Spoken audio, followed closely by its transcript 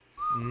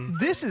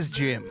This is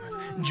Jim.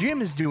 Jim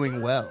is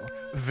doing well.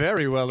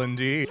 Very well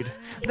indeed.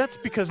 That's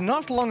because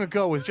not long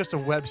ago, with just a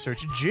web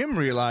search, Jim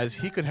realized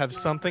he could have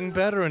something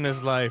better in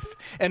his life.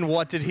 And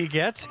what did he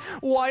get?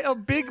 Why, a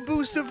big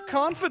boost of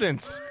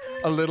confidence,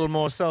 a little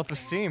more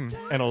self-esteem,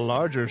 and a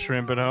larger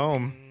shrimp at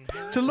home.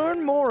 To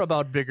learn more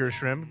about Bigger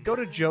Shrimp, go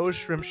to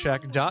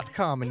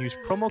joesshrimpshack.com and use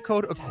promo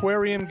code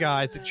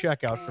AquariumGuys at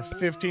checkout for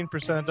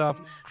 15%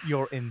 off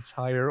your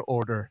entire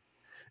order.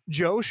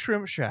 Joe's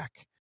Shrimp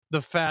Shack,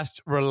 the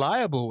fast,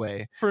 reliable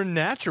way for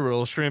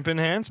natural shrimp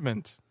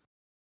enhancement.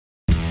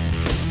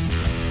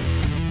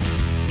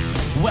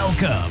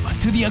 Welcome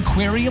to the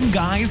Aquarium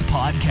Guys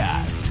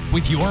podcast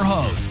with your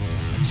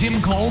hosts,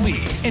 Jim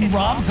Colby and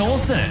Rob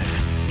Zolson.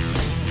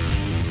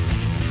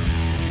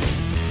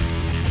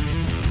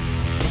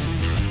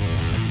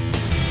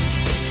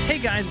 Hey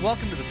guys,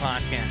 welcome to the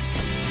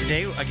podcast.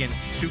 Today, again,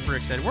 super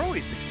excited. We're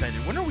always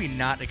excited. When are we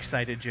not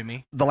excited,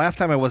 Jimmy? The last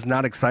time I was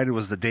not excited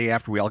was the day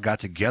after we all got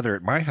together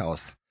at my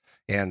house,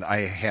 and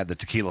I had the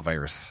tequila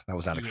virus. I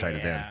was not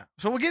excited then.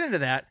 So we'll get into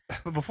that.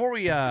 But before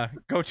we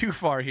go too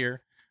far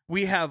here,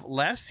 we have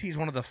Les. He's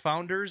one of the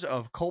founders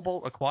of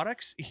Cobalt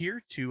Aquatics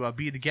here to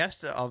be the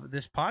guest of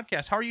this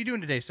podcast. How are you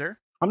doing today, sir?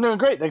 I'm doing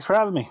great. Thanks for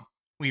having me.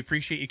 We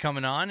appreciate you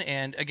coming on.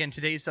 And again,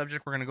 today's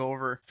subject, we're going to go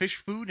over fish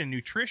food and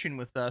nutrition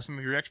with some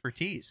of your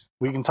expertise.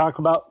 We can talk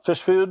about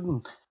fish food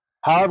and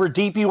however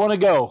deep you want to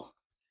go.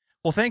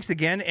 Well, thanks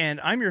again.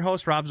 And I'm your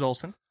host, Rob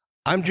Zolson.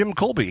 I'm Jim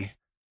Colby.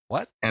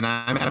 What? And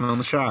I'm Adam on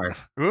the Shard.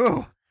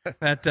 Ooh,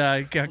 that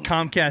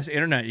Comcast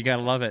internet. You got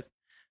to love it.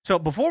 So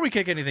before we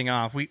kick anything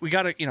off, we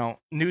got to,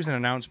 news and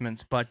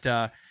announcements. But,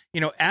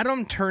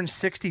 Adam turned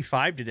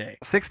 65 today.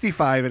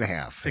 65 and a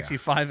half.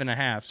 65 and a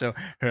half. So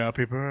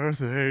happy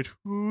birthday to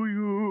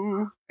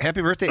you.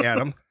 Happy birthday,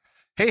 Adam.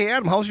 Hey,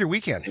 Adam, how was your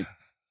weekend?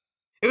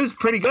 It was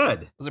pretty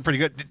good. Was it pretty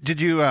good? Did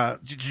you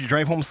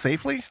drive home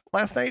safely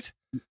last night?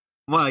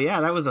 Well, yeah,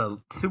 that was a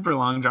super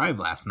long drive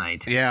last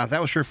night. Yeah, that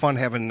was sure fun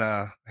having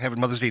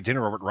Mother's Day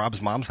dinner over at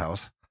Rob's mom's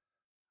house.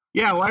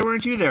 Yeah, why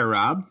weren't you there,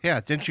 Rob? Yeah,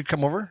 didn't you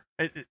come over?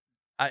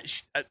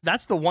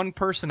 That's the one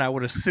person I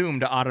would assume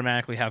to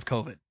automatically have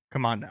COVID.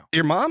 Come on now.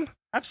 Your mom?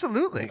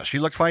 Absolutely. She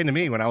looked fine to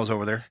me when I was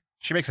over there.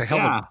 She makes a hell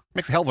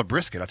of a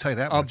brisket, I'll tell you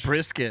that much. A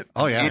brisket.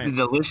 Oh, yeah. And a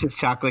delicious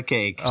chocolate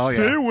cake. Oh, yeah.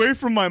 Stay away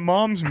from my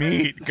mom's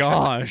meat.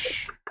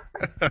 Gosh.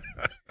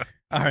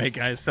 All right,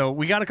 guys. So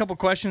we got a couple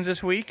questions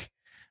this week.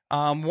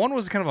 One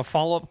was kind of a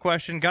follow-up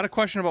question. Got a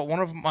question about one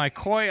of my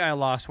koi I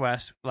lost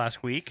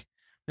last week.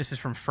 This is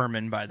from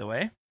Furman, by the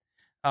way.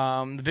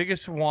 The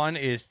biggest one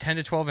is 10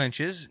 to 12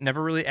 inches.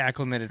 Never really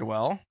acclimated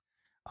well.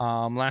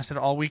 Lasted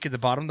all week at the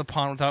bottom of the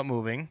pond without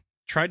moving.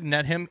 Tried to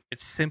net him.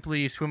 It's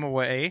simply swim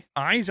away.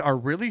 Eyes are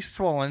really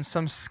swollen.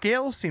 Some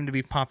scales seem to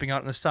be popping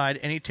out on the side.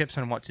 Any tips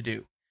on what to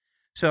do?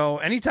 So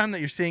anytime that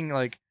you're seeing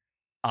like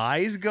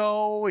eyes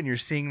go and you're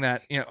seeing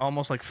that,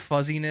 almost like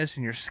fuzziness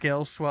and your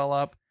scales swell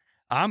up,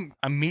 I'm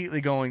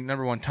immediately going,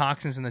 number one,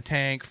 toxins in the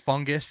tank,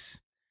 fungus.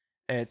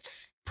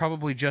 It's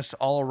probably just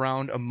all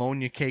around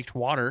ammonia caked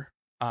water.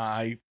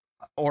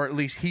 Or at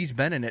least he's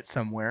been in it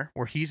somewhere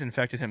where he's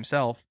infected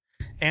himself.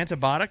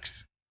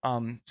 Antibiotics,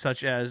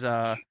 such as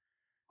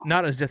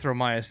not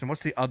azithromycin.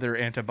 What's the other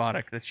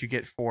antibiotic that you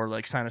get for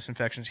like sinus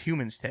infections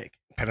humans take?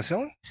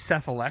 Penicillin?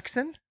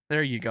 Cephalexin.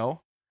 There you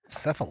go.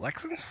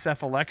 Cephalexin?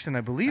 Cephalexin,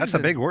 I believe. That's a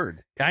big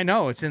word. I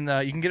know. It's in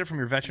you can get it from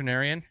your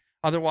veterinarian.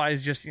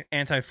 Otherwise, just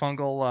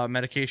antifungal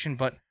medication.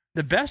 But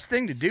the best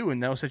thing to do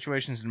in those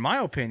situations, in my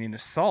opinion,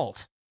 is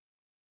salt.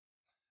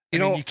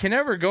 You can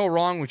never go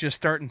wrong with just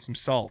starting some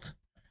salt.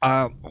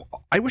 I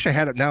wish I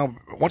had it now.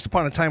 Once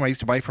upon a time, I used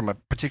to buy from a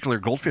particular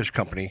goldfish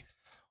company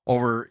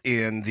over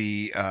in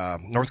the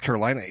North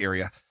Carolina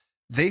area.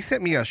 They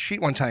sent me a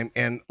sheet one time,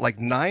 and like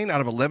 9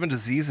 out of 11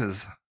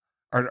 diseases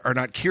are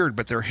not cured,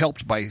 but they're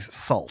helped by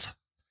salt.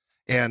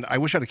 And I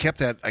wish I'd have kept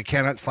that. I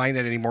cannot find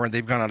it anymore, and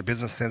they've gone out of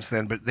business since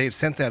then. But they had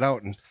sent that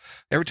out, and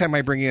every time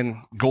I bring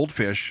in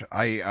goldfish,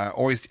 I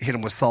always hit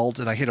them with salt,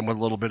 and I hit them with a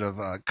little bit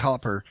of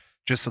copper,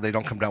 just so they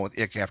don't come down with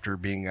ick after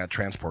being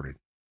transported.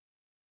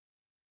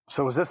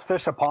 So is this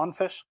fish a pond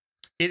fish?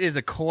 It is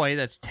a koi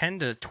that's 10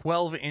 to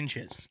 12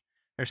 inches.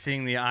 They're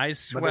seeing the eyes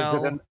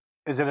swell. But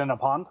is it in a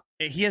pond?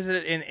 He has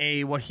it in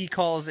a what he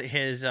calls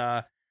his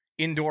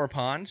indoor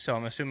pond. So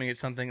I'm assuming it's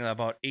something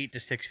about 8 to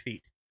 6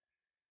 feet,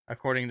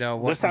 according to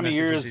what this time of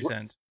year he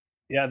sent.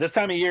 Yeah, this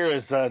time of year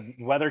is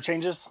weather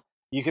changes.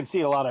 You can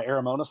see a lot of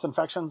Aeromonas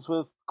infections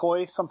with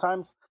koi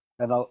sometimes.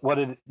 And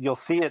you'll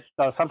see it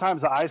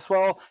sometimes the eyes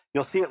swell.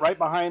 You'll see it right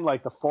behind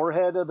like the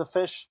forehead of the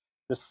fish.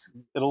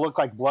 It'll look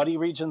like bloody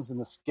regions, and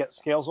the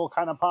scales will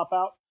kind of pop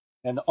out.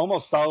 And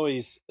almost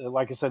always,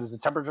 like I said, as the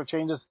temperature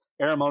changes,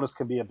 Aeromonas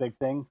can be a big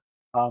thing.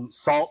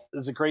 Salt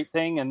is a great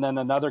thing, and then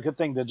another good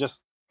thing to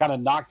just kind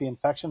of knock the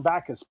infection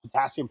back is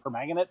potassium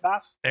permanganate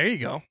baths. There you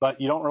go. But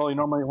you don't really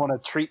normally want to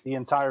treat the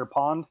entire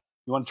pond.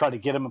 You want to try to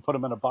get them and put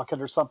them in a bucket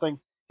or something.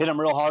 Hit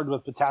them real hard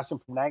with potassium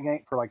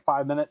permanganate for like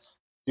 5 minutes.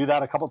 Do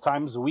that a couple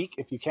times a week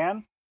if you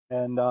can.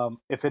 And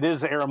if it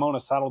is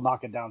Aeromonas, that'll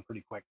knock it down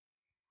pretty quick.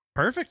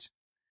 Perfect.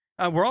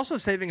 We're also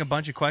saving a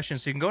bunch of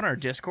questions, so you can go to our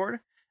Discord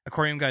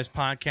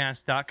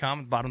aquariumguyspodcast.com.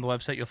 At the bottom of the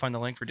website, you'll find the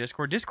link for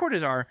Discord. Discord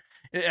is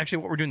actually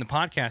what we're doing the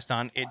podcast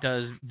on. It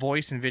does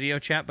voice and video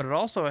chat, but it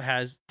also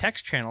has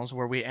text channels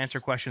where we answer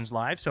questions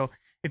live. So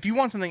if you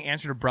want something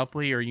answered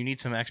abruptly or you need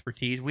some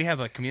expertise, we have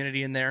a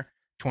community in there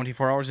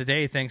 24 hours a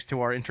day, thanks to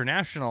our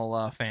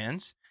international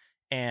fans,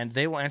 and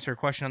they will answer a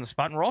question on the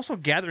spot. And we're also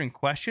gathering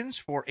questions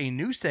for a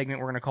new segment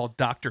we're going to call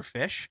Dr.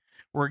 Fish.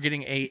 We're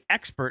getting a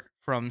expert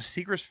from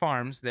Segrist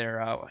Farms,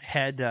 their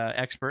head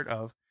expert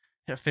of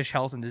fish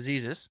health and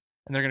diseases,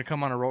 and they're going to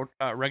come on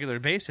a regular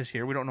basis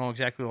here. We don't know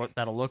exactly what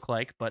that'll look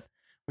like, but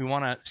we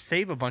want to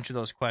save a bunch of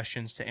those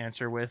questions to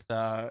answer with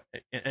an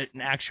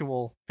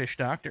actual fish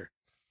doctor.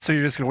 So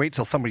you're just going to wait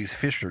till somebody's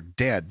fish are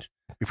dead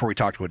before we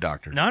talk to a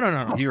doctor?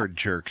 No. You're a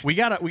jerk. We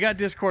got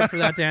Discord for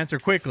that to answer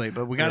quickly,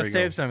 but we got to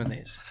save some of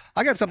these.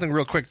 I got something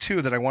real quick,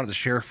 too, that I wanted to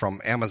share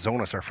from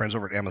Amazonas, our friends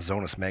over at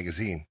Amazonas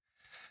Magazine,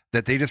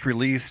 that they just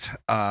released.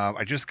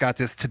 I just got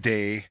this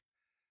today,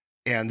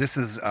 and this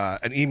is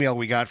an email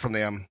we got from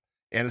them,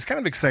 and it's kind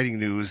of exciting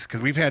news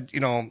because we've had,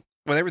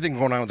 with everything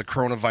going on with the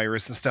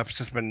coronavirus and stuff, it's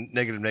just been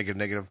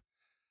negative.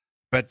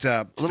 But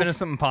spin us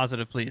something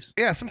positive, please.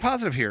 Yeah, some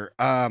positive here.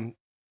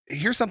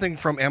 Here's something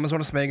from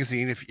Amazonas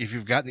Magazine. If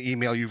you've gotten the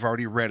email, you've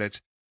already read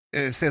it.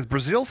 It says,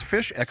 Brazil's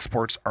fish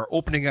exports are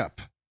opening up.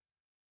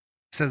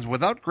 It says,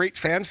 without great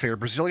fanfare,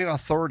 Brazilian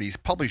authorities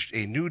published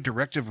a new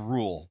directive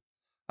rule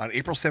on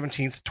April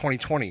 17th,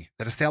 2020,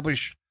 that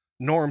established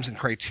norms and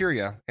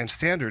criteria and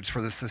standards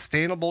for the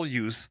sustainable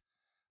use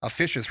of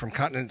fishes from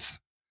continents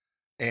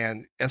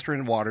and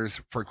estuarine waters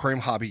for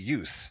aquarium hobby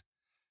use.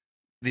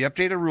 The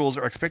updated rules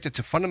are expected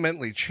to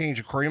fundamentally change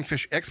aquarium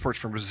fish exports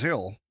from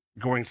Brazil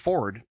going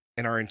forward,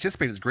 and are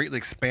anticipated to greatly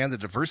expand the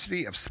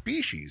diversity of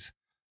species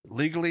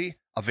legally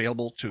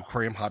available to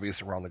aquarium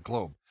hobbyists around the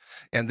globe.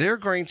 And they're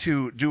going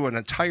to do an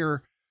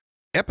entire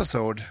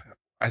episode.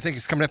 I think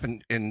it's coming up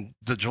in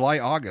the July,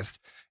 August,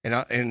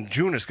 and in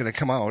June it's going to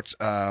come out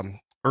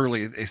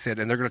early, they said,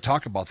 and they're going to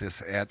talk about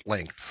this at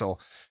length. So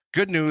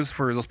good news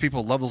for those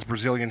people who love those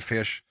Brazilian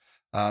fish.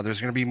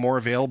 There's going to be more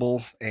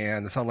available,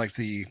 and it sounds like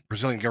the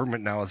Brazilian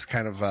government now is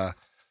kind of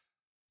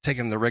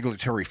taking the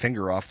regulatory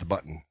finger off the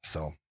button.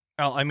 So.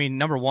 Well, I mean,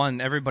 number one,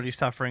 everybody's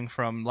suffering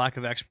from lack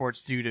of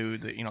exports due to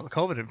the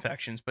COVID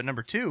infections. But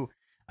number two,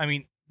 I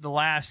mean, the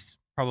last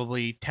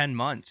probably 10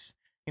 months,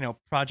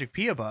 Project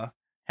Piaba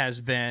has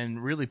been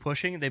really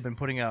pushing. They've been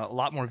putting a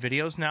lot more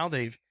videos now.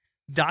 They've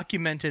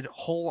documented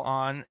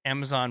whole-on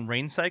Amazon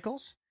rain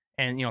cycles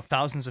and,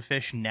 thousands of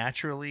fish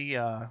naturally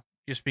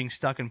just being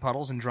stuck in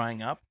puddles and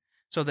drying up.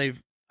 So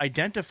they've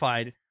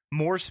identified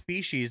more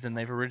species than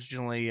they've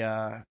originally,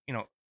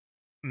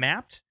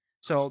 mapped.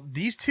 So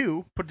these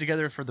two put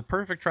together for the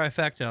perfect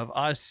trifecta of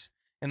us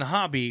in the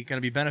hobby going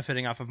to be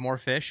benefiting off of more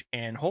fish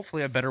and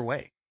hopefully a better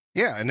way.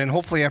 Yeah, and then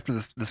hopefully after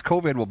this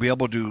COVID, we'll be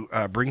able to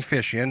bring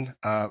fish in.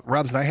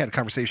 Robs and I had a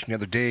conversation the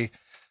other day.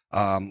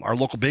 Our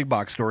local big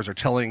box stores are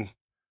telling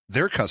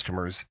their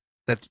customers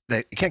that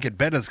you can't get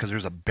bettas because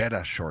there's a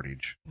betta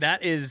shortage.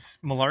 That is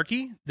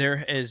malarkey.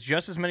 There is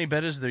just as many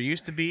bettas as there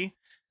used to be.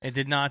 It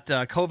did not.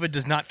 COVID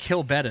does not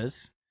kill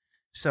bettas.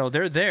 So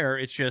they're there.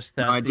 It's just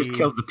that it just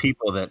kills the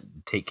people that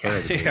take care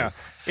of the babies. Yeah,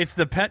 it's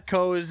the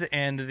Petcos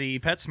and the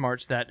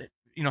PetSmarts that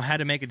had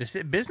to make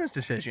a business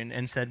decision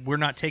and said we're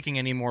not taking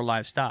any more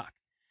livestock.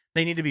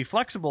 They need to be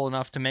flexible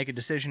enough to make a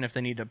decision if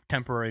they need to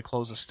temporarily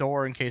close a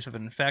store in case of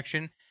an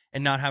infection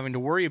and not having to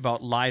worry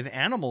about live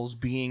animals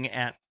being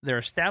at their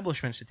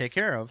establishments to take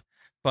care of.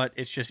 But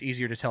it's just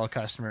easier to tell a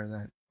customer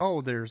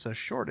that there's a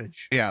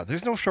shortage. Yeah,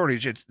 there's no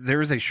shortage.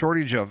 There is a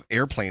shortage of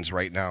airplanes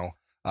right now.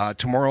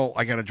 Tomorrow,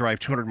 I got to drive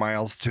 200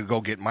 miles to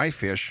go get my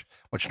fish,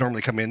 which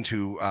normally come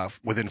into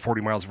within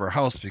 40 miles of our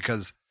house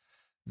because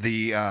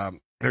they're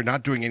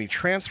not doing any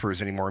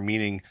transfers anymore,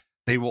 meaning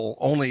they will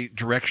only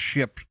direct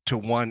ship to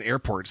one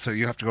airport. So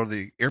you have to go to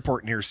the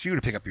airport nearest you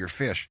to pick up your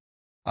fish.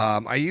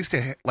 I used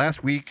to,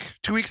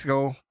 2 weeks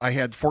ago, I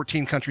had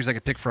 14 countries I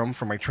could pick from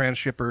my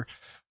transshipper.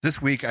 This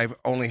week, I've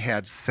only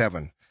had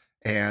 7.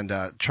 And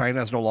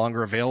China is no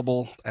longer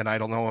available, and I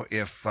don't know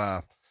if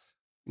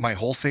my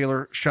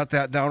wholesaler shut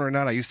that down or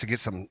not. I used to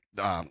get some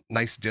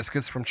nice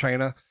discus from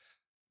China,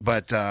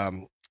 but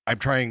I'm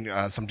trying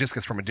some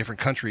discus from a different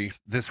country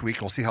this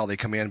week. We'll see how they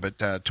come in, but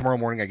tomorrow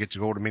morning I get to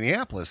go to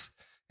Minneapolis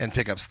and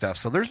pick up stuff.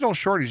 So there's no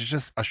shortage. It's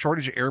just a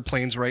shortage of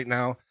airplanes right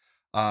now.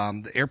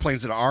 The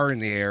airplanes that are in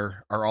the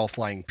air are all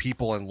flying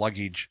people and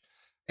luggage.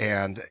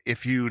 And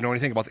if you know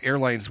anything about the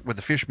airlines with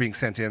the fish being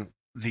sent in,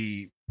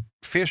 the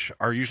fish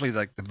are usually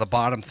like the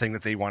bottom thing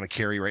that they want to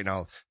carry right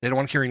now. They don't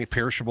want to carry any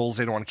perishables.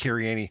 They don't want to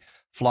carry any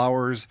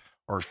flowers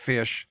or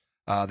fish.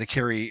 They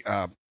carry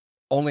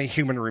only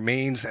human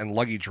remains and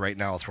luggage right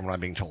now, is from what I'm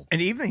being told.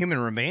 And even the human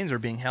remains are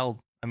being held.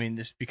 I mean,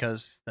 just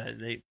because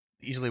they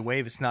easily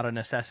wave, it's not a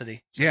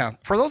necessity. Yeah.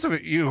 For those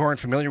of you who aren't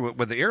familiar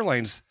with the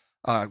airlines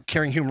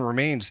carrying human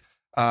remains,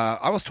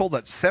 I was told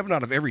that 7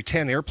 out of every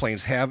 10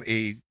 airplanes have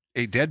a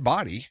dead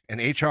body, an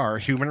HR,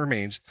 human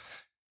remains,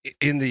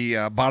 in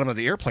the bottom of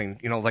the airplane.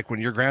 Like when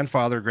your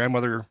grandfather,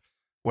 grandmother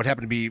would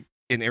happen to be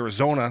in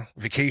Arizona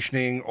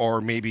vacationing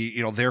or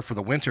maybe, there for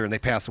the winter and they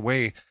pass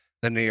away,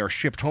 then they are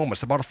shipped home.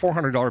 It's about a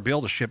 $400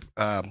 bill to ship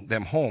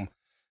them home.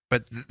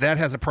 But that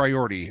has a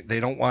priority. They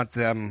don't want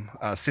them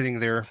sitting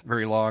there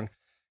very long.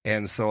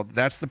 And so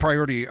that's the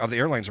priority of the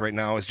airlines right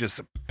now is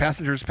just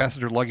passengers,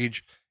 passenger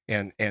luggage,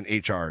 and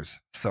HRs.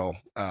 So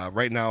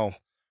right now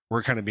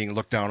we're kind of being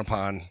looked down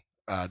upon,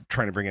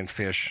 trying to bring in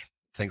fish,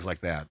 things like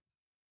that.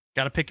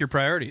 Got to pick your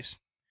priorities.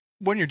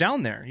 When you're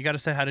down there, you got to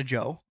say hi to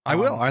Joe. I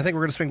will. I think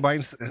we're going to swing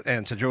by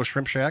and to Joe's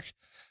Shrimp Shack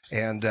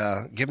and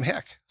give him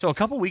heck. So a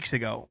couple weeks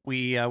ago,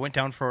 we went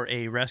down for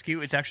a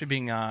rescue. It's actually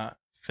being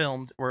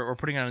filmed. We're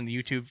putting it on the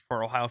YouTube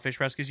for Ohio Fish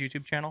Rescue's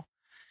YouTube channel.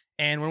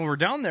 And when we were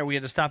down there, we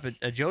had to stop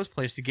at Joe's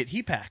place to get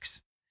heat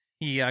packs.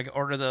 He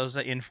ordered those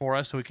in for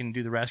us so we can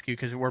do the rescue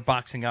because we're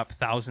boxing up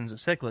thousands of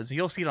cichlids.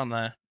 You'll see it on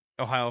the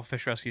Ohio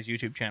Fish Rescue's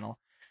YouTube channel.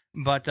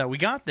 But we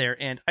got there,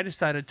 and I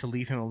decided to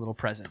leave him a little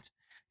present.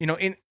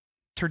 In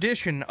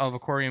tradition of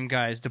Aquarium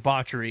Guys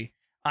debauchery,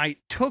 I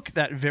took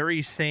that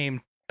very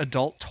same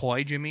adult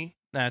toy, Jimmy,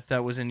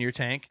 that was in your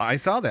tank. I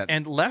saw that.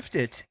 And left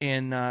it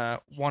in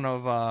one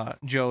of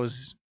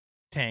Joe's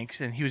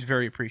tanks, and he was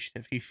very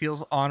appreciative. He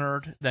feels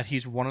honored that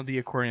he's one of the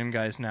Aquarium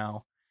Guys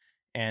now,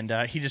 and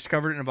he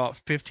discovered it in about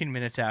 15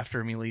 minutes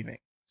after me leaving.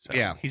 So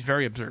yeah. He's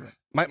very observant.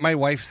 My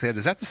wife said,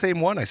 is that the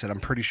same one? I said, I'm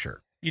pretty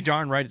sure. You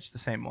darn right it's the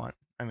same one.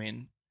 I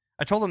mean,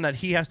 I told him that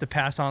he has to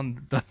pass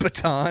on the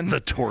baton. The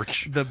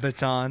torch. The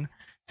baton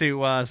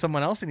to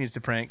someone else he needs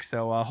to prank.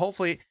 So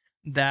hopefully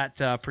that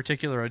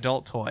particular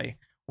adult toy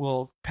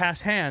will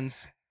pass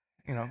hands,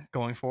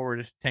 going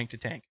forward tank to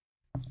tank.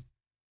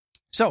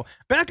 So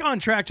back on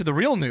track to the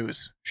real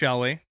news,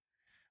 shall we?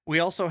 We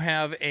also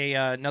have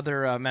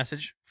another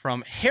message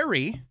from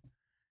Harry.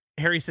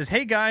 Harry says,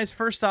 "Hey guys,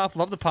 first off,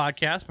 love the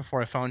podcast.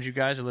 Before I found you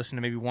guys, I listened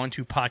to maybe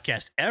 1-2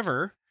 podcasts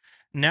ever.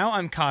 Now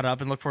I'm caught up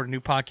and look forward to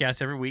new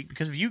podcasts every week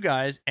because of you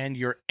guys and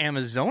your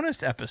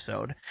Amazonas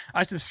episode.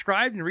 I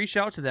subscribed and reached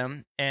out to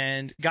them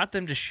and got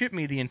them to ship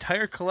me the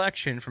entire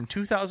collection from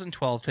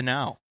 2012 to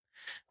now.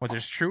 Whether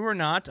it's true or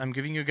not, I'm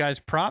giving you guys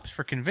props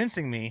for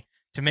convincing me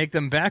to make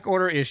them back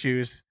order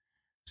issues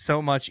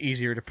so much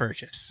easier to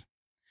purchase."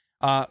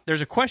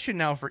 There's a question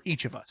now for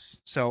each of us.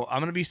 So I'm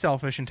going to be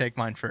selfish and take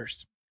mine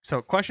first.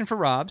 So question for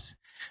Robs.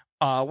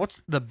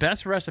 What's the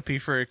best recipe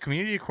for a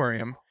community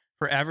aquarium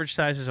for average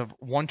sizes of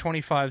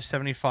 125,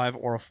 75,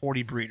 or a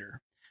 40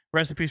 breeder?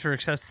 Recipes for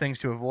excess things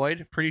to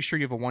avoid. Pretty sure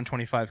you have a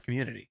 125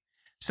 community.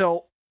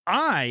 So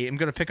I am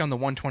going to pick on the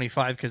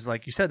 125 because,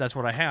 like you said, that's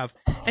what I have.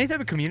 Any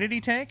type of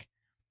community tank,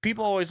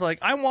 people always like,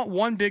 I want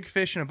one big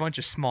fish and a bunch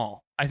of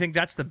small. I think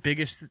that's the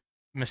biggest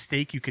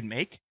mistake you can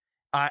make.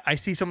 I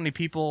see so many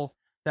people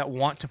that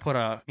want to put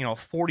a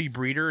 40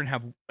 breeder and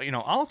have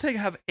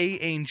have a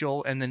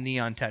angel and the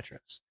neon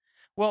tetras.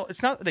 Well,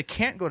 it's not that they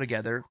can't go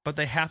together, but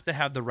they have to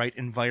have the right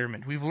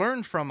environment. We've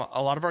learned from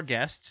a lot of our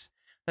guests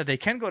that they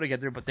can go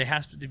together, but they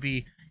has to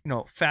be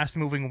fast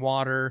moving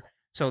water,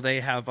 so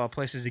they have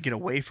places to get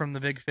away from the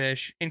big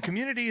fish. In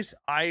communities,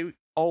 I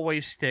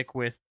always stick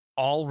with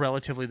all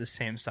relatively the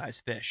same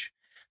size fish.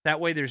 That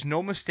way, there's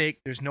no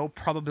mistake, there's no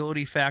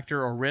probability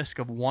factor or risk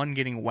of one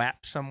getting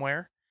whapped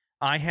somewhere.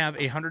 I have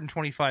a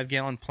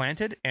 125-gallon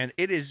planted, and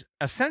it is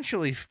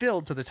essentially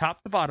filled to the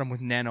top to bottom with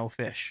nano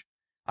fish.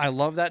 I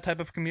love that type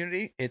of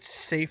community. It's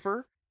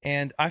safer,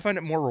 and I find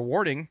it more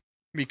rewarding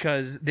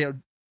because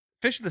the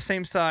fish of the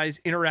same size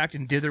interact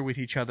and dither with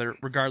each other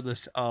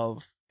regardless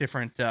of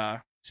different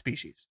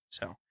species.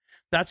 So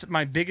that's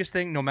my biggest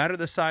thing. No matter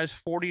the size,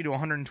 40 to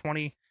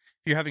 120, if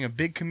you're having a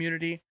big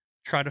community,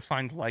 try to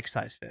find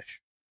like-size fish.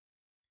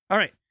 All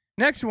right,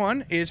 next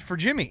one is for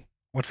Jimmy.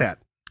 What's that?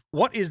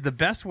 What is the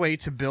best way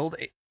to build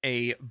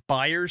a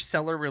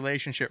buyer-seller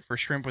relationship for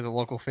shrimp with a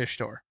local fish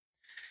store?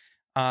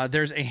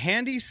 There's a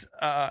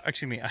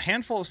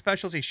handful of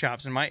specialty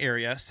shops in my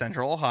area,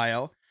 Central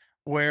Ohio,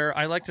 where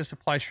I like to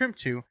supply shrimp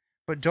to,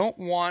 but don't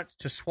want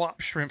to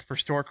swap shrimp for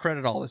store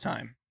credit all the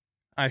time.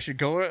 I should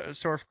go to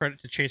store credit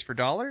to chase for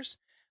dollars.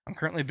 I'm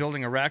currently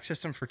building a rack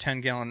system for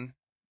 10-gallon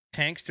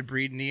tanks to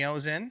breed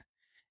Neos in,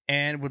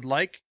 and would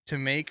like to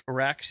make a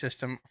rack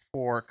system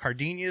for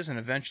Cardenias and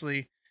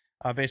eventually,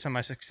 based on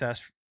my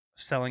success,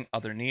 selling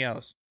other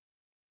Neos.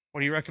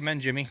 What do you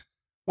recommend, Jimmy?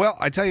 Well,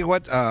 I tell you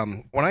what,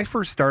 when I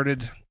first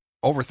started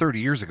over 30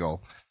 years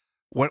ago,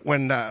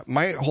 when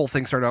my whole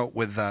thing started out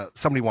with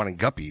somebody wanting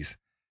guppies,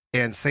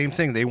 and same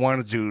thing, they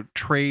wanted to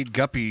trade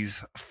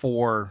guppies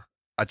for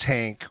a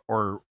tank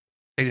or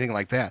anything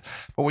like that.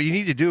 But what you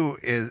need to do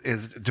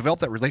is develop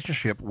that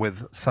relationship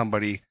with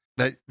somebody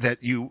that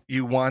you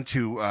want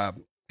to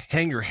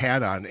hang your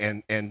hat on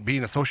and be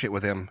an associate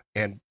with them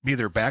and be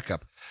their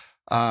backup.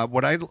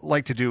 What I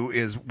like to do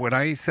is when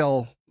I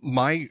sell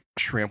my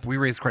shrimp, we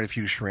raise quite a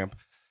few shrimp.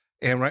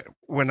 And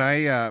when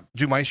I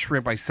do my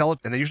shrimp, I sell it,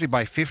 and they usually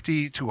buy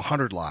 50 to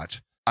 100 lots.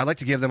 I like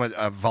to give them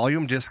a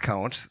volume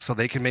discount so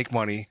they can make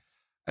money.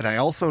 And I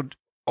also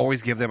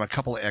always give them a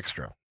couple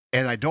extra.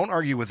 And I don't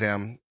argue with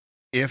them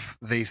if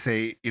they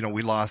say,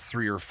 we lost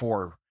 3 or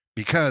 4,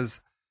 because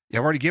I've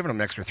already given them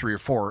an extra 3 or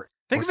 4.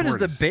 Think What's of it as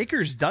the the word?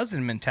 baker's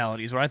dozen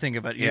mentality is what I think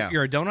of it. Yeah.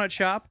 You're a donut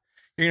shop.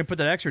 You're going to put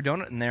that extra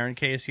donut in there in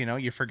case,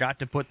 you forgot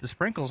to put the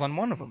sprinkles on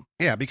one of them.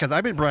 Yeah, because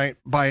I've been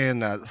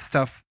buying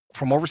stuff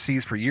from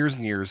overseas for years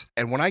and years.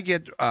 And when I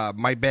get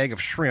my bag of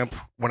shrimp,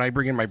 when I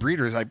bring in my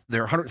breeders,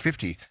 they're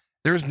 150.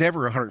 There's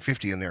never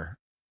 150 in there.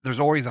 There's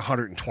always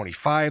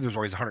 125. There's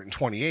always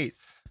 128.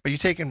 But you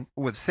take in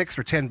with 6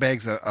 or 10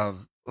 bags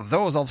of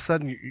those, all of a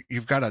sudden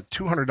you've got a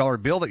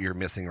 $200 bill that you're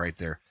missing right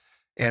there.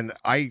 And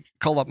I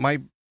call up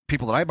my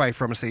people that I buy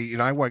from and say,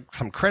 I want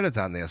some credit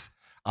on this.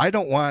 I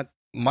don't want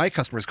my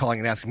customers calling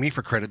and asking me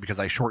for credit because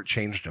I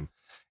shortchanged them.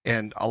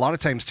 And a lot of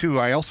times too,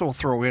 I also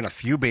throw in a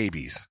few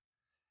babies.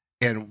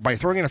 And by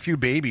throwing in a few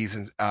babies,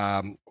 and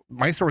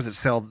my stores that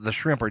sell the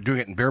shrimp are doing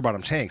it in bare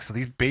bottom tanks. So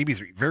these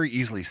babies are very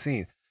easily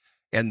seen.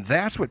 And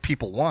that's what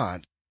people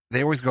want.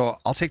 They always go,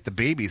 I'll take the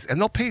babies, and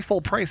they'll pay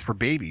full price for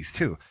babies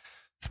too.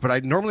 But I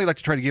normally like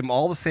to try to give them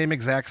all the same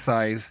exact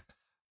size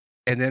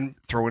and then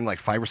throw in like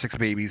 5 or 6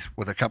 babies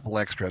with a couple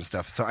extra and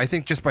stuff. So I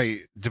think just by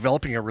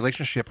developing a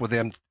relationship with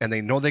them and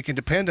they know they can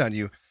depend on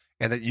you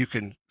and that you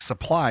can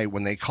supply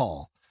when they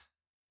call.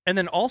 And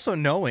then also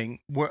knowing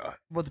what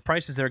the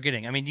prices they're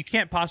getting. I mean, you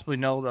can't possibly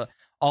know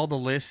all the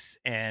lists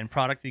and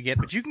product you get,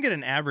 but you can get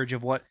an average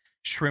of what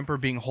shrimp are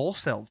being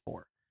wholesaled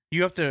for.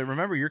 You have to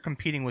remember you're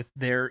competing with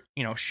their,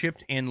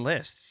 shipped in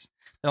lists.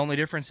 The only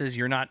difference is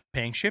you're not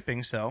paying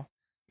shipping. So,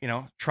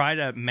 try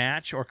to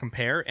match or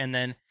compare. And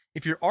then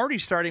if you're already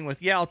starting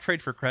with, I'll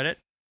trade for credit,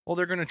 well,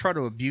 they're going to try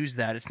to abuse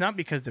that. It's not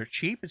because they're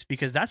cheap. It's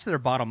because that's their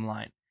bottom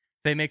line.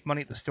 If they make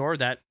money at the store,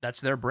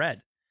 that's their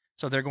bread.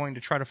 So they're going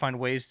to try to find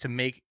ways to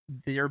make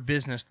their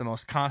business the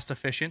most cost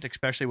efficient,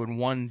 especially when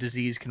one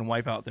disease can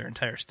wipe out their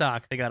entire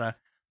stock. They got to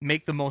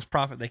make the most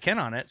profit they can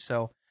on it.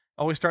 So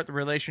always start the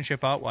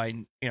relationship out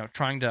by,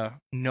 trying to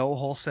know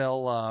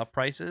wholesale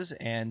prices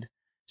and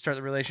start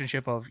the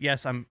relationship of,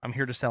 yes, I'm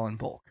here to sell in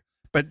bulk.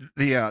 But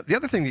the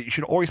other thing that you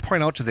should always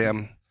point out to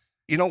them,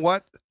 you know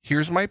what?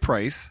 Here's my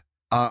price.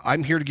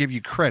 I'm here to give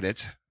you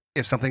credit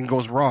if something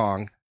goes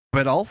wrong.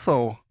 But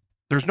also,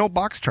 there's no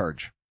box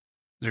charge.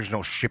 There's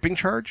no shipping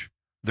charge.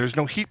 There's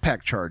no heat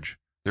pack charge.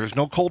 There's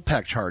no cold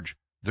pack charge.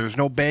 There's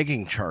no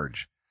bagging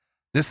charge.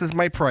 This is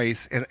my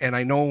price. And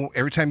I know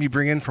every time you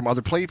bring in from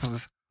other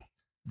places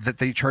that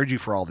they charge you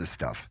for all this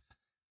stuff.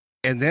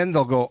 And then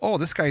they'll go, oh,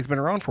 this guy's been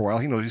around for a while.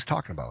 He knows what he's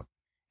talking about.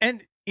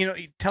 And, you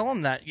tell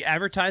them that. You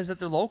advertise that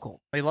they're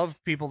local. They love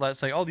people that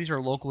say, oh, these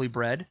are locally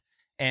bred.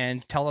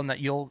 And tell them that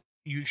you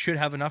should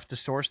have enough to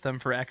source them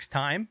for X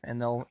time.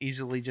 And they'll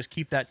easily just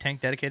keep that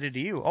tank dedicated to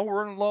you. Oh,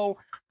 we're running low.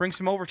 Bring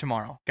some over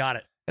tomorrow. Got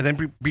it. And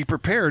then be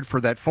prepared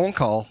for that phone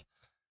call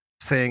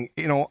saying,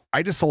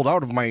 I just sold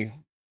out of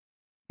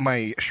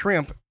my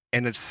shrimp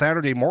and it's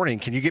Saturday morning.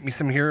 Can you get me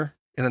some here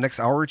in the next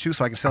hour or two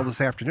so I can sell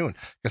this afternoon?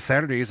 Because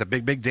Saturday is a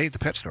big, big day at the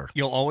pet store.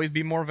 You'll always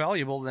be more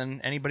valuable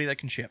than anybody that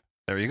can ship.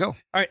 There you go. All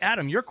right,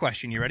 Adam, your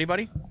question. You ready,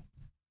 buddy?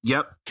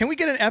 Yep. Can we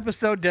get an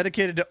episode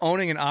dedicated to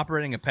owning and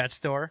operating a pet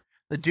store?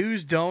 The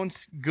do's,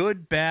 don'ts,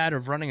 good, bad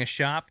of running a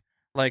shop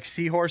like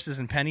Seahorses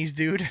and Pennies,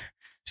 dude.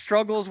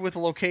 Struggles with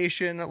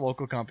location,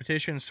 local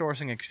competition,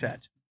 sourcing, etc.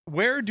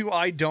 Where do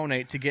I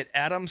donate to get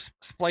Adam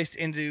spliced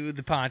into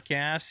the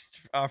podcast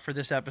for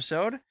this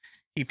episode?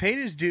 He paid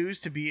his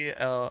dues to be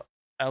a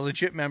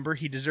legit member.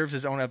 He deserves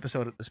his own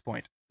episode at this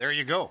point. There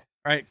you go. All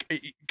right,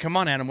 come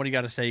on, Adam. What do you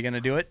got to say? You going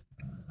to do it?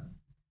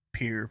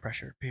 Peer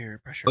pressure, peer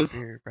pressure,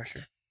 peer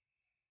pressure.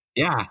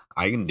 Yeah,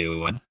 I can do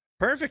one.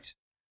 Perfect.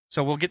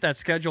 So we'll get that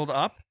scheduled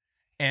up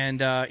and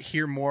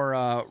hear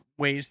more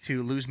ways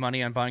to lose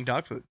money on buying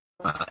dog food.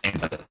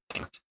 And other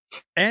things.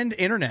 And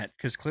internet,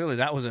 because clearly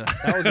that was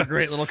a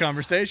great little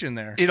conversation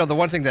there. The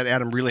one thing that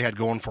Adam really had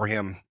going for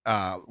him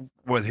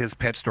with his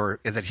pet store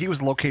is that he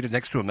was located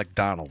next to a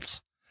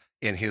McDonald's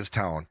in his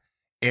town.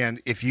 And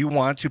if you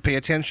want to pay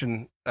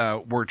attention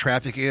where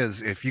traffic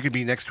is, if you could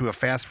be next to a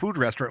fast food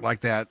restaurant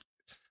like that,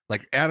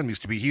 like Adam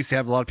used to be, he used to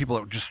have a lot of people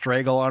that would just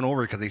straggle on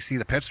over because they see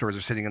the pet stores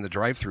are sitting in the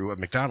drive-thru at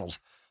McDonald's.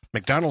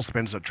 McDonald's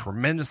spends a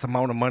tremendous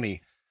amount of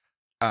money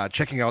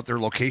checking out their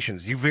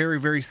locations. You very,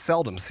 very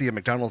seldom see a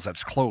McDonald's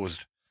that's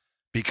closed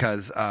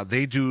because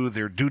they do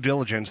their due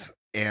diligence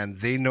and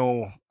they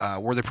know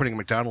where they're putting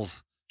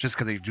McDonald's just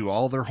because they do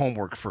all their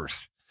homework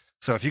first.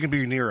 So if you can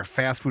be near a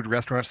fast food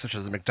restaurant such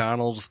as a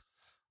McDonald's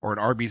or an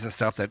Arby's and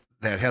stuff that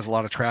has a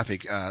lot of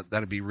traffic,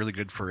 that'd be really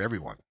good for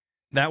everyone.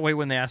 That way,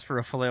 when they ask for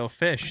a filet of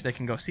fish, they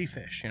can go see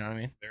fish. You know what I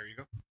mean? There you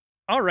go.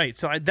 All right.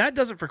 So that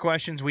does it for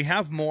questions. We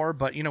have more,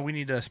 but, we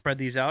need to spread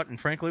these out. And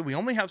frankly, we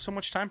only have so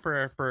much time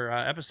per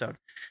episode.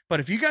 But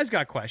if you guys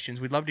got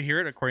questions, we'd love to hear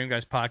it at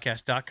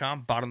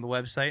aquariumguyspodcast.com, bottom of the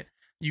website.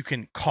 You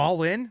can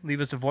call in,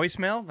 leave us a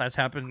voicemail. That's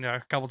happened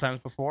a couple times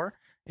before.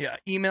 Yeah,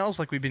 emails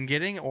like we've been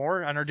getting,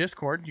 or on our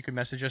Discord, you can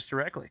message us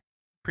directly.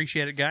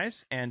 Appreciate it,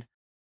 guys. And,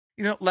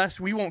 Les,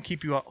 we won't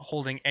keep you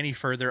holding any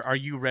further. Are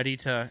you ready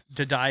to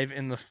dive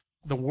in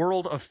the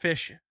world of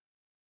fish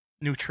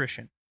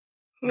nutrition?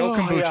 No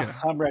kombucha. Yeah,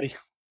 I'm ready.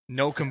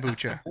 No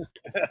kombucha.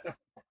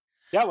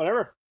 Yeah,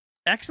 whatever.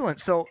 Excellent.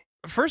 So,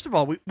 first of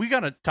all, we got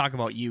to talk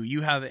about you.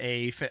 You have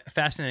a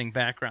fascinating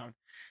background.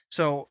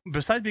 So,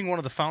 besides being one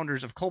of the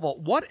founders of Cobalt,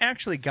 what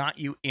actually got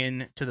you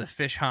into the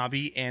fish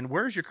hobby, and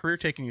where's your career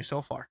taking you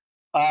so far?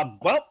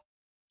 Well,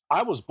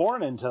 I was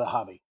born into the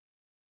hobby.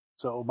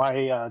 So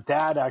my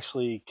dad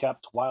actually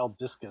kept wild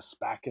discus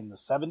back in the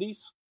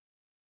 70s.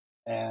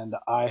 And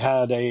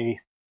our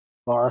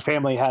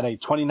family had a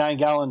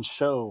 29-gallon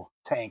show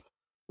tank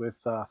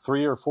with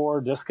 3 or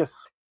 4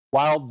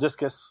 wild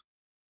discus,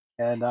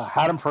 and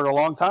had them for a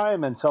long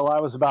time until I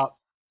was about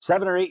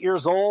 7 or 8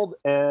 years old.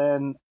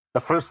 And the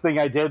first thing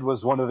I did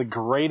was one of the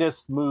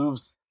greatest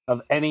moves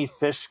of any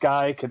fish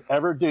guy could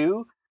ever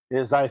do,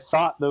 is I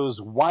thought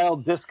those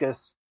wild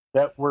discus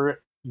that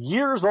were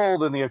years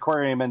old in the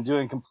aquarium and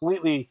doing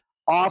completely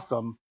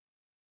awesome,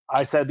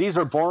 I said, these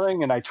are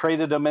boring, and I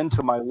traded them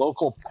into my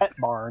local pet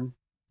barn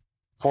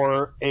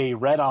for a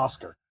red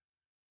Oscar.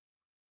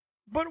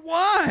 But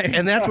why?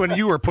 And that's when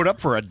you were put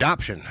up for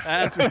adoption.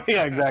 That's,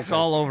 Yeah, it's exactly.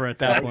 all over at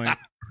that point.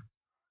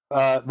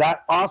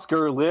 That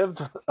Oscar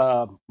lived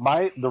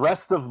the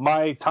rest of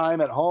my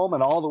time at home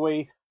and all the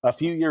way a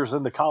few years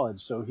into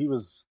college. So he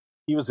was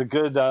a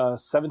good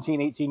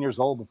 17, 18 years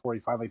old before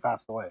he finally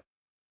passed away.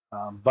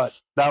 But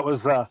that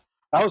was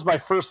my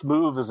first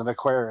move as an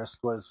aquarist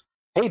was,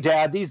 hey,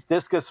 Dad, these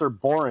discus are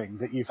boring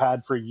that you've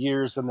had for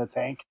years in the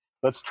tank.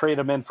 Let's trade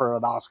them in for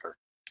an Oscar.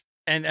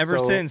 And ever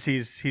since,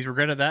 he's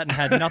regretted that and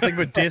had nothing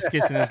but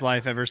discus in his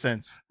life ever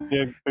since.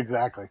 Yeah,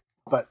 exactly.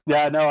 But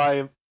yeah,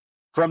 no,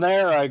 from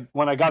there,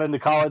 when I got into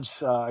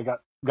college, I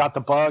got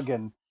the bug,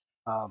 and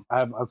I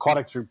have an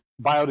aquatic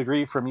bio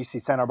degree from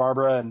UC Santa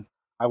Barbara, and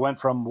I went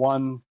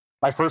from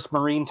my first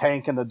marine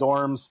tank in the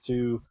dorms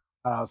to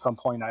some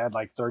point I had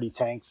like 30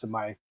 tanks in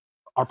my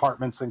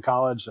apartments in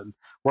college, and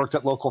worked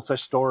at local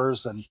fish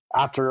stores. And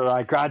after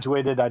I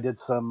graduated, I did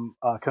some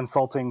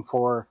consulting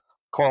for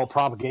Coral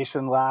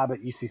Propagation Lab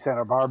at UC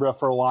Santa Barbara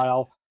for a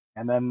while.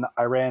 And then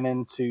I ran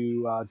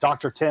into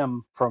Dr.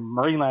 Tim from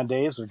Marineland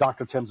Days, or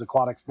Dr. Tim's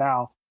Aquatics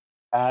now,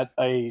 at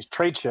a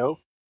trade show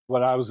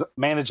when I was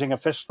managing a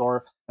fish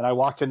store. And I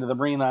walked into the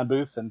Marineland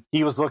booth, and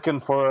he was looking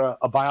for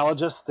a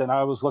biologist, and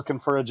I was looking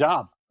for a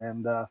job.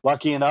 And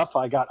lucky enough,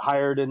 I got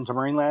hired into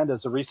Marineland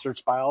as a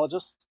research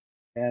biologist.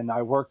 And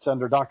I worked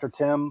under Dr.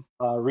 Tim,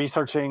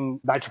 researching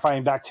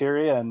nitrifying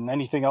bacteria and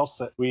anything else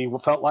that we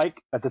felt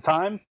like at the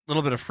time. A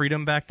little bit of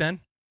freedom back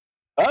then.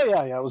 Oh,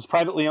 yeah. It was a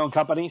privately owned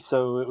company.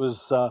 So it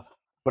was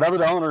whatever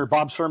the owner,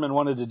 Bob Sherman,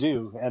 wanted to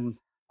do. And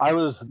I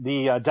was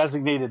the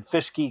designated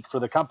fish geek for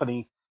the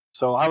company.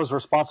 So I was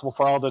responsible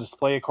for all the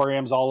display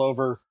aquariums all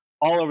over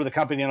the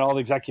company and all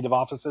the executive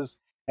offices.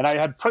 And I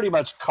had pretty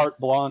much carte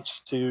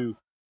blanche to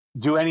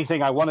do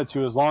anything I wanted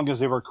to as long as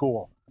they were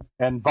cool.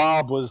 And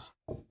Bob was...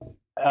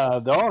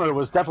 the owner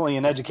was definitely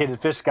an educated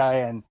fish guy,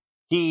 and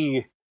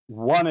he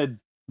wanted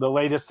the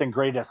latest and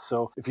greatest.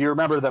 So if you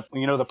remember the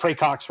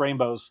Pracox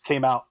rainbows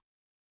came out,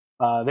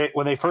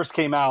 when they first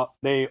came out,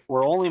 they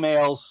were only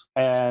males,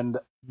 and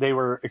they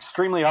were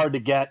extremely hard to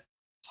get.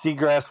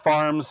 Seagrass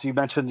Farms, you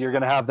mentioned you're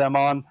going to have them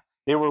on.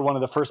 They were one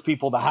of the first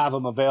people to have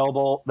them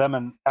available, them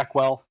and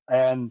Eckwell.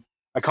 And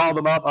I called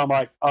them up. I'm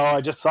like, oh,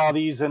 I just saw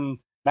these in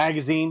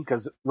magazine,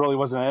 because it really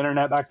wasn't an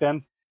internet back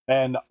then.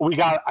 And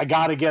I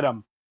got to get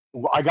them.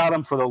 I got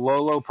them for the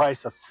low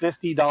price of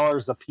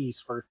 $50 a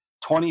piece for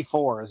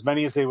 24, as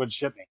many as they would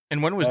ship me.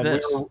 And when was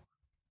this? It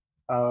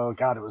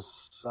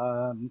was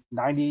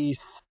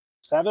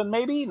 97,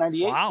 maybe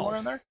 98, Wow. somewhere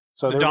in there.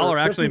 So The dollar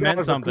actually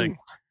meant something.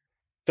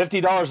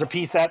 $50 a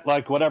piece at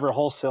like whatever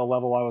wholesale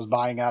level I was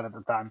buying at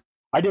the time.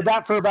 I did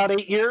that for about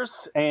 8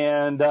 years,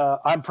 and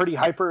I'm pretty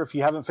hyper if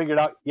you haven't figured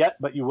out yet,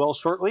 but you will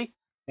shortly.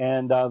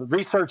 And the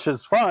research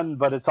is fun,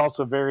 but it's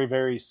also very,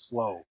 very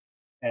slow.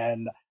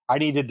 And I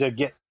needed to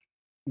get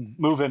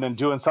moving and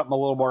doing something a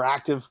little more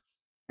active.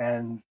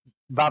 And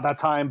about that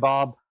time,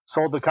 Bob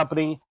sold the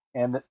company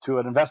to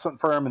an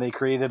investment firm, and they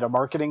created a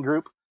marketing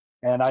group.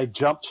 And I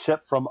jumped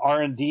ship from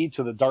R&D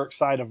to the dark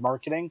side of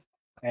marketing,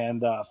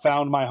 and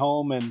found my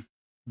home in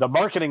the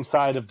marketing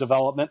side of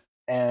development,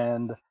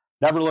 and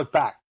never looked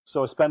back.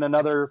 So I spent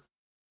another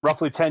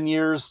roughly 10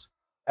 years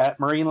at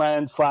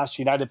Marineland /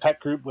 United Pet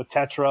Group with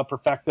Tetra,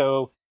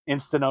 Perfecto,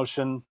 Instant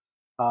Ocean,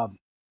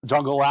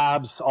 Jungle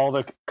Labs, all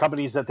the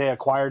companies that they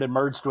acquired and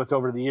merged with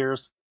over the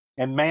years,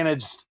 and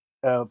managed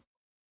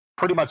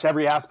pretty much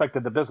every aspect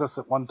of the business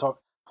at one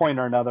point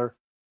or another.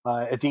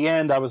 At the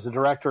end, I was the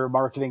director of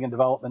marketing and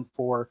development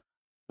for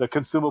the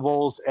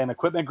consumables and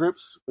equipment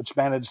groups, which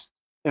managed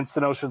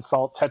Instant Ocean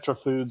Salt, Tetra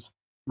Foods,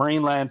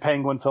 Marineland,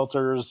 Penguin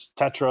Filters,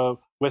 Tetra,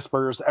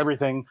 Whispers,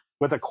 everything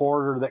with a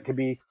quarter that could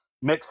be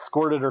mixed,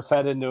 squirted, or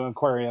fed into an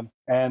aquarium.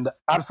 And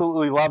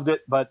absolutely loved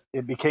it, but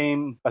it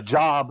became a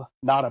job,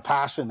 not a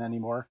passion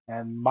anymore.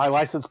 And my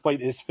license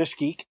plate is Fish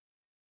Geek,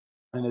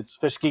 and it's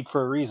Fish Geek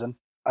for a reason.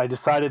 I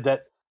decided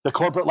that the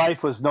corporate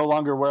life was no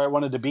longer where I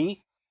wanted to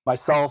be.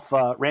 Myself,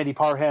 Randy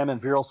Parham, and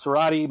Viral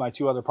Surati, my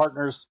 2 other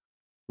partners,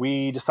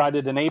 we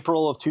decided in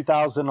April of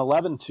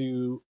 2011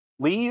 to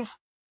leave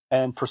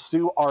and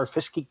pursue our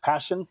Fish Geek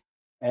passion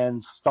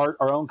and start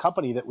our own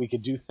company that we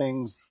could do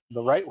things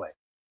the right way.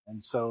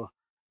 And so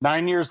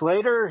 9 years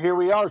later, here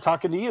we are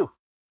talking to you.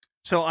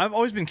 So I've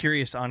always been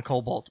curious on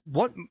Cobalt.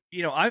 What,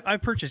 I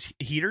purchased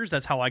heaters.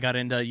 That's how I got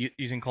into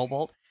using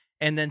Cobalt.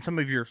 And then some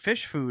of your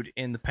fish food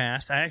in the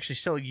past, I actually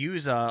still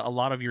use a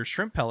lot of your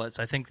shrimp pellets.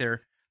 I think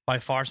they're by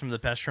far some of the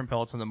best shrimp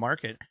pellets on the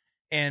market.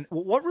 And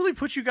what really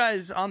put you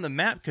guys on the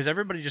map? Because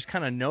everybody just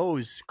kind of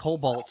knows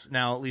Cobalt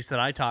now, at least that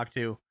I talked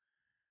to.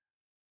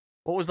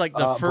 What was like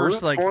the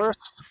first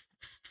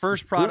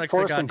first products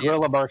that got and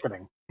guerrilla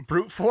marketing?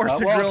 Brute force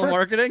and guerrilla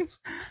marketing.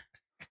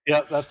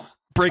 Yeah, that's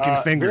Breaking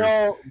fingers.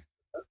 Viral,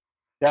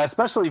 yeah,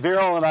 especially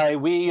Viral and I.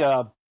 We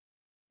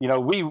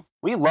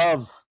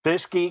love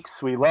Fish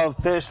Geeks. We love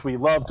fish. We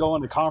love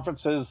going to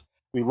conferences.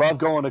 We love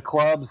going to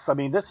clubs. I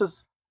mean, this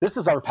is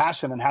our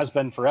passion and has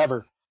been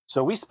forever.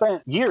 So we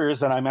spent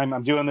years, and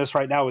I'm doing this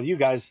right now with you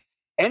guys.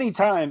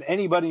 Anytime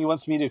anybody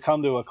wants me to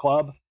come to a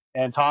club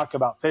and talk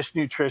about fish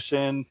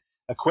nutrition,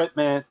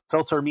 equipment,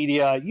 filter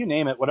media, you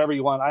name it, whatever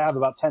you want. I have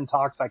about 10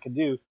 talks I can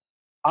do.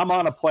 I'm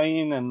on a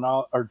plane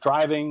or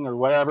driving or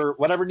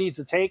whatever needs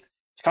to take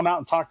to come out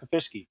and talk to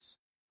Fish Geeks.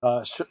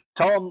 Tell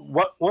them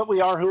what we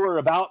are, who we're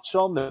about,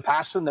 show them the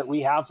passion that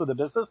we have for the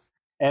business.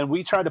 And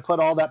we try to put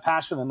all that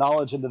passion and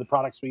knowledge into the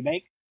products we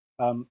make.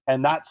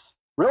 And that's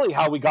really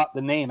how we got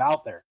the name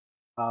out there.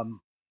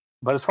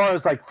 But as far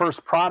as like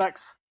first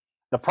products,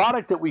 the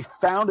product that we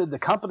founded the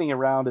company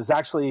around is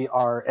actually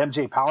our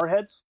MJ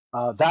Powerheads.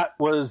 That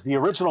was the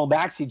original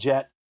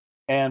MaxiJet.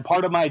 And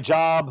part of my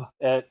job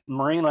at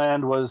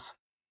Marineland was,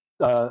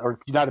 or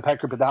United Pet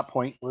Group at that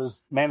point,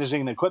 was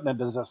managing the equipment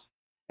business.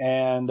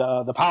 And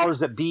the powers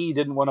that be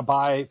didn't want to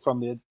buy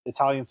from the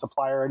Italian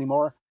supplier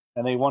anymore,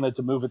 and they wanted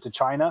to move it to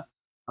China.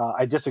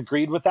 I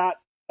disagreed with that,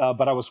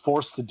 but I was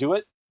forced to do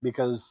it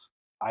because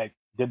I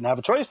didn't have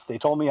a choice. They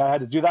told me I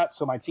had to do that,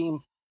 so my team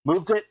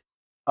moved it.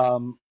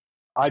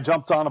 I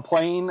jumped on a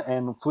plane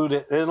and flew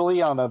to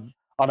Italy on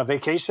a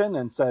vacation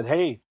and said,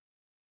 "Hey,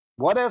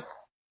 what if?"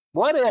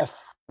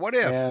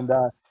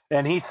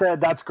 And he said,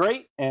 "That's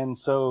great." And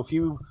so a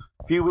few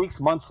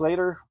months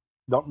later,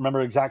 don't remember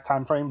the exact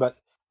time frame, but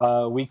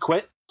we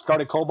quit,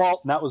 started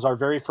Cobalt, and that was our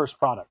very first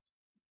product.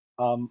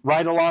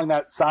 Right along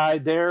that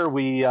side there,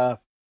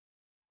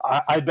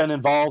 I've been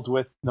involved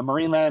with the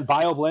Marineland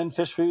BioBlend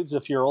fish foods,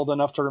 if you're old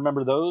enough to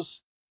remember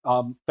those.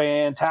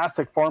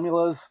 Fantastic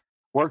formulas.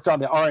 Worked on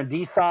the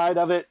R&D side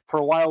of it for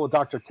a while with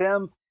Dr.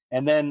 Tim,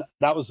 and then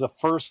that was the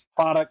first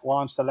product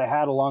launch that I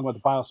had along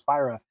with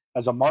Biospira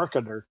as a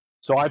marketer.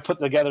 So I put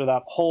together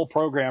that whole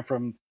program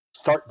from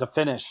start to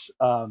finish,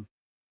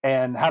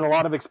 and had a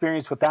lot of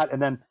experience with that.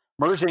 And then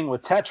merging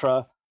with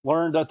Tetra,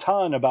 learned a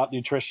ton about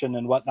nutrition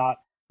and whatnot.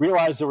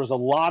 Realized there was a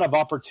lot of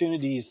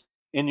opportunities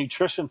in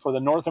nutrition for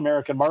the North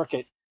American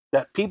market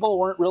that people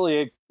weren't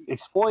really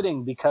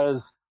exploiting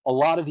because a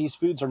lot of these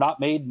foods are not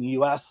made in the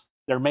U.S.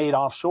 They're made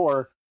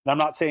offshore. And I'm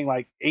not saying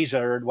like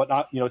Asia or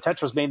whatnot.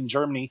 Tetra's made in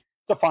Germany.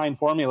 It's a fine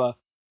formula,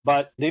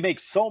 but they make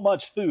so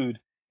much food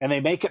and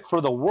they make it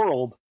for the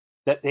world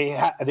that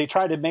they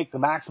try to make the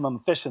maximum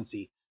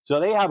efficiency. So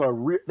they have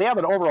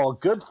an overall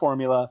good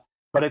formula,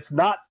 but it's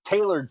not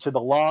tailored to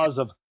the laws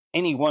of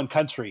any one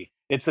country.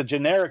 It's a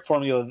generic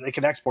formula that they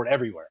can export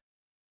everywhere.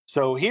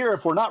 So here,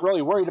 if we're not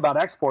really worried about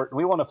export and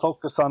we want to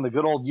focus on the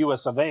good old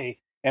US of A,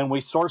 and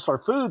we source our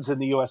foods in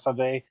the US of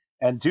A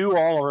and do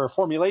all of our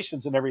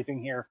formulations and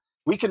everything here,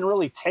 we can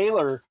really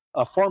tailor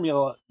a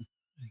formula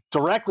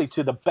directly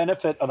to the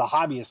benefit of the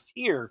hobbyist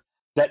here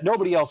that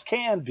nobody else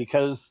can,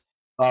 because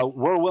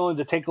we're willing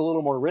to take a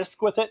little more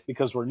risk with it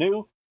because we're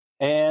new.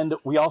 And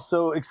we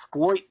also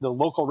exploit the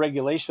local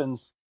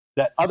regulations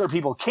that other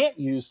people can't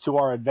use to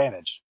our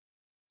advantage.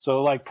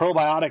 So like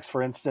probiotics,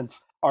 for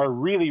instance, are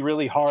really,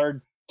 really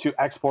hard to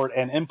export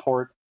and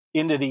import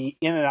in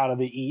and out of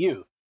the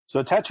EU.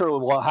 So Tetra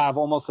will have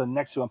almost a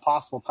next to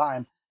impossible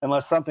time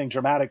unless something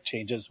dramatic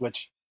changes,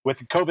 which with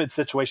the COVID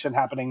situation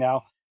happening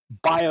now,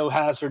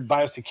 biohazard,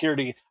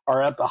 biosecurity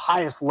are at the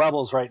highest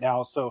levels right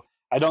now. So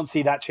I don't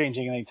see that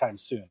changing anytime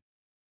soon.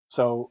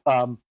 So,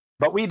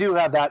 but we do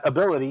have that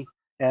ability,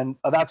 and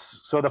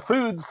so the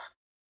foods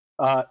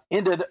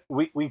ended.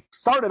 We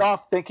started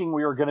off thinking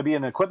we were going to be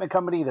an equipment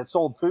company that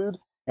sold food,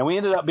 and we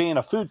ended up being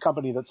a food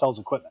company that sells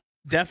equipment.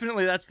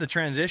 Definitely, that's the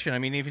transition. I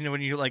mean, even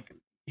when you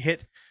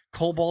hit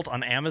Cobalt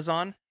on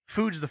Amazon,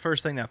 food's the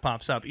first thing that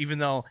pops up. Even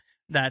though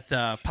that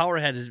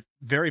Powerhead is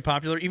very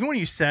popular. Even when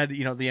you said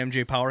the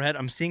MJ Powerhead,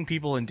 I'm seeing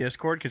people in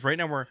Discord, because right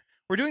now we're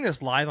doing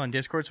this live on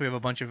Discord, so we have a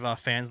bunch of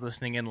fans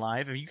listening in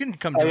live. If you can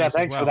come join us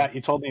thanks as well. For that.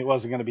 You told me it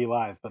wasn't going to be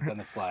live, but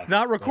then it's live. It's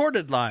not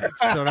recorded live,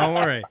 so don't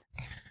worry.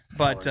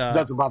 But it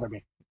doesn't bother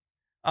me.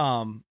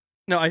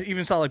 No, I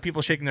even saw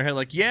people shaking their head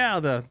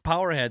the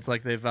Powerheads,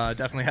 they've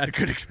definitely had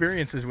good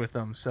experiences with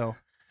them. So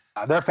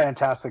they're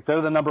fantastic.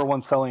 They're the number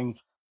one selling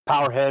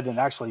Powerhead and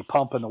actually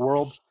pump in the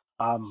world,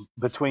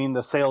 between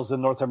the sales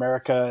in North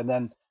America and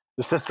then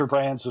the sister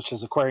brands, which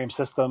is Aquarium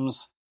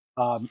Systems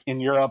in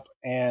Europe,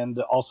 and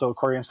also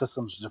Aquarium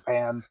Systems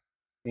Japan.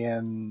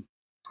 In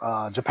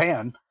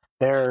Japan,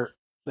 they've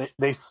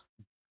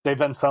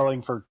been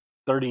selling for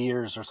 30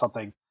 years or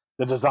something.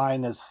 The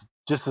design is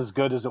just as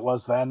good as it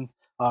was then.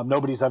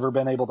 Nobody's ever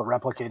been able to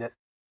replicate it.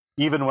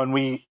 even when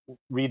we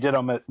redid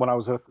them when I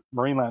was at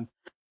Marineland,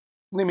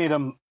 we made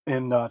them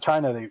in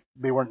China.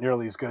 They weren't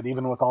nearly as good,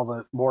 even with all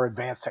the more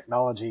advanced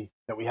technology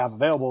that we have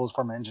available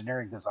from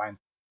engineering design.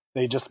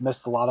 They just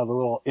missed a lot of the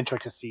little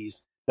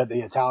intricacies that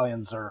the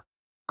Italians are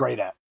great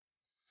at.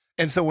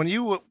 And so when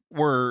you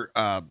were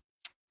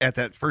at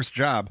that first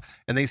job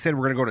and they said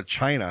we're going to go to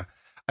China,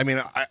 I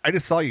mean, I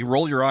just saw you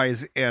roll your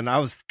eyes, and I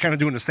was kind of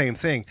doing the same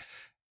thing.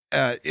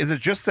 Is it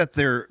just that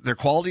their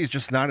quality is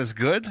just not as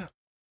good,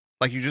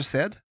 like you just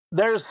said?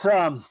 There's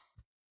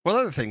what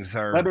other things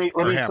are? Let me.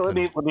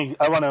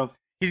 I want to.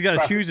 He's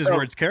got to choose his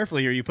words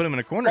carefully, or you put him in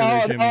a corner.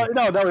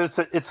 No.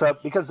 It's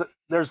because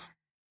there's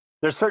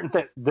certain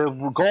things. The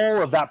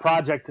goal of that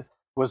project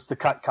was to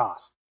cut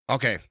costs.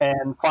 Okay.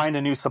 And find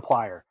a new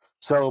supplier.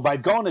 So by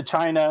going to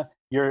China,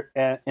 you're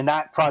in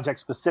that project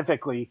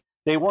specifically,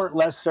 they weren't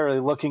necessarily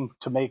looking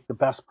to make the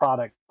best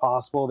product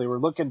possible. They were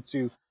looking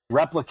to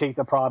replicate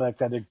the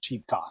product at a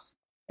cheap cost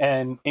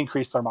and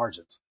increase their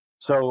margins.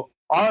 So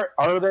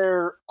are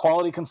there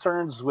quality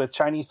concerns with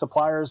Chinese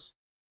suppliers?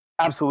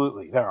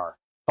 Absolutely, there are.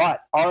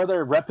 But are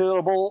there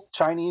reputable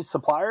Chinese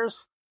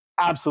suppliers?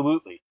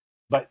 Absolutely.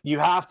 But you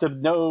have to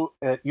know,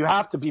 you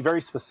have to be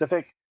very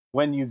specific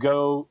when you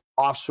go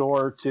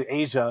offshore to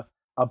Asia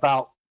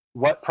about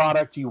what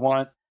product you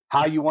want,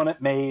 how you want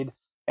it made,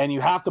 and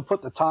you have to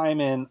put the time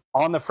in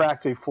on the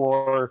factory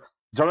floor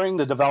during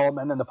the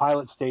development and the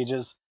pilot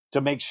stages to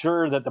make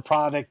sure that the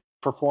product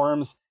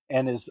performs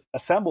and is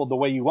assembled the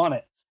way you want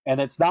it. And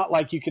it's not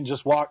like you can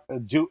just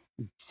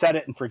set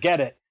it and forget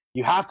it.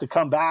 You have to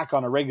come back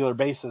on a regular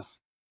basis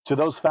to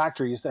those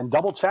factories and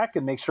double check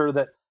and make sure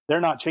that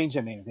they're not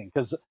changing anything.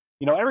 Because,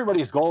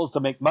 everybody's goal is to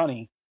make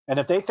money. And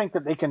if they think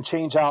that they can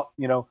change out,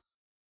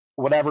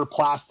 whatever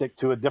plastic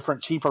to a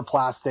different, cheaper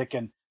plastic,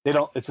 and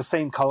it's the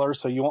same color,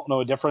 so you won't know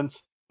a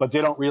difference, but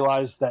they don't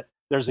realize that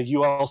there's a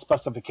UL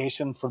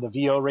specification for the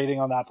VO rating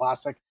on that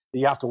plastic that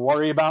you have to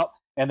worry about,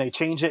 and they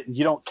change it and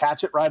you don't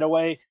catch it right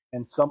away,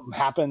 and something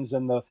happens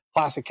and the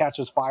plastic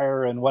catches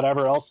fire and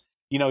whatever else,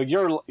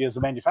 you're, as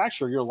a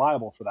manufacturer, you're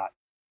liable for that.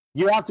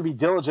 You have to be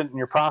diligent in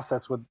your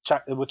process with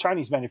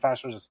Chinese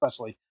manufacturers,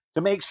 especially,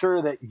 to make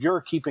sure that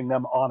you're keeping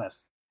them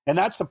honest. And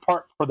that's the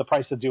part for the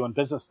price of doing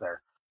business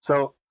there.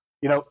 So,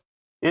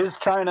 is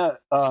China,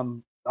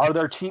 are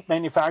there cheap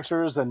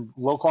manufacturers and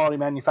low quality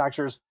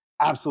manufacturers?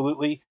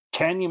 Absolutely.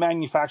 Can you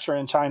manufacture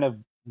in China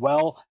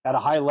well at a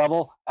high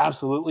level?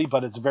 Absolutely.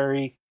 But it's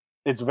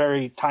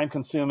very time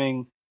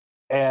consuming,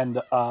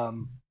 and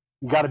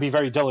you got to be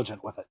very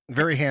diligent with it.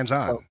 Very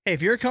hands-on. So, hey,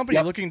 if you're a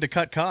company looking to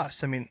cut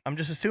costs, I mean, I'm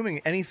just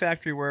assuming any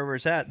factory wherever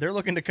it's at, they're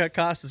looking to cut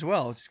costs as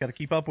well. Just got to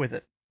keep up with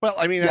it. Well,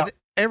 I mean,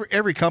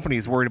 every company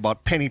is worried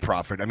about penny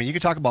profit. I mean, you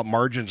can talk about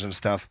margins and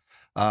stuff.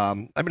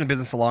 I've been in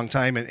business a long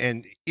time,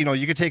 and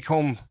you could take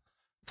home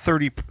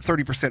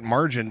 30%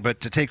 margin, but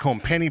to take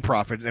home penny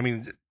profit, I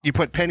mean, you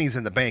put pennies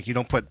in the bank, you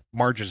don't put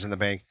margins in the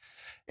bank.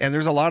 And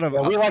there's a lot of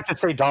we like to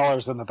say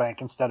dollars in the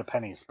bank instead of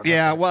pennies.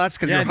 Yeah, well, that's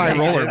because you're a high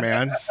roller,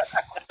 man.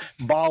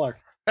 Baller.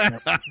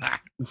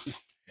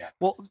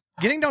 Well,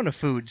 getting down to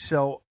food,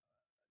 so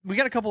we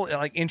got a couple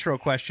intro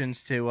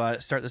questions to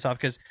start this off,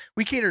 because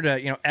we cater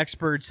to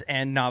experts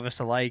and novice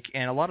alike,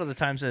 and a lot of the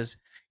times is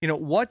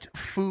what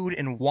food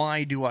and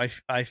why do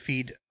I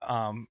feed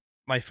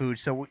my food?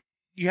 So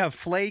you have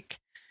flake,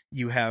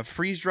 you have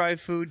freeze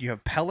dried food, you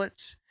have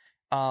pellets.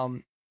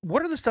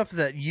 What are the stuff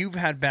that you've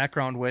had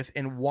background with,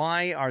 and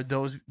why are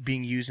those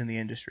being used in the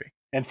industry?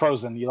 And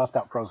frozen. You left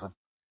out frozen.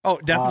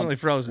 Oh, definitely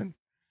frozen.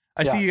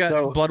 I see you got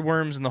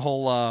bloodworms and the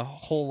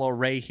whole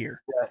array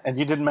here. Yeah, and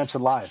you didn't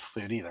mention live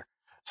food either.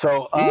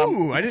 So,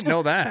 ooh, I didn't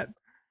know that.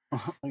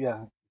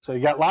 Yeah. So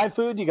you got live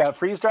food, you got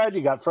freeze dried,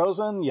 you got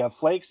frozen, you have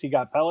flakes, you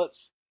got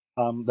pellets.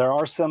 There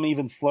are some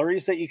even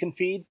slurries that you can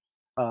feed.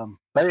 But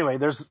anyway,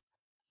 there's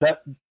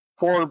that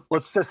for,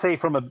 let's just say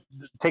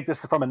take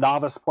this from a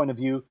novice point of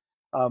view.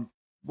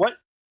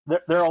 There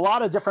are a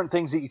lot of different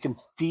things that you can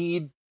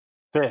feed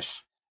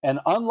fish, and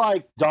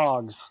unlike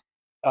dogs,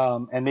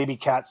 and maybe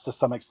cats to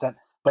some extent,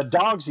 but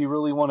dogs, you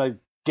really want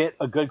to get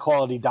a good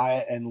quality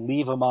diet and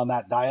leave them on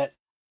that diet,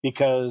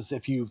 because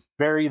if you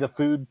vary the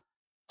food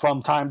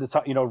from time to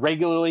time,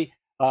 regularly,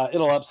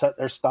 it'll upset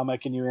their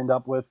stomach, and you end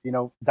up with,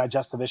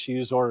 digestive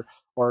issues or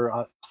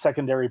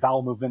secondary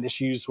bowel movement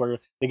issues where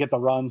they get the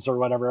runs or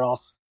whatever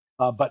else.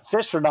 But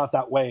fish are not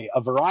that way.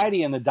 A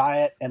variety in the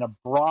diet and a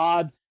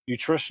broad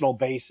nutritional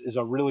base is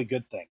a really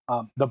good thing.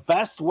 The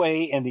best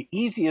way and the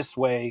easiest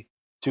way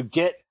to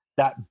get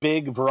that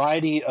big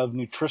variety of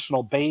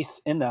nutritional base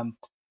in them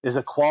is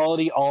a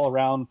quality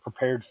all-around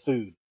prepared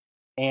food.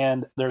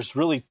 And there's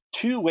really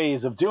two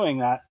ways of doing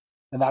that,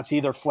 and that's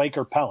either flake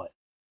or pellet.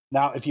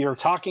 Now, if you're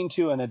talking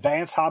to an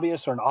advanced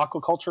hobbyist or an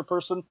aquaculture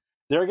person,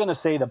 they're going to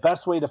say the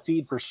best way to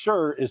feed for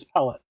sure is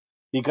pellet,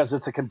 because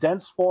it's a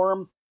condensed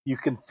form. You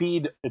can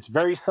feed, it's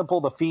very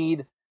simple to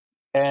feed,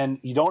 and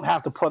you don't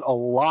have to put a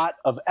lot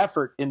of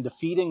effort into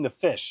feeding the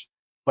fish.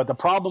 But the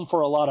problem for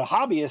a lot of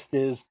hobbyists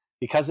is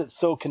because it's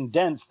so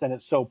condensed and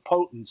it's so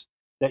potent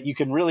that you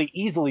can really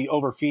easily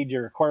overfeed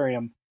your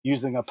aquarium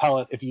using a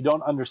pellet if you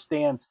don't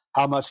understand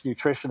how much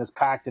nutrition is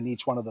packed in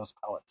each one of those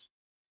pellets.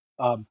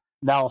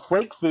 Now,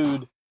 flake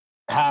food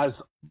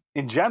has,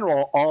 in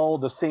general, all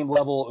the same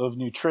level of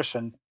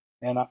nutrition.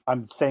 And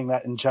I'm saying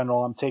that in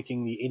general. I'm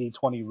taking the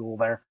 80-20 rule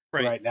there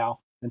right now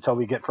until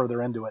we get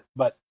further into it.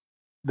 But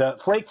the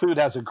flake food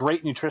has a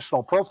great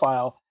nutritional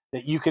profile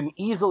that you can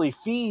easily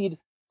feed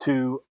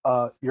to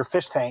your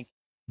fish tank.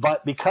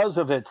 But because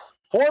of its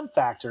form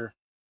factor,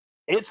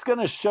 it's going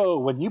to show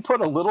when you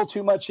put a little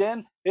too much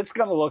in, it's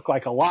going to look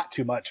like a lot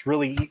too much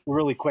really,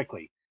 really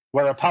quickly,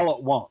 where a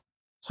pellet won't.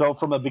 So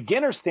from a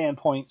beginner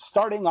standpoint,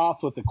 starting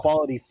off with the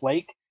quality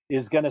flake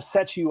is going to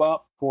set you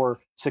up for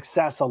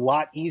success a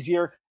lot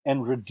easier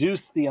and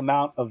reduce the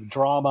amount of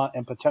drama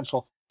and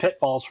potential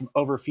pitfalls from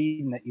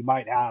overfeeding that you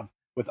might have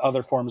with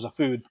other forms of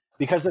food,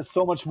 because it's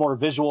so much more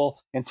visual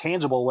and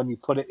tangible when you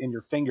put it in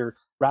your finger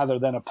rather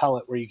than a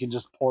pellet where you can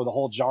just pour the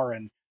whole jar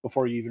in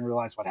before you even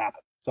realize what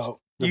happened. So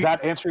does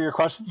that answer your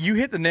question? You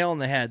hit the nail on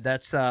the head.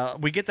 That's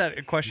we get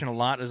that question a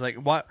lot, is like,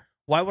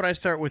 why would I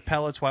start with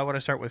pellets? Why would I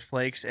start with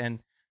flakes? And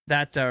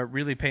that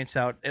really paints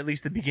out at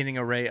least the beginning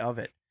array of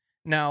it.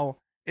 Now,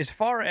 as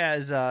far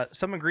as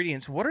some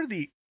ingredients, what are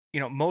the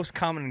most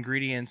common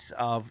ingredients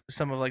of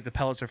some of like the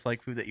pellets or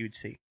flake food that you'd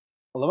see?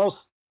 Well, the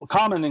most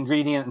common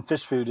ingredient in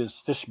fish food is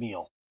fish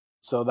meal.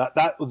 So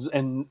that was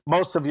in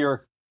most of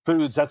your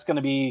foods, that's going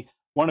to be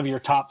one of your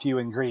top few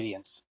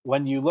ingredients.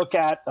 When you look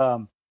at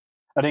an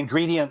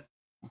ingredient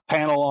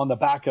panel on the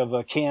back of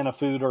a can of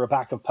food or a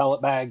back of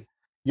pellet bag,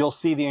 you'll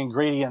see the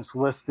ingredients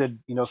listed,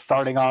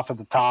 starting off at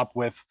the top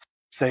with,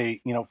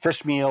 say,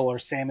 fish meal or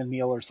salmon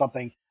meal or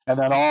something, and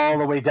then all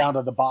the way down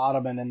to the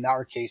bottom. And in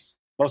our case,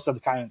 most of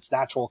the time it's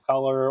natural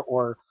color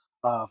or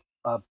a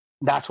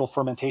natural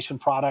fermentation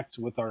product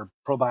with our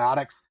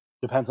probiotics.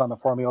 Depends on the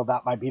formula.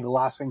 That might be the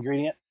last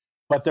ingredient.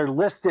 But they're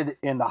listed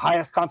in the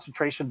highest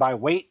concentration by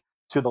weight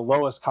to the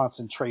lowest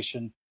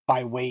concentration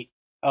by weight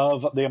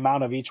of the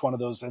amount of each one of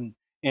those in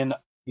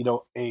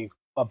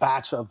a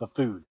batch of the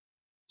food.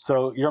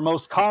 So your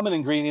most common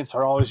ingredients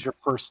are always your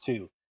first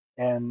two.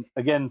 And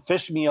again,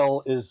 fish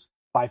meal is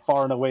by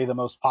far and away the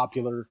most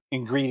popular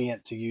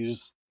ingredient to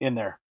use in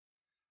there.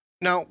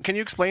 Now, can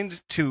you explain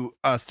to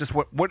us just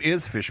what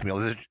is fish meal?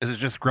 Is it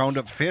just ground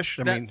up fish?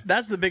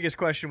 That's the biggest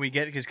question we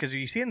get, because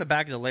you see in the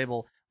back of the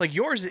label, like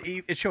yours,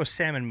 it shows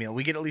salmon meal.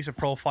 We get at least a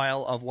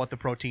profile of what the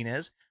protein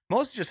is.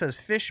 Most just says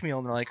fish meal,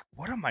 and they're like,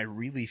 what am I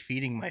really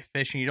feeding my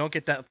fish? And you don't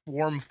get that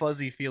warm,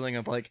 fuzzy feeling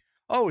of like,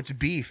 oh, it's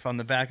beef on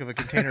the back of a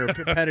container of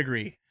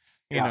pedigree,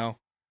 you know?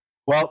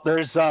 Well,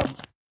 there's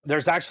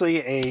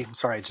actually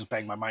sorry, I just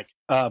banged my mic.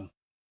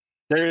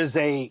 There is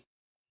a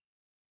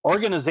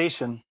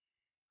organization,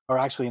 or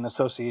actually an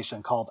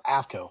association, called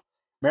AAFCO,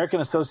 American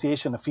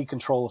Association of Feed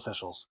Control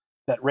Officials,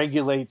 that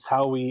regulates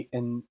how we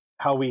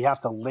have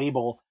to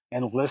label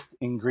and list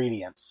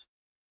ingredients.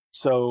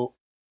 So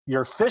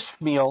your fish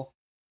meal,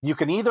 you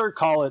can either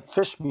call it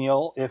fish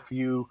meal if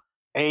you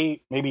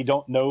maybe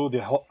don't know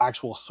the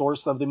actual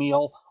source of the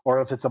meal, or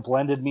if it's a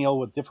blended meal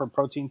with different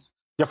proteins,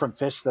 different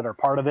fish that are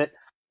part of it,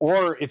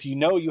 or if you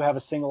know you have a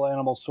single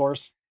animal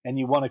source and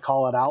you want to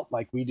call it out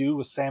like we do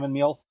with salmon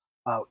meal,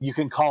 you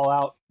can call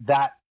out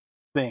that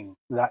thing,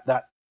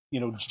 that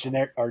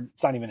generic, or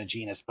it's not even a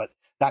genus, but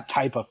that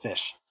type of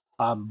fish.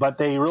 But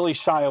they really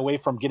shy away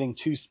from getting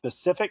too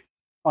specific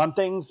on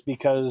things,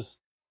 because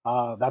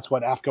that's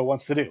what AAFCO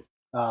wants to do.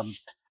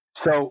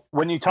 So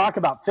when you talk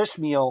about fish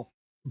meal,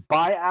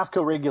 by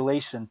AAFCO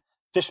regulation,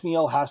 fish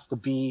meal has to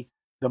be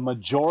the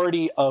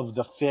majority of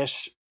the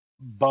fish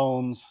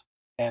bones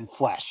and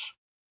flesh.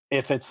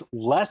 If it's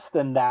less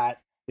than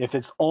that, if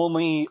it's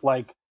only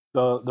like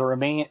the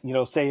remain,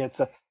 say it's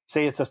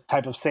a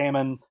type of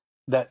salmon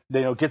that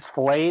gets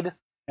filleted,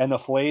 and the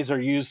fillets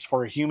are used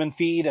for a human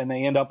feed, and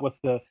they end up with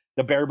the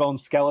bare bone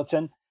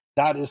skeleton,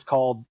 that is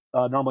called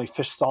normally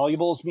fish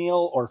solubles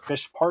meal or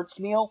fish parts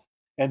meal.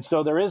 And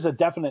so there is a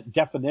definite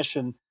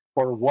definition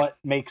for what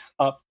makes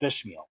up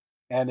fish meal.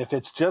 And if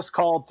it's just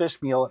called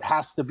fish meal, it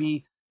has to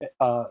be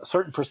a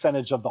certain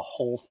percentage of the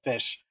whole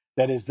fish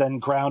that is then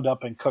ground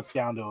up and cooked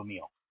down to a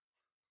meal.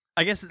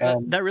 I guess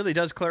that really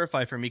does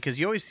clarify for me, because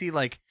you always see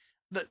like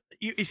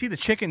you see the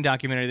chicken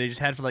documentary they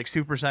just had for like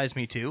Super Size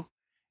Me 2,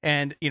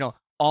 and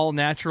all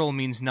natural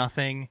means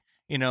nothing,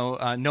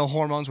 no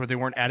hormones, where they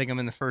weren't adding them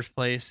in the first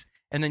place,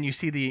 and then you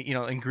see the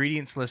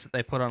ingredients list that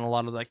they put on a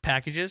lot of like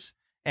packages,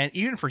 and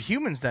even for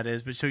humans that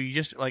is, but so you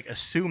just like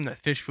assume that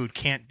fish food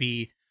can't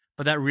be,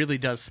 but that really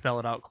does spell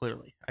it out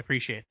clearly. I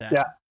appreciate that.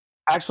 Yeah,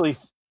 actually,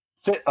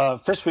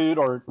 fish food,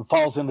 or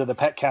falls into the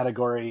pet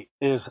category,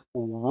 is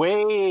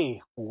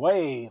way,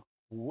 way,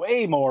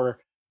 way more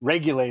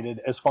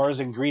regulated as far as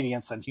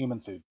ingredients than human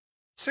food.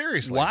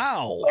 Seriously?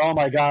 Wow. Oh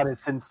my God,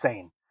 it's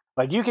insane.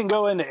 Like, you can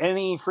go into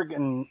any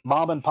freaking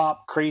mom and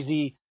pop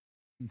crazy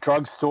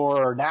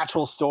drugstore or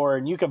natural store,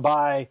 and you can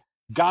buy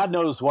God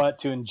knows what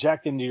to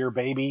inject into your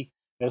baby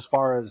as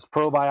far as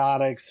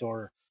probiotics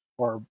or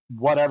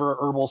whatever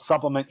herbal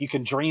supplement you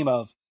can dream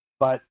of.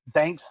 But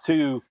thanks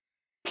to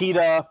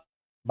PETA,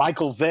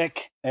 Michael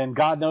Vick, and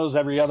God knows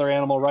every other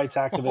animal rights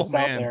activist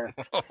out there,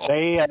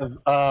 they have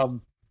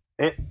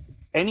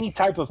any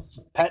type of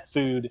pet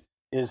food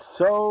is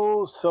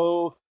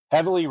so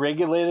heavily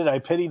regulated. I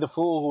pity the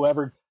fool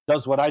whoever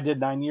does what I did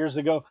 9 years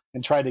ago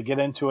and try to get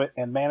into it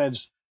and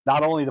manage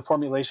not only the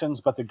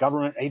formulations but the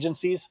government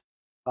agencies,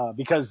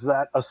 because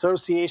that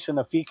Association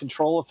of Feed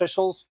Control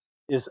Officials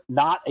is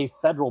not a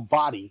federal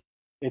body.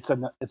 It's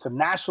a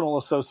national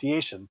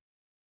association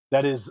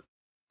that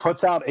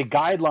puts out a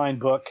guideline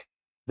book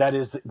that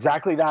is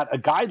exactly that, a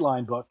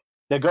guideline book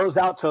that goes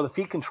out to the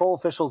feed control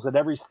officials at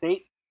every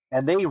state,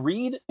 and they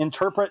read,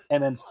 interpret,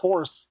 and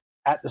enforce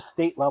at the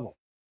state level.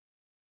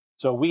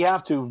 So we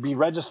have to be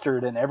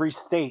registered in every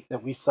state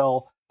that we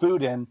sell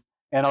food in,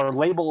 and our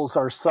labels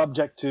are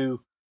subject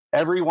to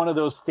every one of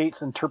those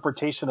states'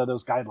 interpretation of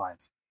those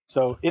guidelines.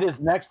 So it is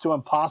next to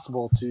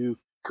impossible to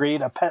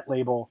create a pet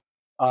label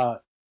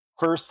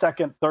first,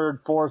 second, third,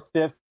 fourth,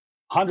 fifth,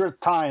 100th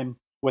time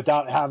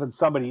without having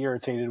somebody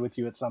irritated with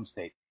you at some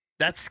state.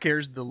 That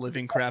scares the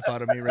living crap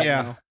out of me right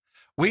now.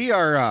 We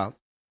are,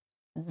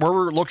 where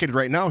we're located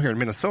right now here in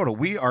Minnesota,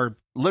 we are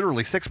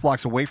literally 6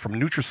 blocks away from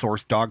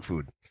Nutrisource dog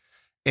food.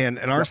 And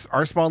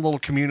our small little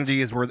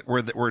community is where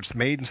it's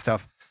made and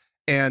stuff.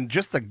 And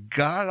just the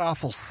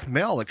god-awful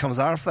smell that comes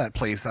out of that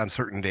place on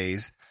certain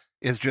days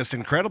is just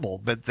incredible.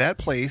 But that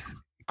place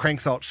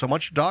cranks out so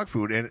much dog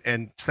food,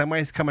 and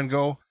semis come and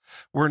go.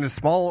 We're in a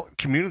small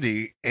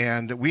community,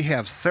 and we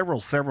have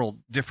several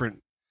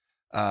different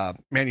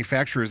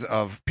manufacturers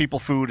of people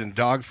food and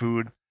dog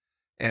food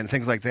and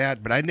things like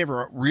that. But I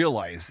never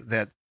realized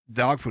that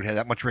dog food had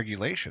that much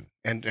regulation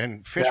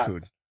and fish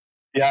food.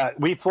 Yeah,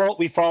 we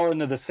fall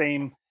into the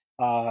same.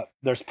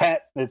 There's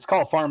pet. It's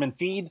called farm and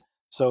feed.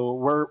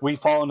 So we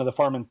fall into the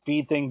farm and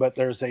feed thing, but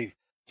there's a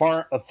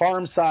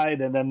farm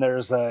side, and then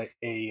there's a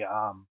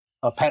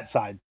pet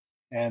side,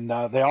 and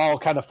they all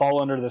kind of fall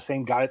under the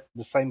same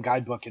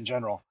guidebook in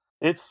general.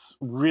 It's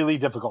really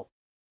difficult.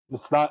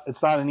 It's not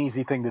an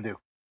easy thing to do.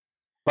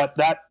 But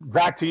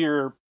back to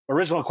your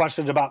original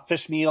question about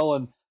fish meal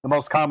and the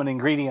most common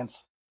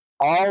ingredients.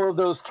 All of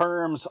those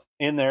terms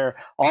in there,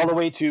 all the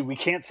way to, we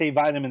can't say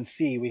vitamin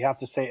C. We have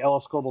to say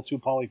L-ascorbyl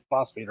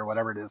 2-polyphosphate or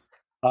whatever it is.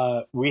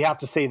 We have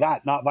to say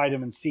that, not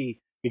vitamin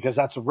C, because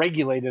that's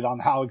regulated on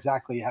how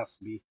exactly it has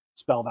to be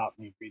spelled out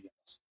in the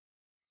ingredients.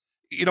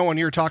 You know, when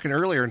you were talking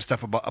earlier and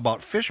stuff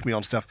about fish meal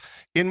and stuff,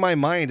 in my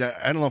mind,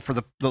 I don't know, for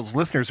those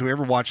listeners who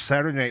ever watched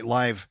Saturday Night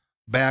Live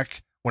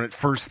back when it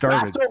first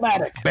started.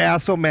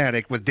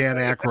 Bass-O-Matic with Dan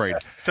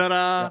Aykroyd.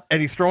 Ta-da!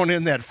 And he's throwing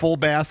in that full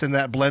bass in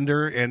that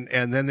blender,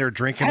 and then they're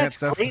drinking that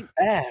stuff. Great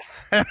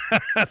bass.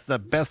 That's the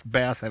best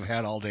bass I've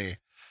had all day.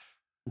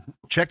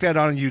 Check that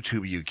out on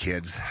YouTube, you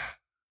kids.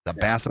 The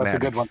Bass-O-Matic. That's a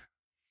good one.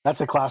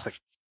 That's a classic.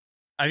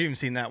 I've even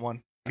seen that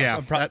one. Yeah.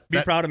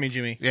 Be proud of me,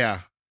 Jimmy.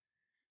 Yeah.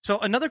 So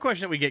another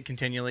question that we get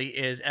continually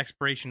is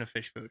expiration of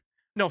fish food.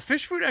 No,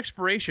 fish food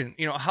expiration,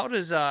 how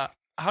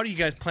do you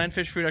guys plan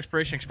fish food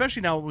expiration?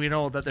 Especially now we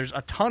know that there's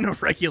a ton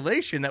of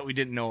regulation that we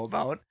didn't know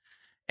about.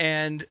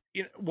 And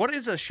what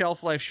is a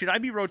shelf life? Should I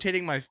be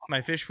rotating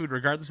my fish food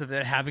regardless of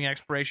it having an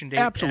expiration date?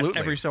 Absolutely.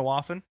 Every so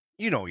often?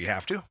 You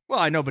have to. Well,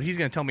 I know, but he's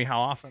going to tell me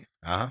how often.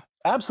 Uh-huh.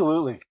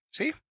 Absolutely.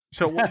 See?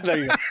 So there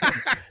you go.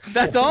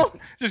 That's all?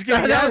 Just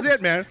that was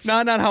it, man.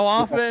 Not how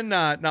often,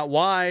 not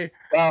why.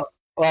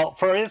 Well,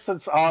 for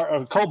instance,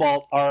 our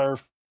cobalt, our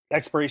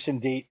expiration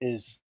date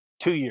is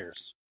 2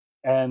 years.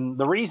 And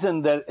the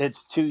reason that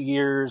it's 2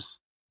 years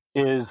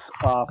is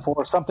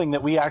for something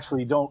that we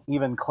actually don't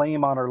even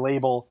claim on our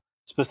label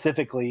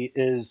specifically,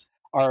 is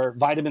our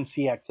vitamin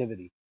C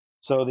activity.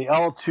 So the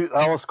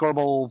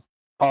L-ascorbyl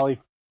poly,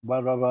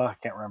 blah, blah, blah, I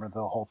can't remember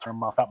the whole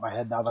term off the top of my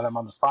head now that I'm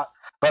on the spot.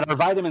 But our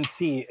vitamin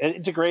C,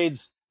 it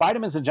degrades,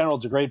 vitamins in general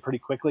degrade pretty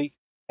quickly.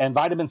 And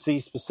vitamin C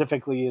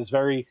specifically is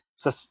very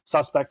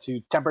suspect to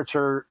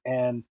temperature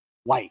and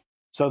light.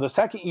 So the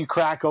second you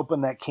crack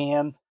open that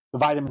can, the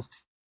vitamin C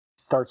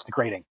starts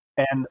degrading.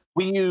 And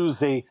we use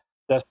the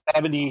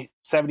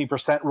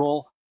 70%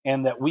 rule,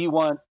 and that we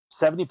want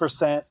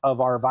 70% of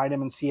our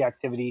vitamin C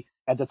activity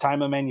at the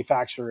time of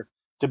manufacture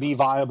to be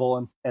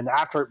viable. And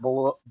after it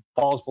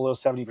falls below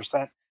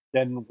 70%,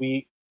 then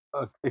we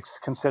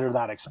consider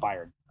that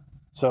expired.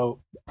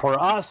 So for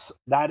us,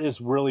 that is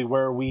really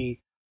where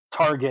we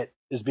target,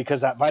 is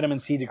because that vitamin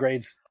C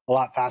degrades a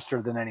lot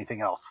faster than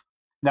anything else.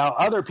 Now,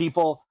 other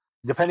people,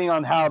 depending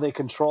on how they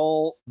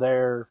control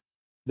their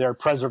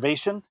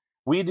preservation,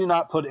 we do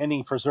not put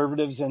any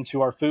preservatives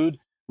into our food.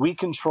 We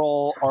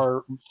control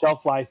our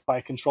shelf life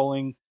by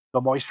controlling the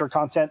moisture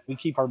content. We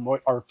keep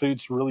our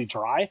foods really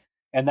dry,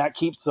 and that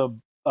keeps the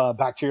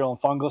bacterial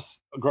and fungus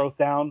growth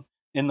down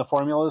in the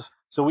formulas.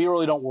 So we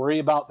really don't worry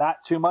about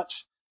that too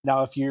much.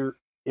 Now, if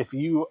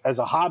you as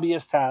a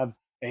hobbyist have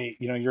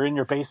you're in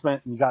your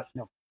basement and you got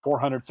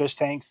 400 fish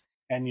tanks,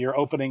 and you're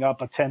opening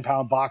up a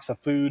 10-pound box of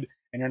food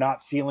and you're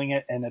not sealing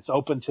it, and it's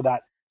open to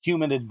that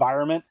humid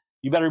environment,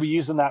 you better be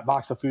using that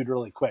box of food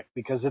really quick,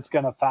 because it's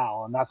going to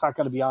foul, and that's not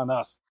going to be on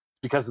us. It's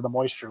because of the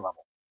moisture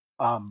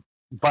level.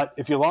 But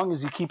as long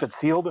as you keep it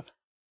sealed,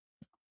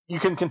 you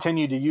can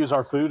continue to use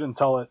our food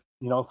until it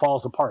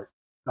falls apart.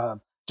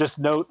 Just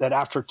note that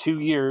after 2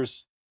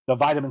 years, the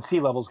vitamin C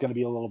level is going to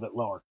be a little bit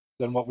lower,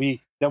 than what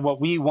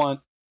we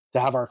want to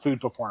have our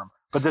food perform.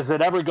 But does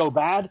it ever go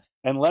bad?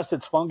 Unless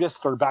it's fungus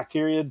or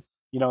bacteria,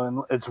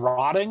 and it's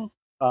rotting,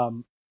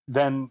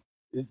 then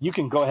you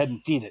can go ahead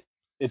and feed it.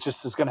 It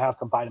just is going to have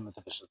some vitamin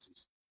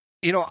deficiencies.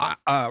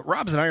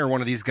 Robs and I are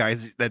one of these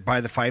guys that buy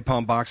the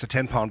 5-pound box, a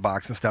 10-pound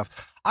box and stuff.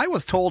 I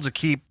was told to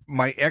keep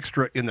my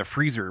extra in the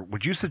freezer.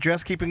 Would you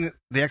suggest keeping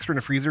the extra in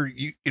the freezer?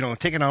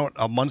 Taking out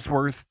a month's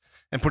worth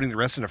and putting the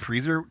rest in the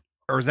freezer,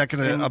 or is that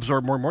going to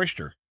absorb more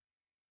moisture?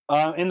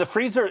 In the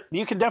freezer,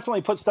 you can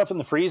definitely put stuff in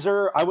the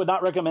freezer. I would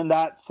not recommend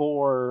that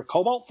for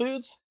cobalt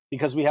foods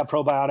because we have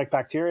probiotic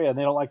bacteria and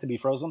they don't like to be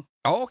frozen.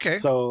 Oh, okay.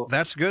 So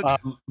that's good.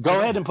 Go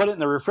ahead and put it in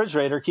the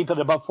refrigerator. Keep it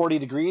above 40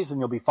 degrees and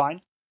you'll be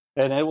fine.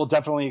 And it will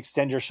definitely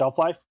extend your shelf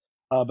life.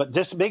 But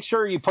just make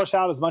sure you push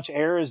out as much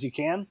air as you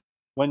can.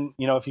 When,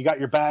 if you got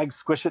your bag,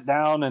 squish it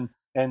down and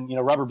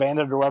rubber band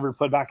it or whatever,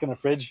 put it back in the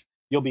fridge,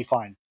 you'll be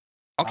fine.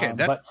 Okay.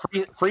 But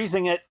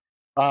freezing it,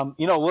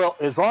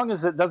 as long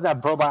as it doesn't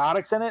have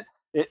probiotics in it,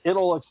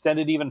 it'll extend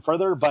it even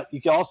further. But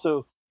you can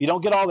also, you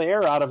don't get all the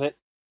air out of it.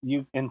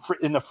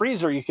 In the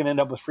freezer, you can end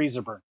up with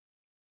freezer burn.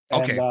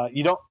 And,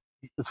 okay.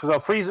 So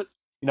freezer,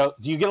 do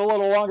you get a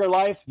little longer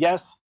life?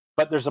 Yes.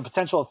 But there's a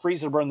potential of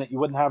freezer burn that you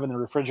wouldn't have in the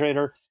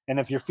refrigerator. And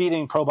if you're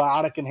feeding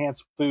probiotic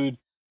enhanced food,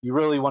 you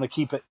really want to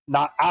keep it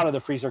not out of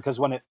the freezer because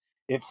when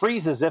it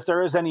freezes, if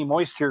there is any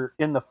moisture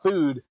in the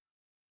food,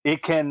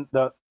 it can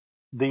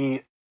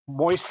the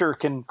moisture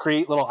can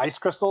create little ice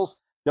crystals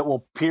that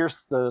will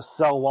pierce the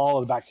cell wall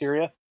of the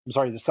bacteria.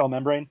 The cell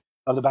membrane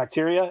of the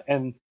bacteria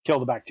and kill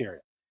the bacteria.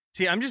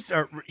 See, I'm just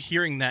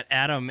hearing that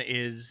Adam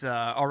is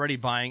already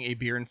buying a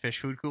beer and fish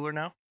food cooler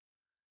now,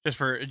 just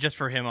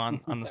for him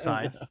on the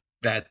side.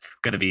 That's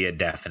going to be a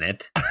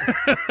definite.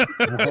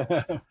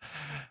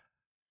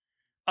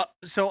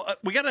 So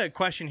we got a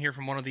question here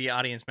from one of the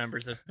audience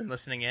members that's been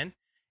listening in,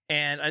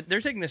 and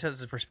they're taking this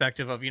as a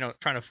perspective of,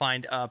 trying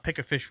to pick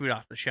a fish food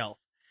off the shelf.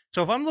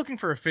 So if I'm looking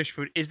for a fish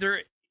food, is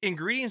there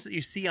ingredients that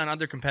you see on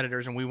other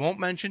competitors, and we won't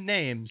mention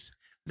names,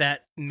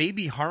 that may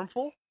be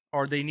harmful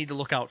or they need to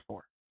look out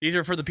for? These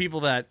are for the people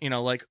that,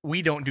 like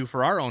we don't do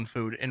for our own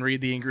food and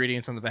read the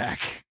ingredients on the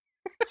back.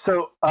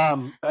 So,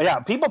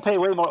 people pay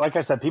way more, like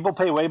I said, people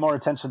pay way more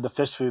attention to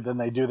fish food than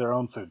they do their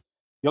own food.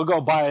 You'll go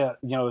buy a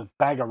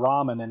bag of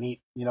ramen and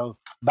eat,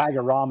 bag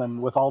of ramen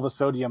with all the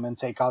sodium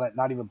intake on it,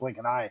 not even blink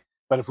an eye.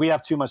 But if we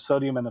have too much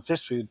sodium in the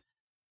fish food,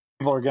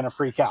 people are going to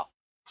freak out.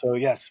 So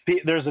yes,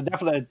 there's a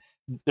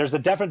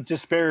definite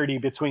disparity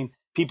between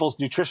people's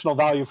nutritional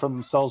value for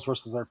themselves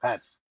versus their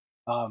pets.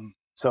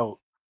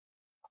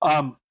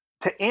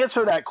 To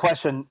answer that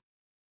question,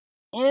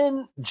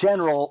 in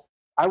general,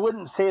 I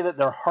wouldn't say that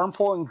there are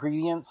harmful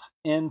ingredients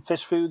in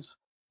fish foods,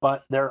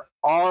 but there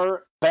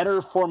are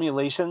better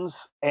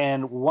formulations.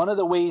 And one of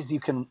the ways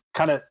you can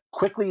kind of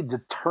quickly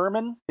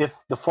determine if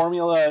the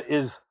formula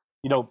is,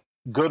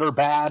 good or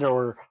bad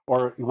or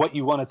what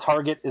you want to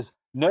target is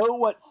know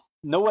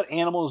what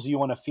animals you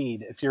want to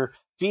feed. If you're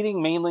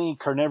feeding mainly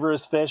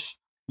carnivorous fish,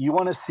 you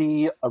want to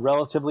see a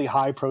relatively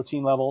high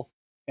protein level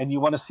and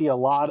you want to see a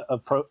lot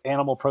of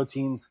animal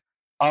proteins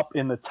up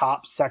in the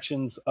top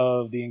sections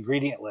of the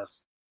ingredient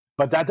list.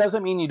 But that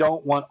doesn't mean you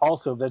don't want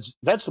also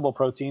vegetable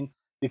protein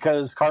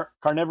because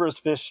carnivorous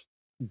fish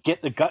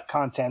get the gut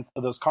content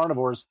of those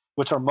carnivores,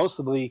 which are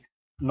mostly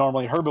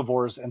normally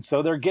herbivores. And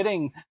so they're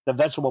getting the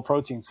vegetable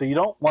protein. So you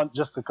don't want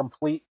just a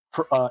complete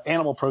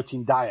animal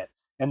protein diet.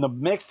 And the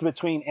mix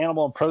between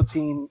animal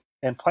protein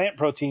and plant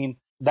protein,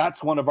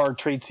 that's one of our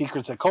trade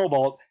secrets at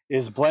Cobalt,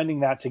 is blending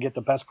that to get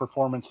the best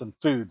performance in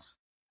foods.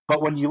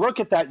 But when you look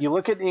at that, you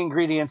look at the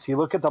ingredients, you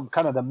look at the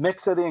kind of the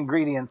mix of the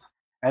ingredients,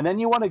 and then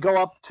you want to go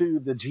up to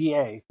the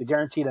GA, the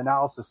guaranteed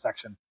analysis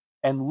section,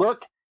 and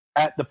look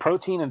at the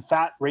protein and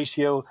fat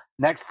ratio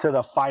next to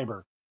the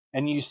fiber.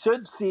 And you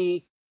should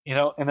see,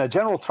 in a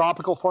general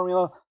tropical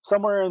formula,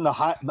 somewhere in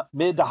the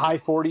mid to high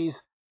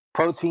 40s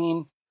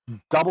protein,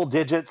 double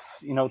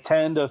digits,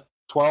 10 to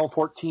 12,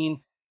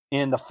 14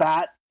 in the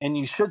fat. And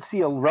you should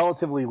see a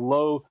relatively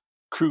low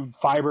crude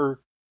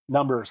fiber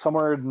number,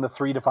 somewhere in the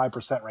 3 to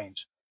 5%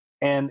 range.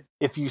 And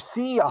if you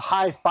see a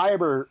high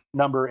fiber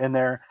number in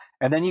there,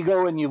 and then you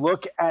go and you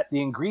look at the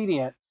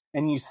ingredient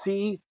and you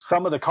see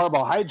some of the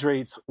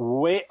carbohydrates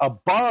way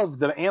above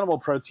the animal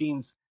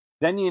proteins,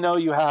 then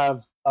you have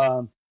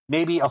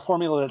maybe a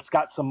formula that's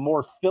got some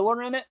more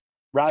filler in it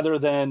rather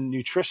than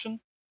nutrition.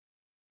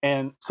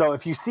 And so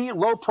if you see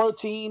low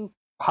protein,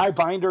 high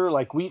binder,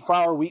 like wheat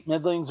flour, wheat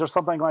middlings, or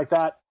something like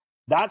that,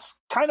 that's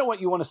kind of what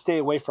you want to stay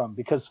away from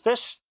because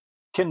fish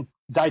can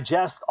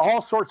digest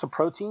all sorts of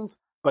proteins,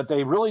 but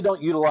they really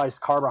don't utilize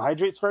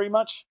carbohydrates very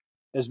much.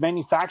 As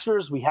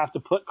manufacturers, we have to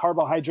put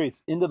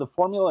carbohydrates into the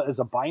formula as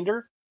a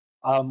binder.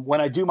 When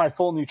I do my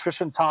full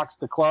nutrition talks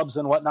to clubs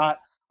and whatnot,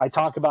 I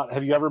talk about,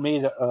 have you ever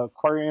made have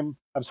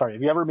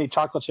you ever made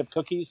chocolate chip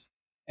cookies?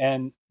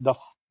 And the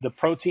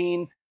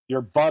protein,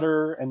 your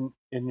butter and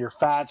your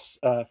fats,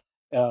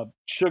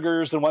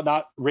 sugars and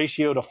whatnot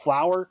ratio to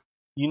flour,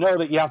 you know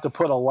that you have to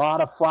put a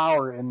lot of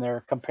flour in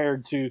there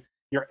compared to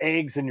your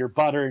eggs and your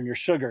butter and your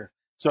sugar.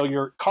 So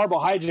your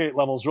carbohydrate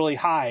level is really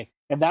high.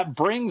 And that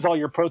brings all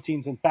your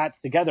proteins and fats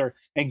together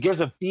and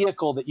gives a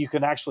vehicle that you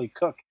can actually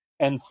cook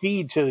and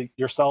feed to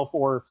yourself,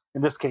 or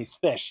in this case,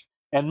 fish.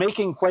 And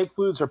making flake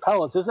foods or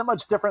pellets isn't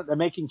much different than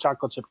making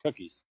chocolate chip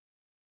cookies.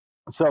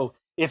 So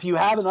if you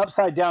have an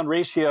upside down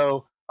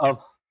ratio of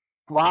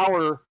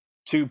flour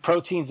to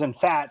proteins and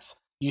fats,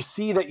 you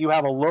see that you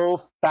have a low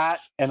fat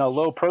and a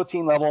low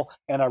protein level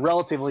and a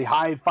relatively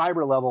high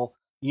fiber level.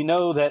 You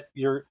know that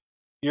you're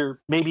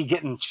maybe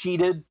getting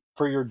cheated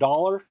for your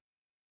dollar,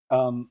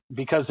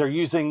 because they're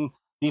using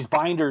these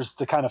binders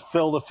to kind of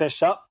fill the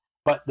fish up,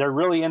 but they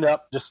really end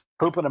up just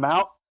pooping them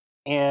out,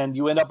 and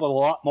you end up with a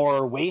lot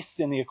more waste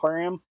in the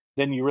aquarium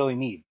than you really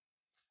need.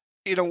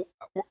 You know,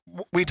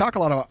 we talk a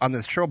lot on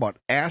this show about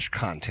ash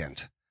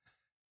content.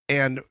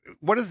 And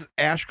what is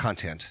ash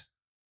content?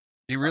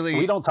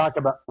 We don't talk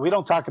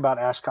about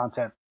ash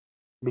content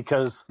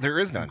because there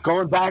is none.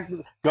 Going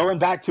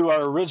back to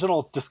our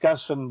original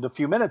discussion a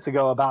few minutes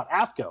ago about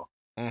AAFCO,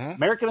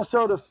 American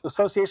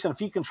Association of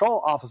Feed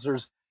Control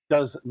Officers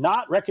does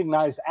not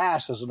recognize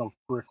ash as a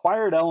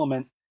required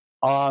element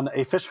on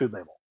a fish food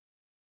label.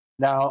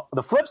 Now,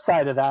 the flip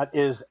side of that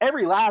is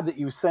every lab that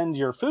you send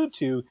your food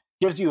to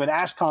gives you an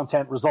ash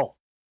content result.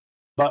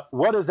 But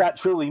what does that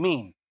truly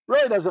mean?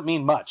 Really doesn't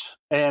mean much.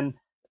 And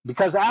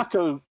because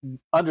AAFCO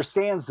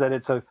understands that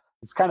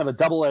it's kind of a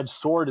double-edged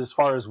sword as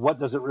far as what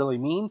does it really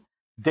mean,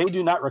 they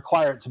do not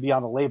require it to be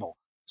on a label.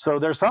 So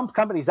there's some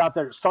companies out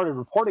there that started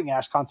reporting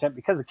ash content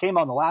because it came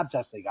on the lab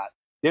test they got.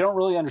 They don't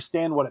really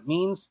understand what it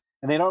means,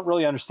 and they don't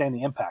really understand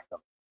the impact of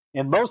it.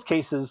 In most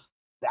cases,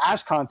 the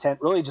ash content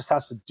really just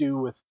has to do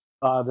with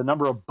the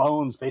number of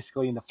bones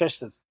basically in the fish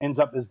that ends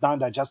up as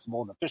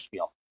non-digestible in the fish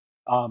meal.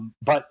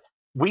 But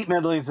wheat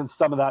middlings and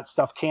some of that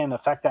stuff can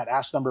affect that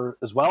ash number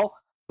as well.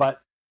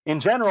 But in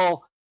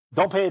general,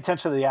 don't pay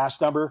attention to the ash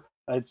number.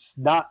 It's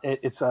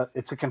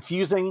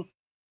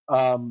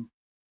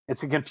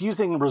a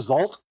confusing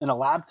result in a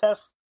lab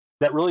test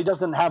that really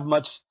doesn't have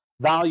much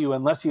value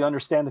unless you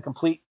understand the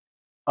complete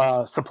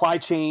supply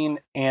chain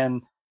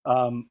and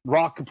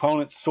raw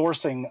component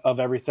sourcing of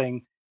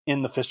everything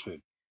in the fish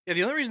food. Yeah,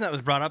 the only reason that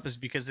was brought up is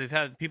because they've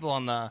had people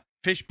on the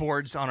fish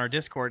boards on our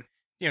Discord,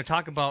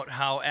 talk about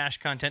how ash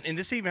content, and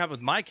this even happened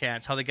with my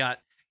cats, how they got,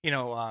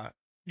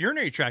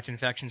 urinary tract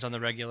infections on the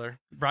regular,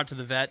 brought to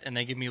the vet, and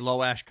they give me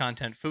low ash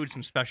content food,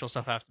 some special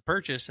stuff I have to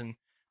purchase, and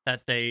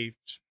that they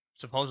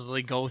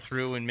supposedly go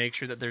through and make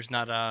sure that there's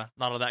not a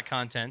lot of that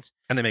content.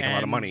 And they make a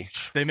lot of money.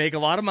 They make a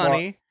lot of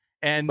money.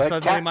 And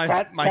suddenly my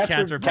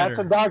cats are better. Cats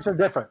and dogs are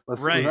different.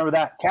 Let's remember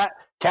that.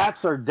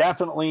 Cats are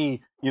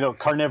definitely,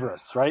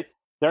 carnivorous, right?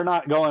 They're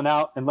not going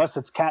out, unless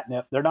it's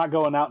catnip, they're not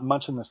going out and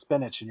munching the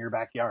spinach in your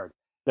backyard.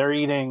 They're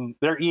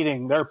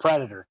a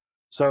predator.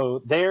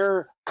 So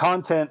their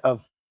content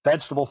of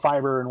vegetable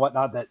fiber and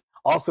whatnot that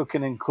also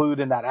can include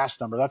in that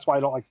ash number. That's why I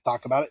don't like to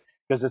talk about it,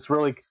 because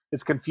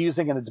it's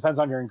confusing, and it depends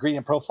on your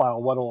ingredient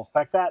profile what will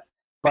affect that.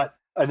 But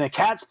in the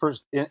cat's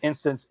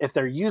instance, if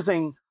they're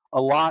using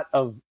a lot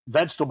of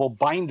vegetable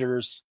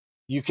binders,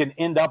 you can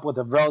end up with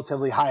a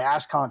relatively high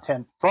ash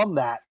content from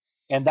that,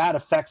 and that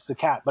affects the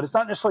cat. But it's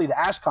not necessarily the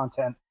ash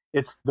content;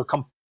 it's the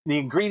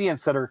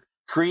ingredients that are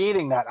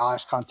creating that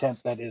ash content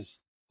that is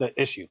the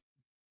issue.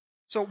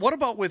 So what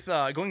about with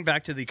going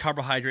back to the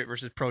carbohydrate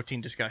versus protein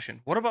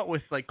discussion? What about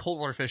with like cold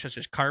water fish such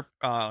as carp,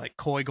 like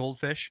koi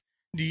goldfish?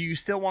 Do you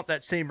still want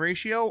that same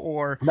ratio,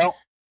 or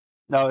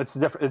No, it's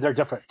different. They're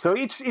different. So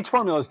each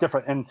formula is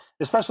different, and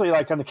especially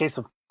like in the case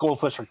of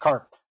goldfish or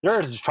carp, there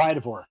is a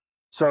tridivore.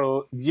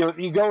 So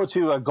you go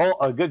to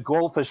a good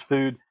goldfish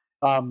food.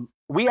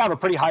 We have a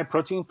pretty high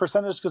protein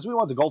percentage because we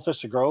want the goldfish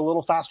to grow a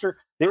little faster.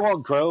 They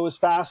won't grow as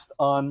fast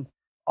on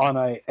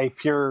a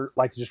pure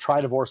like just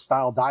tridivore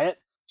style diet.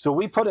 So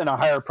we put in a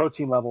higher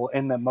protein level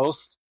in than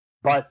most,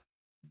 but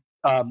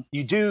there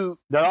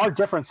are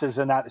differences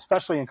in that,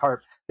 especially in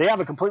carp. They have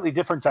a completely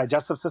different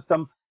digestive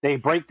system. They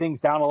break things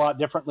down a lot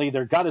differently.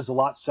 Their gut is a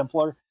lot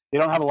simpler. They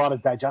don't have a lot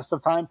of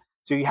digestive time.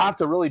 So you have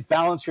to really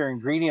balance your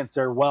ingredients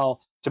there well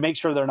to make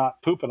sure they're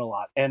not pooping a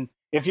lot. And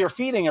if you're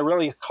feeding a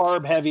really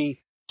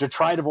carb-heavy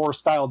detritivore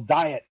style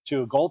diet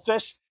to a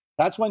goldfish,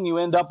 that's when you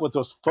end up with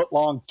those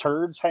foot-long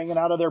turds hanging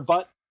out of their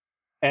butt.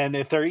 And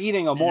if they're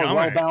eating a more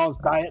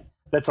well-balanced diet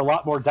that's a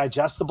lot more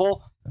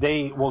digestible,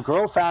 they will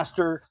grow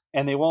faster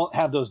and they won't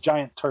have those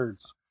giant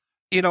turds.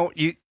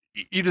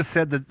 You just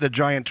said that the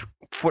giant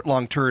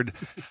foot-long turd.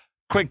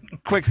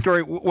 Quick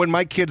story. When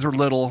my kids were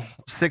little,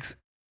 6,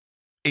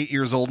 8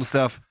 years old and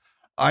stuff,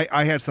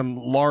 I had some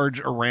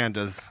large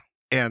Arandas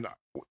and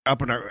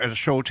up in a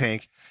show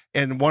tank,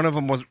 and one of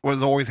them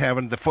was always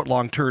having the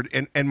foot-long turd.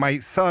 And my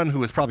son, who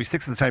was probably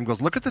 6 at the time,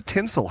 goes, "Look at the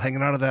tinsel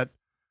hanging out of that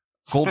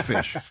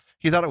goldfish."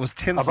 He thought it was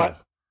tinsel.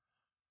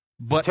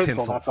 Butt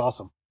tinsel. That's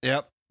awesome.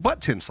 Yep.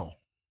 Butt tinsel.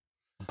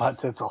 Butt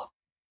tinsel.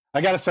 I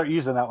got to start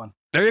using that one.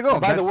 There you go.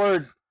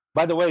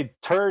 By the way,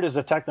 turd is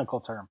a technical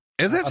term.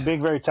 Is it? I'm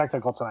being very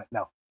technical tonight.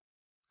 No.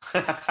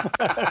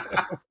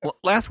 Well,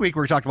 last week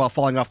we were talking about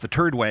falling off the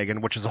turd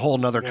wagon, which is a whole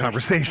nother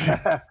conversation.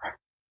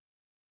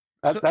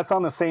 That's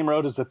on the same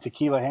road as the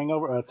tequila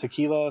hangover,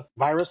 tequila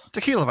virus.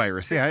 Tequila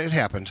virus. Yeah, it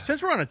happened.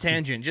 Since we're on a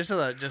tangent, just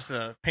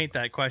to paint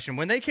that question,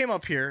 when they came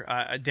up here,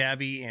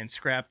 Dabby and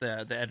Scrap,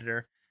 the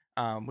editor,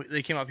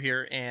 they came up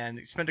here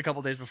and spent a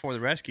couple days before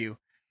the rescue.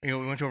 We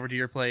went over to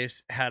your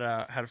place, had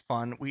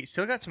fun. We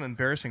still got some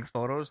embarrassing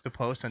photos to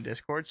post on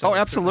Discord. So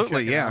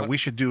absolutely, yeah. We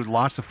should do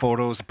lots of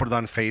photos and put it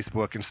on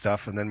Facebook and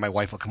stuff, and then my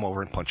wife will come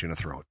over and punch you in the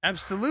throat.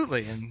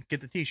 Absolutely, and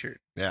get the T-shirt.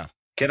 Yeah.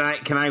 Can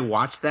I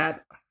watch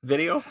that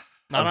video?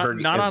 Not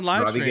on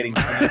live Robbie stream.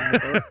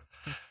 getting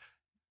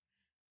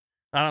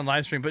Not on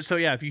live stream, but so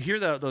yeah, if you hear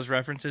those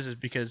references, it's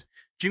because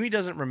Jimmy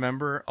doesn't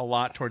remember a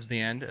lot towards the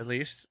end, at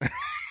least.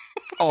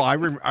 Oh, I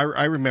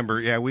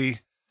remember. Yeah,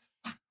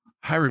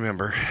 I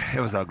remember. It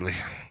was ugly.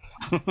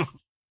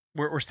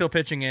 We're still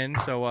pitching in,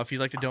 so if you'd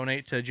like to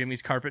donate to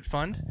Jimmy's carpet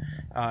fund,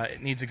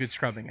 it needs a good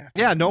scrubbing after.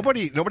 Yeah,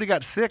 nobody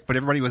got sick, but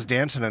everybody was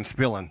dancing and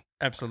spilling.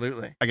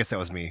 Absolutely. I guess that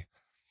was me.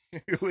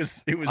 It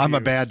was. I'm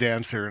a bad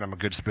dancer and I'm a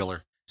good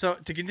spiller. So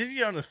to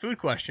continue on the food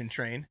question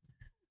train,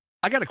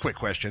 I got a quick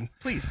question.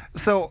 Please.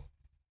 So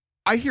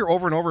I hear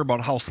over and over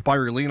about how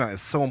spirulina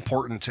is so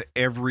important to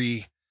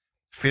every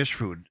fish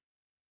food.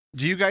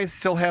 Do you guys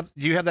do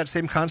you have that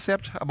same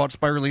concept about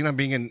spirulina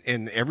being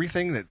in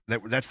everything?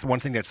 That's the one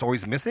thing that's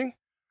always missing?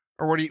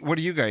 Or what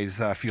do you guys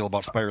feel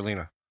about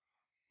spirulina?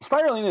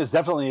 Spirulina is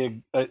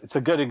definitely it's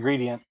a good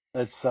ingredient.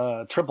 It's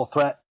a triple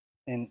threat,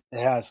 and it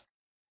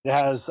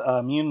has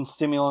immune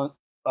stimulant,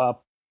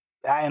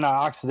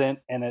 antioxidant,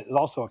 and it's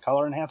also a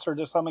color enhancer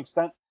to some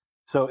extent.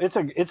 So it's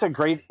a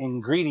great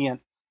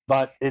ingredient,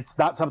 but it's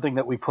not something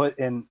that we put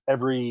in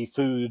every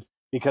food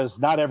because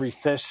not every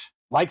fish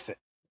likes it.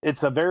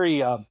 It's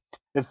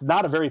it's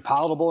not a very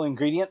palatable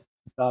ingredient.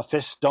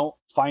 Fish don't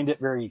find it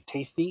very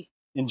tasty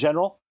in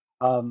general.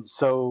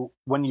 So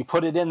when you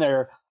put it in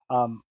there,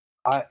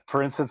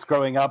 for instance,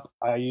 growing up,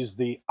 I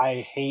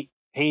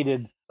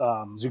hated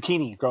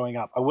zucchini growing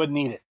up. I wouldn't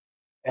eat it.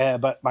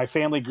 But my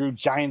family grew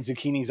giant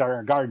zucchinis in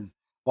our garden.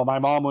 Well, my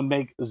mom would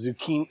make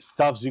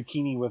stuffed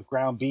zucchini with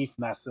ground beef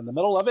mess in the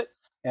middle of it,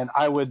 and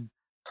I would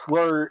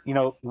slur,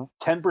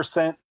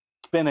 10%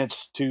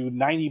 spinach to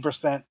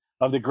 90%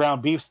 of the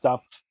ground beef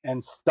stuff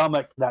and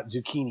stomach that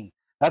zucchini.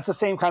 That's the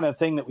same kind of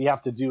thing that we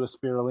have to do with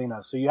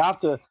spirulina. So you have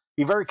to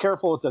be very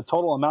careful with the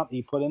total amount that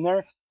you put in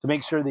there to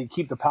make sure that you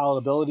keep the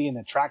palatability and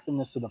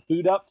attractiveness of the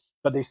food up,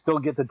 but they still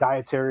get the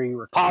dietary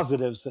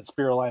positives that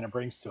spirulina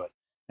brings to it.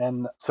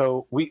 And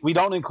so we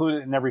don't include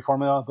it in every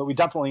formula, but we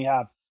definitely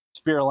have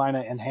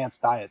spirulina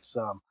enhanced diets.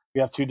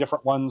 We have two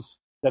different ones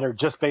that are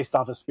just based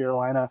off of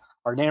spirulina,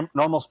 our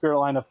normal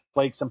spirulina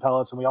flakes and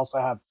pellets, and we also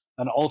have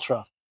an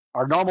ultra.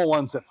 Our normal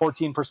one's at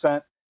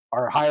 14%,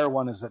 our higher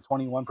one is at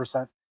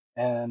 21%,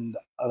 and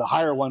the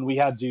higher one we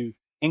had to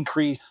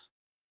increase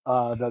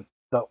the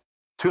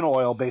tuna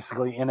oil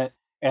basically in it,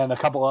 and a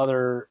couple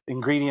other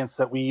ingredients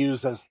that we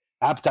use as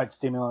appetite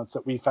stimulants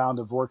that we found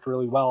have worked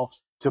really well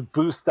to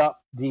boost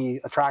up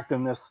the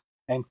attractiveness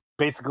and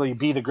basically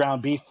be the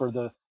ground beef for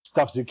the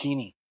stuffed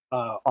zucchini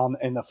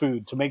in the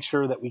food to make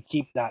sure that we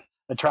keep that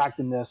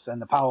attractiveness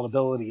and the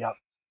palatability up.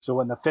 So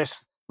when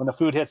the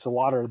food hits the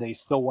water, they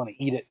still want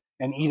to eat it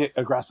and eat it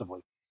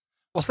aggressively.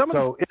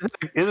 Well, is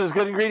it a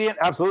good ingredient?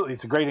 Absolutely,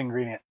 it's a great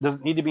ingredient. Does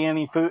it need to be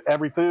in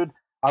every food?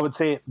 I would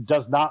say it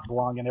does not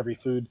belong in every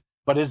food.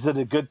 But is it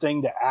a good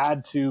thing to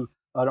add to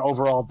an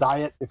overall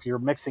diet if you're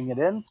mixing it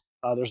in?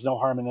 There's no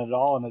harm in it at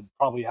all, and it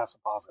probably has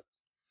some positives.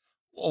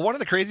 Well, one of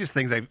the craziest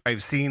things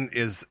I've seen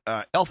is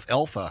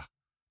alfalfa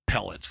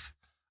pellets.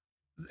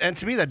 And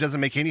to me, that doesn't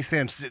make any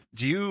sense.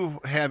 Do you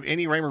have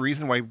any rhyme or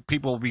reason why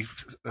people will be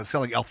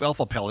selling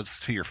alfalfa pellets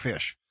to your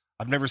fish?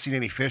 I've never seen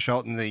any fish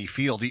out in the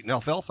field eating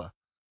alfalfa.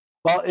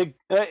 Well,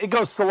 it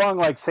goes along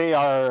like, say,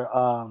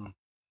 our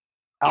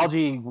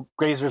algae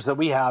grazers that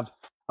we have.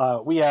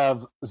 We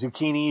have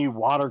zucchini,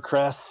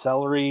 watercress,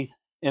 celery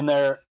in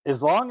there.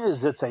 As long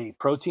as it's a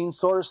protein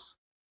source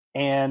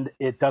and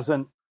it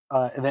doesn't,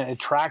 and then it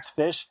attracts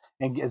fish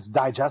and is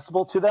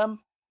digestible to them,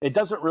 it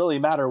doesn't really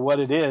matter what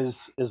it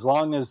is, as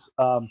long as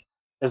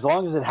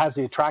it has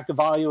the attractive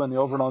value and the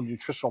overall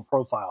nutritional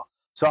profile.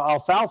 So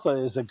alfalfa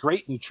is a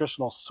great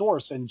nutritional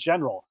source in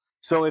general.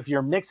 So if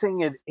you're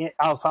mixing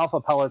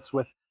alfalfa pellets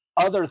with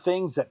other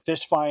things that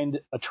fish find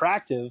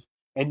attractive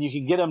and you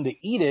can get them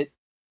to eat it,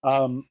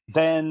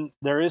 then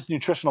there is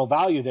nutritional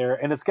value there,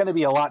 and it's going to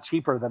be a lot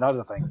cheaper than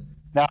other things.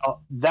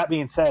 Now, that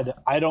being said,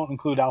 I don't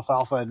include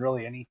alfalfa in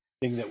really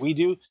anything that we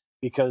do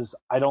because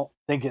I don't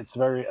think it's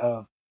very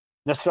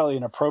necessarily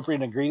an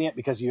appropriate ingredient,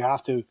 because you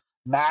have to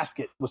mask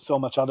it with so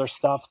much other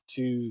stuff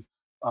to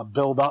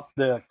build up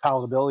the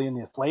palatability and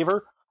the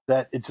flavor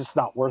that it's just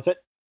not worth it.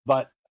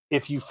 But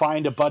if you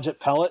find a budget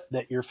pellet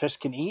that your fish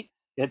can eat,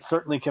 it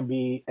certainly can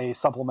be a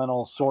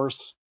supplemental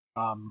source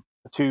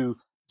to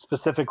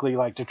specifically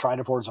like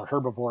detritivores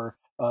or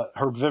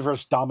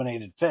herbivorous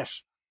dominated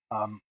fish.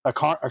 A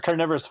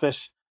carnivorous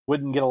fish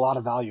wouldn't get a lot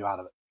of value out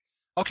of it.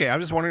 Okay, I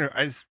was just wondering,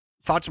 I just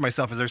thought to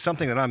myself, is there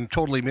something that I'm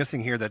totally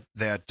missing here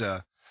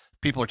that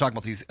people are talking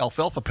about these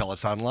alfalfa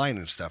pellets online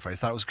and stuff? I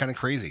thought it was kind of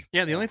crazy.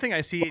 Yeah, the only thing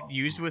I see it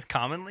used with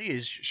commonly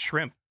is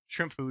shrimp.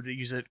 shrimp food. They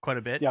use it quite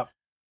a bit. Yep.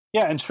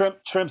 Yeah, and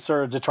shrimps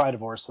are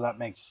detritivores, so that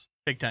makes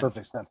Big time.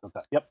 perfect sense with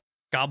that. Yep.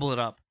 Gobble it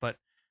up. But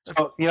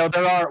So,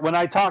 there are, when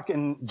I talk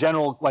in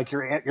general, like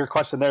your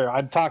question there,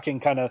 I'm talking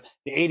kind of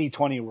the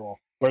 80-20 rule,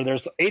 where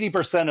there's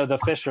 80% of the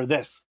fish are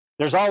this.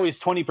 There's always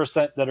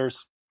 20% that are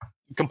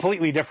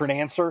completely different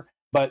answer.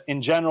 But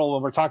in general,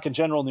 when we're talking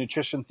general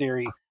nutrition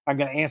theory, I'm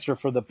going to answer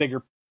for the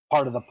bigger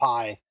part of the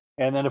pie.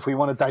 And then if we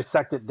want to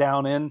dissect it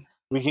down in,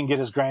 we can get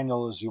as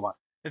granular as you want.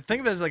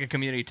 think of it as like a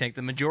community tank.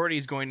 The majority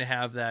is going to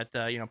have that,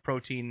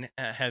 protein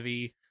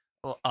heavy,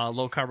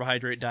 low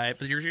carbohydrate diet,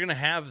 but you're going to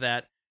have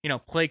that,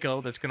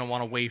 Placo that's going to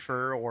want to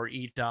wafer or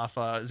eat off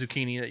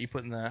zucchini that you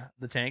put in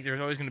the tank.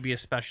 There's always going to be a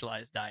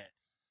specialized diet.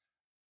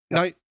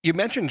 Now, you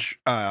mentioned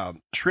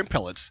shrimp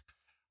pellets.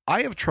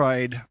 I have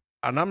tried,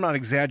 and I'm not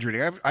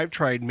exaggerating, I've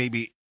tried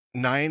maybe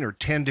 9 or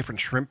 10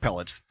 different shrimp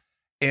pellets,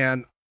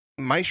 and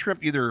my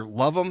shrimp either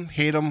love them,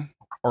 hate them,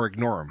 or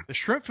ignore them. The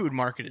shrimp food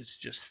market is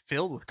just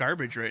filled with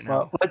garbage right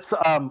now.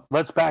 Well,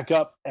 let's back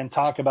up and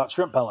talk about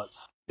shrimp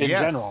pellets in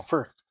general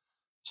first.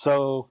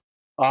 So,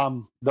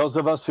 those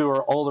of us who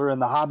are older in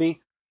the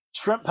hobby,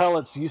 shrimp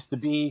pellets used to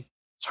be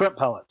shrimp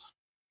pellets,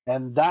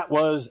 and that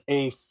was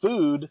a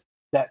food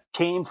that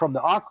came from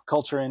the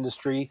aquaculture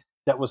industry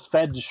that was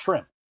fed to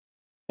shrimp.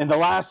 In the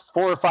last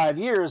 4 or 5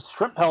 years,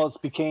 shrimp pellets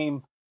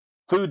became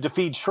food to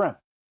feed shrimp.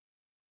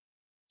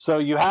 So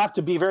you have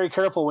to be very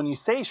careful when you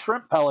say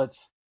shrimp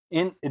pellets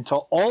into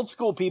old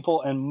school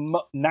people and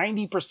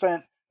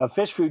 90% of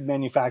fish food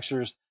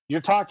manufacturers.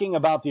 You're talking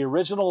about the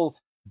original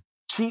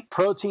cheap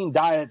protein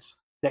diets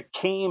that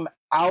came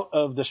out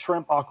of the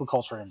shrimp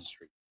aquaculture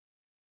industry.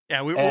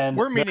 Yeah,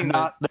 we're meaning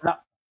they're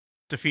not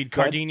to feed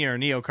Cardinia or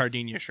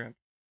Neocardinia shrimp.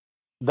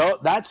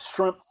 That's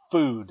shrimp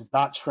food,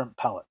 not shrimp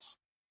pellets.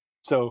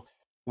 So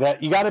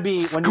that you got to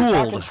be when you're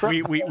talking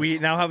shrimp. We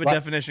now have a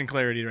definition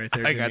clarity right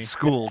there. I got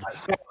schooled.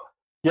 So,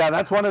 yeah,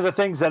 that's one of the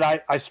things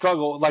that I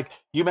struggle. Like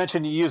you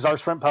mentioned, you use our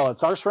shrimp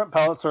pellets. Our shrimp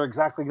pellets are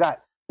exactly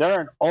that. They're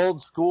an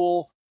old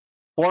school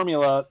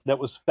formula that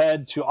was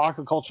fed to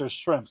aquaculture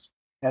shrimps,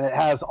 and it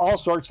has all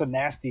sorts of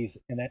nasties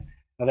in it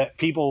that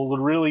people would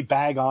really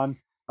bag on.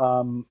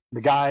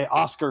 The guy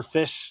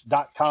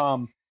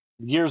OscarFish.com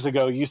years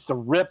ago used to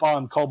rip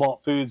on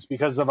Cobalt Foods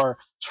because of our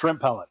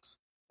shrimp pellets.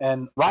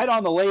 And right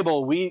on the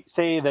label, we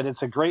say that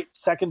it's a great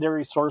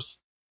secondary source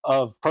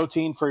of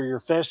protein for your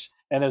fish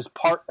and as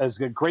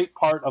a great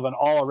part of an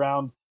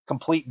all-around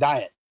complete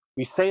diet.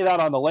 We say that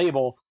on the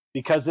label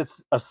because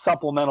it's a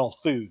supplemental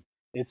food.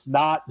 It's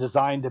not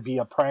designed to be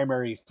a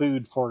primary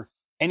food for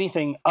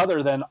anything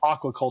other than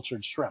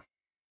aquacultured shrimp.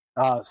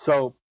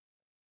 So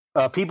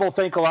people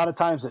think a lot of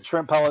times that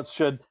shrimp pellets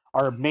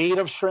are made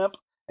of shrimp.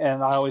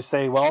 And I always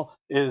say, well,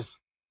 is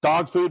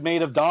dog food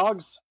made of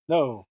dogs?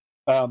 No.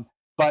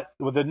 But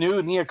with the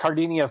new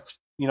Neocardinia,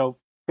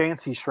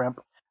 fancy shrimp,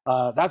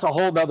 that's a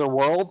whole other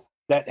world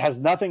that has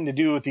nothing to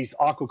do with these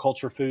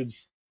aquaculture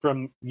foods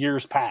from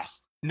years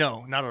past.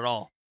 No, not at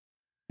all.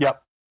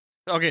 Yep.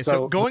 Okay,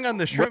 so going on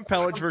the shrimp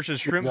pellets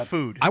versus shrimp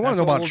food. I want to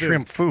know about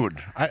shrimp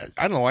food. I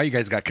don't know why you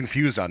guys got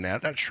confused on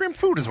that. Shrimp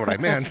food is what I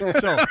meant. So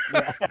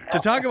to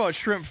talk about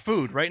shrimp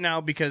food right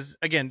now, because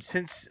again,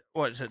 since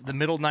the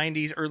middle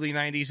 90s, early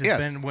 90s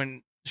has been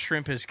when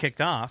shrimp has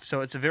kicked off.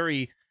 So it's a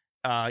very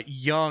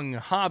young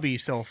hobby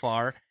so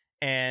far.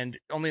 And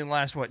only in the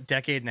last,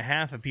 decade and a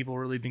half have people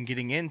really been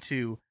getting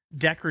into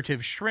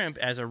decorative shrimp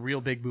as a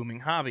real big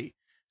booming hobby.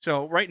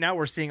 So right now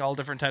we're seeing all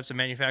different types of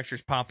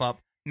manufacturers pop up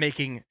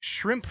making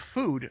shrimp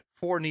food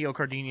for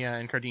Neocardinia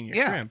and Cardinia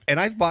shrimp. And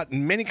I've bought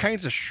many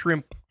kinds of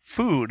shrimp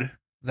food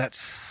that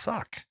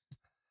suck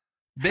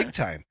big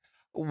time.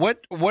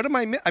 What am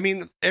I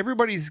mean,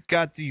 everybody's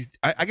got these.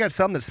 I got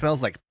some that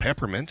smells like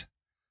peppermint.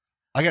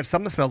 I got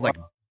some that smells like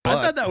butt.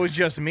 I thought that was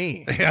just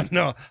me. Yeah,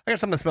 no. I got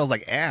some that smells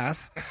like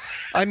ass.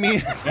 I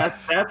mean,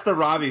 that's the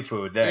Robbie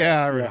food.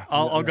 Yeah,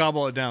 I'll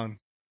gobble it down.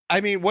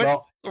 I mean,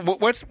 what's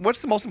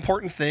the most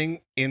important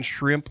thing in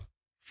shrimp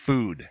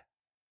food?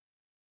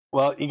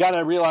 Well, you got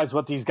to realize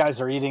what these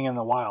guys are eating in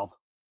the wild,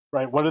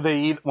 right? What do they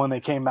eat when they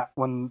came out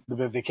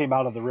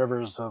of the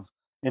rivers of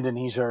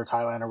Indonesia or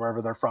Thailand or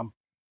wherever they're from?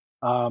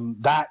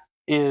 That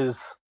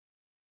is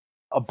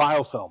a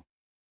biofilm.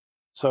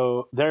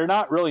 So they're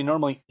not really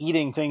normally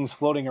eating things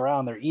floating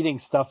around. They're eating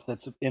stuff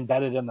that's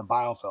embedded in the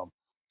biofilm.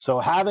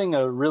 So having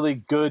a really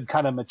good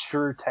kind of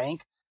mature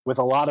tank with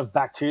a lot of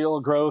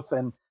bacterial growth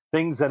and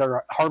things that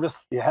are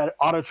autotrophs,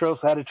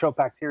 heterotroph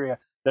bacteria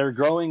that are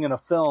growing in a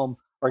film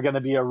are going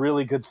to be a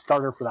really good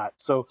starter for that.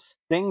 So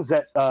things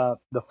that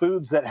the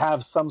foods that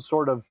have some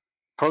sort of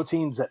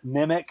proteins that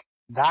mimic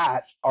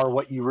that are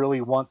what you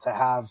really want to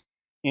have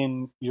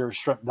in your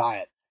shrimp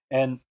diet.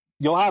 And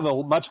you'll have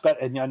a much better,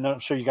 and I'm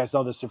sure you guys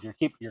know this if you're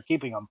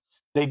keeping them.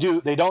 They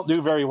don't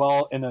do very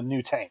well in a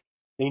new tank.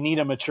 They need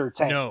a mature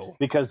tank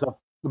because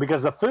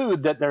the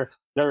food that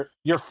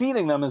you're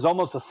feeding them is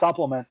almost a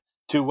supplement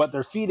to what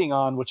they're feeding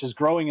on, which is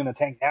growing in the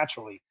tank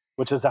naturally,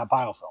 which is that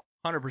biofilm.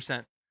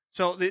 100%.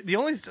 So the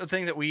only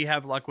thing that we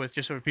have luck with,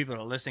 just so people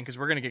are listening, because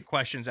we're going to get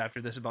questions after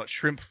this about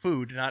shrimp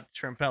food, not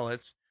shrimp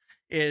pellets,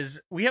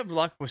 is we have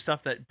luck with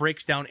stuff that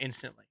breaks down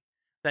instantly.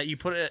 That you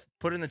put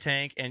in the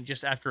tank, and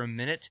just after a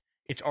minute,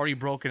 it's already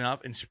broken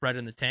up and spread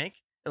in the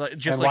tank.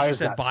 Just like you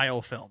said,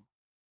 biofilm.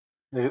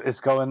 It's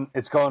going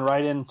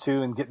right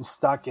into and getting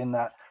stuck in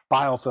that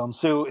biofilm.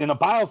 So in a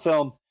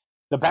biofilm,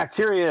 the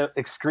bacteria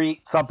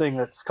excrete something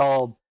that's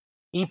called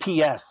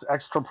EPS,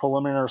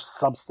 extracellular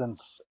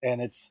substance,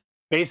 and it's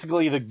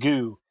basically the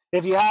goo.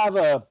 If you have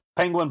a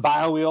penguin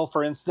biowheel,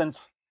 for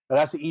instance,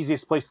 that's the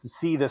easiest place to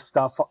see this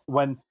stuff.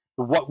 When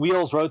what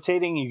wheel's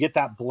rotating, you get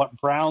that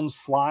brown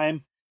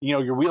slime.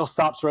 Your wheel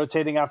stops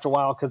rotating after a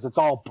while because it's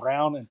all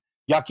brown and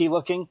yucky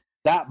looking.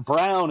 That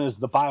brown is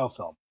the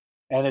biofilm,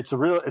 and it's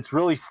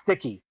really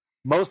sticky.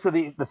 Most of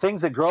the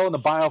things that grow in the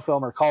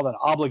biofilm are called an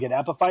obligate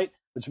epiphyte,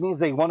 which means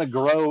they want to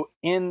grow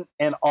in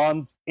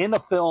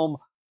the film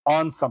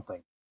on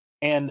something.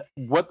 And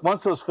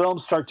once those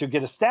films start to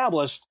get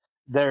established,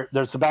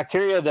 there's the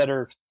bacteria that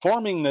are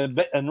forming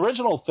the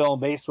original film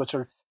base, which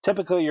are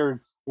typically a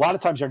lot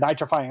of times your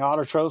nitrifying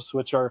autotrophs,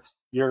 which are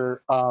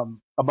your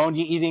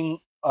ammonia eating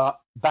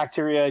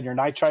bacteria and your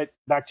nitrite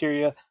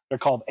bacteria. They're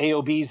called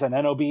AOBs and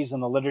NOBs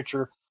in the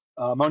literature.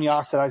 Ammonia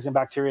oxidizing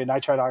bacteria,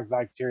 nitrite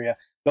bacteria.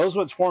 Those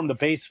ones form the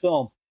base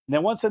film. And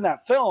then once in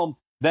that film,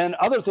 then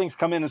other things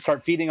come in and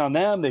start feeding on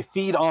them. They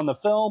feed on the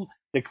film.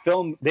 They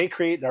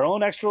create their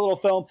own extra little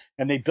film,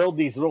 and they build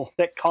these little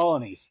thick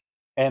colonies.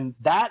 And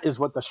that is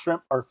what the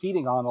shrimp are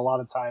feeding on a lot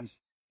of times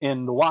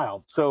in the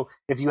wild. So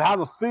if you have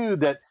a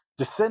food that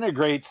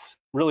disintegrates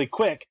really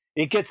quick,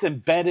 it gets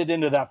embedded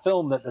into that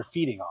film that they're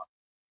feeding on.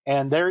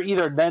 And they're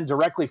either then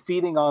directly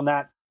feeding on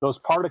those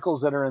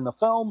particles that are in the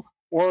film,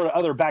 or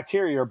other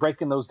bacteria are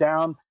breaking those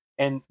down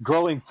and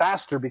growing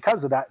faster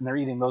because of that, and they're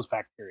eating those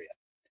bacteria.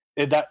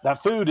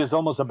 That food is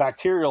almost a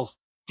bacterial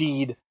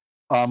feed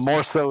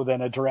more so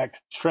than a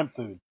direct shrimp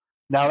food.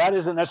 Now, that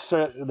isn't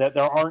necessarily that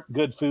there aren't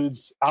good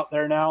foods out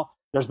there now.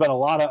 There's been a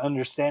lot of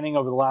understanding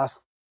over the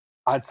last,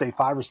 I'd say,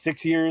 5 or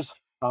 6 years.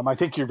 I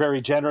think you're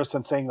very generous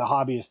in saying the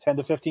hobby is 10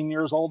 to 15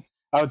 years old.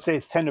 I would say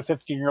it's 10 to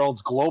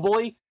 15-year-olds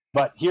globally.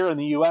 But here in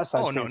the U.S.,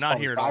 I'd say it's not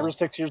here 5 or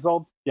 6 years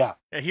old. Yeah.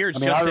 Here it's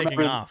just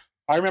taking off.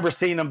 I remember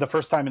seeing them the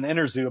first time in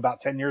Interzoo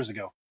about 10 years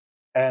ago,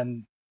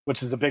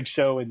 which is a big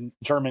show in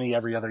Germany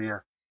every other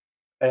year.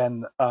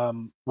 And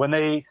when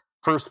they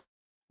first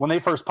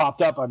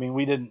popped up,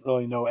 we didn't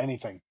really know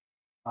anything.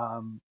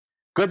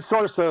 Good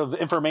source of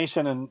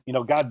information, and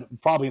God,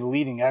 probably the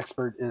leading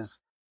expert is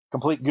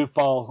Complete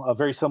Goofball,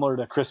 very similar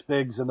to Chris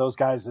Biggs and those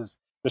guys, is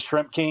the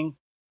Shrimp King.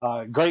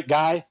 Great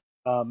guy.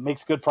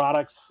 Makes good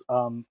products,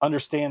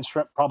 understands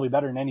shrimp probably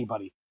better than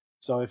anybody.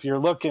 So if you're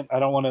looking, I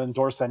don't want to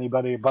endorse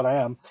anybody, but I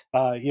am.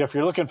 If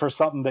you're looking for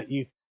something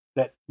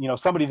that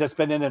somebody that's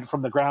been in it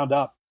from the ground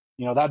up,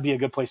 that'd be a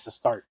good place to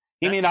start.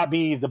 He may not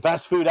be the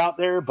best food out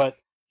there, but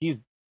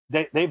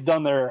they've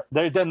done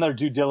their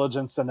due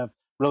diligence and have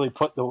really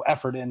put the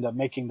effort into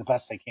making the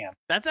best they can.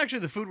 That's actually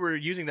the food we're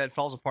using that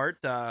falls apart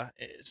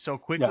so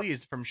quickly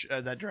is from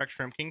that Direct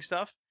Shrimp King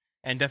stuff.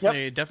 And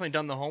definitely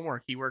done the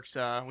homework. He works.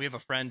 We have a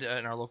friend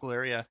in our local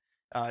area,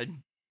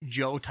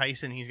 Joe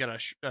Tyson. He's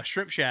got a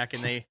shrimp shack,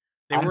 and they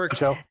work.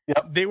 Joe.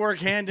 Yep. They work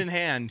hand in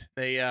hand.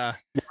 They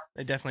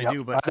definitely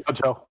do. But I know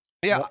Joe.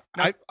 Yeah,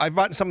 I've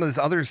bought some of this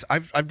others.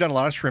 I've done a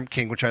lot of Shrimp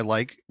King, which I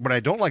like. What I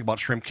don't like about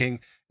Shrimp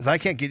King is I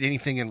can't get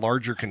anything in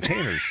larger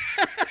containers.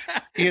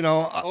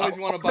 Always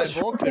want to buy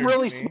bulk. They're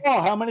really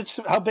small.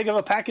 How big of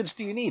a package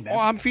do you need, man?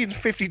 Well, I'm feeding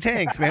 50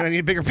 tanks, man. I need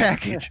a bigger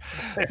package.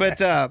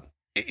 But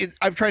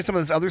I've tried some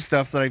of this other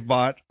stuff that I've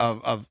bought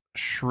of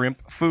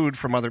shrimp food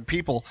from other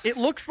people. It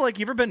looks like,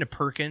 you ever been to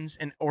Perkins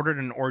and ordered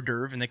an hors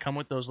d'oeuvre, and they come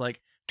with those like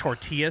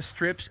tortilla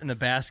strips in the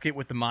basket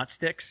with the mott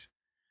sticks?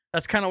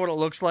 That's kind of what it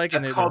looks like.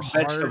 That's called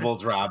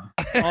vegetables, Rob.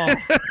 Oh,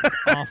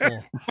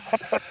 awful.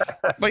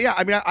 But yeah,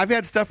 I've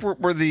had stuff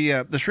where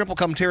the shrimp will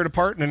come tear it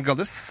apart and then go,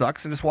 this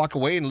sucks, and just walk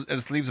away, and it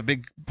just leaves a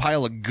big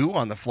pile of goo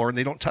on the floor, and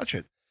they don't touch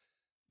it.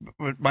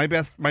 But my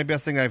best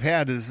thing I've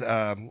had is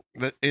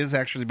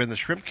actually been the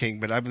Shrimp King.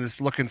 But I'm just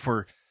looking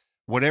for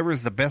whatever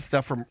is the best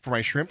stuff for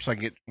my shrimp, so I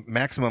can get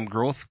maximum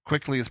growth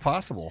quickly as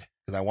possible,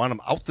 because I want them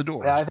out the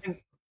door. Yeah, I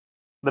think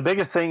the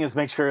biggest thing is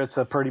make sure it's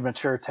a pretty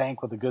mature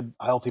tank with a good,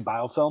 healthy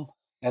biofilm,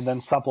 and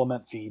then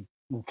supplement feed,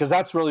 because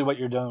that's really what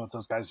you're doing with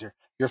those guys.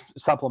 You're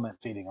supplement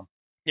feeding them.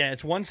 Yeah,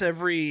 it's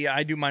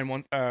I do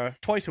mine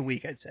twice a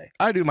week, I'd say.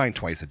 I do mine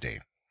twice a day.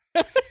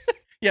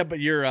 Yeah,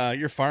 but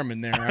you're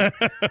farming there,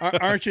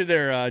 aren't you?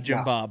 There,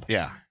 Jim Bob.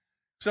 Yeah.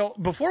 So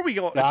before we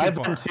go,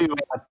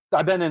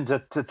 I've been into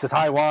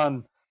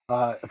Taiwan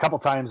a couple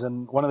times,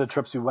 and one of the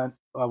trips we went,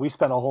 we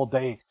spent a whole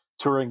day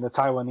touring the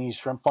Taiwanese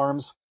shrimp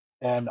farms,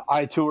 and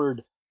I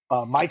toured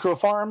micro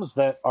farms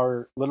that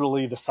are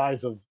literally the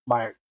size of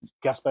my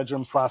guest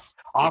bedroom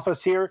 /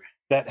 office here,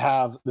 that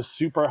have the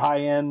super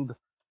high end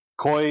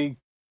koi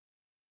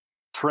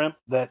shrimp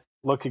that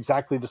look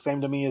exactly the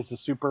same to me as the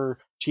super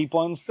cheap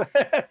ones,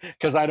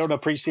 because I don't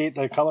appreciate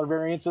the color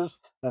variances.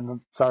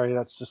 And sorry,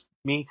 that's just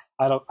me.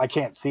 I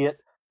can't see it,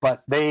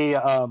 but they're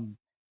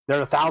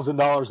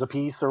 $1,000 a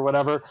piece or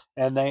whatever.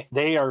 And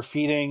they are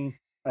feeding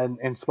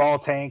in small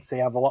tanks. They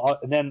have a lot.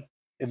 And then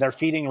they're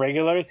feeding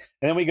regularly.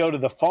 And then we go to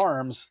the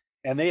farms,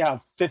 and they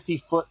have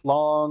 50-foot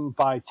long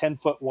by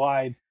 10-foot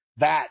wide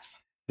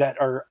vats that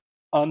are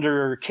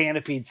under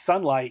canopied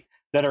sunlight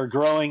that are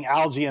growing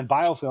algae and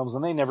biofilms,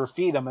 and they never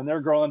feed them, and they're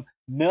growing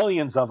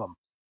millions of them.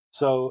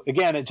 So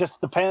again, it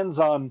just depends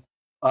on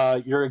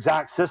your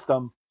exact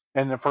system.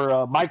 And for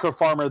a micro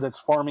farmer that's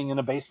farming in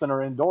a basement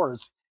or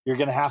indoors, you're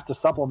going to have to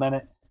supplement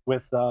it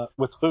with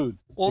food.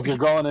 Well, if you're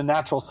growing in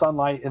natural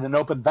sunlight in an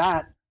open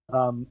vat,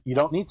 you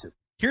don't need to.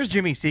 Here's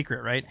Jimmy's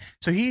secret, right?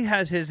 So he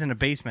has his in a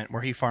basement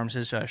where he farms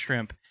his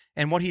shrimp.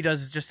 And what he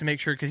does is just to make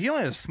sure, because he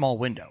only has a small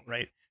window,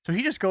 right? So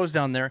he just goes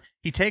down there,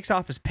 he takes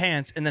off his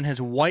pants, and then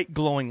his white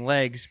glowing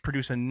legs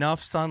produce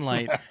enough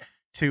sunlight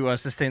to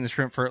sustain the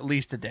shrimp for at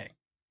least a day.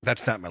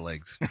 That's not my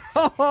legs.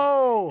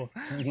 Oh.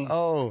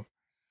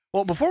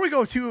 Well, before we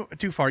go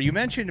too far, you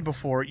mentioned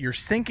before your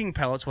sinking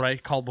pellets, what I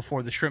called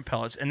before the shrimp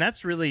pellets, and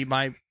that's really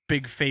my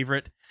big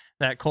favorite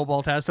that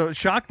Cobalt has. So it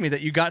shocked me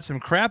that you got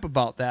some crap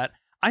about that.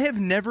 I have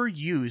never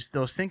used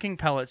those sinking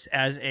pellets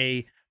as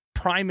a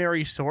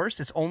primary source.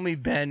 It's only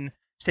been,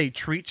 say,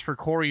 treats for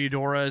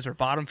Coriodoras or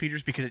bottom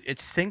feeders because it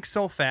sinks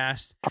so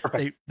fast.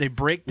 Perfect. They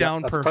break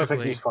down that's perfectly.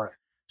 Perfect use for it.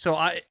 So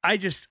I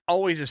just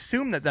always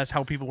assumed that that's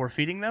how people were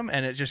feeding them,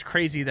 and it's just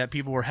crazy that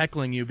people were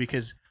heckling you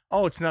because,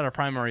 oh, it's not a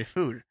primary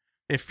food.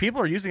 If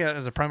people are using it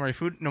as a primary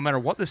food, no matter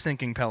what the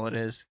sinking pellet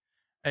is,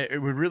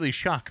 it would really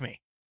shock me,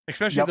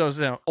 especially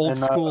those old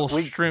school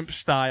shrimp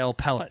style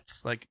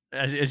pellets, like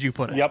as you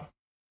put it.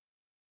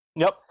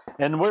 Yep.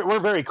 And we're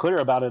very clear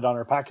about it on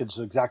our package,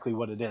 exactly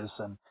what it is.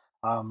 And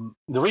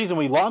the reason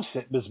we launched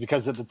it was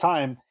because at the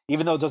time,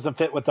 even though it doesn't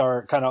fit with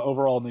our kind of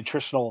overall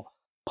nutritional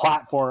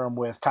platform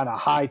with kind of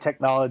high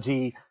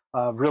technology,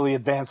 really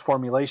advanced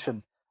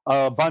formulation,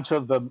 a bunch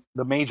of the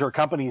major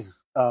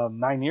companies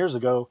 9 years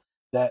ago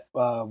that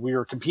we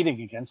were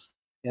competing against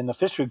in the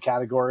fish food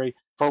category,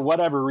 for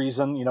whatever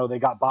reason, they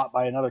got bought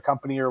by another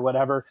company or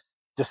whatever,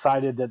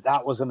 decided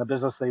that wasn't a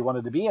business they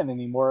wanted to be in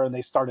anymore, and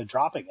they started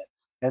dropping it.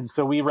 And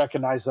so we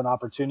recognized an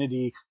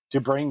opportunity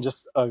to bring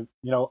just a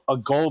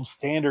gold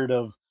standard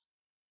of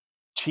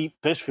cheap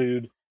fish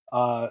food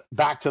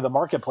back to the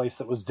marketplace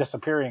that was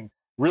disappearing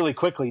really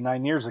quickly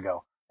 9 years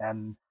ago.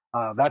 And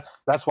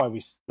that's why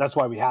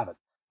we have it.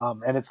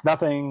 And it's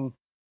nothing,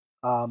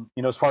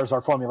 as far as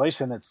our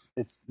formulation,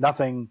 it's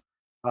nothing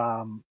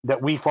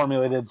that we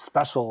formulated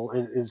special.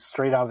 Is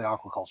straight out of the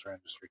aquaculture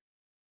industry.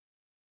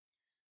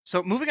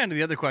 So moving on to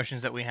the other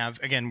questions that we have,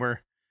 again,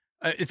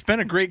 it's been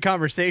a great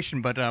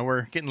conversation, but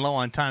we're getting low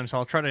on time, so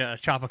I'll try to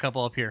chop a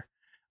couple up here.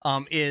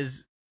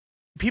 Is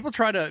people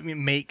try to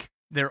make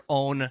their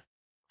own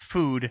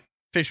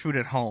fish food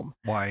at home?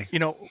 Why?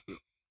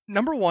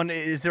 Number one,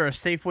 is there a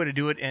safe way to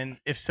do it? And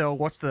if so,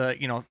 what's the,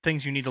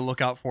 things you need to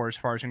look out for as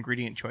far as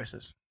ingredient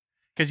choices?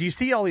 Because you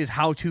see all these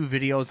how-to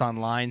videos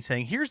online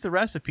saying, here's the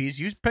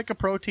recipes, pick a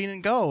protein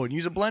and go, and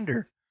use a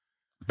blender.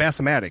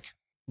 Bassomatic.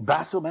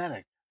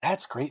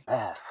 That's great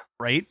bass.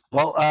 Right?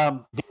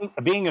 Well,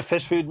 being a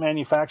fish food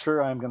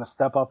manufacturer, I'm going to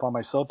step up on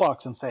my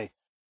soapbox and say,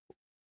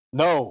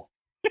 no.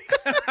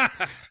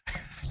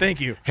 Thank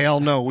you.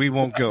 Hell no, we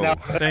won't go.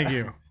 Thank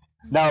you.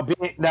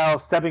 Now,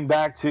 stepping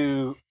back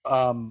to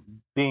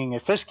being a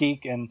fish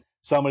geek and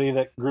somebody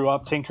that grew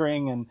up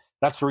tinkering, and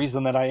that's the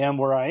reason that I am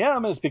where I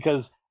am, is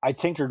because I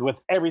tinkered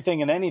with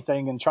everything and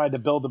anything and tried to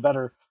build a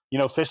better,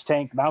 fish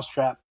tank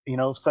mousetrap.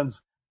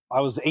 Since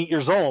I was 8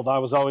 years old, I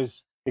was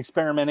always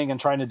experimenting and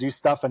trying to do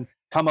stuff and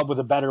come up with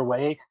a better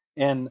way.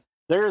 And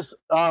there's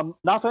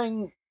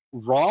nothing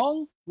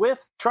wrong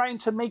with trying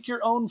to make your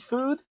own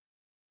food,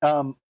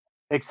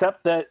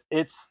 except that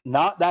it's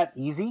not that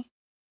easy.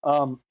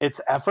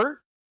 It's effort.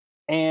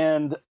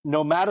 And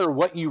no matter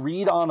what you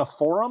read on a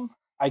forum,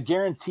 I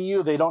guarantee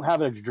you they don't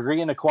have a degree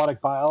in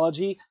aquatic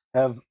biology,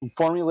 have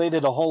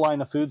formulated a whole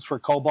line of foods for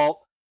Cobalt,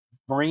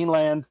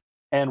 Marineland,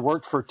 and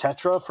worked for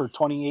Tetra for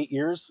 28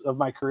 years of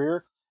my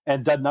career,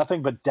 and done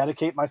nothing but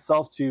dedicate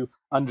myself to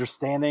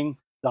understanding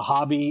the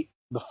hobby,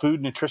 the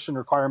food nutrition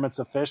requirements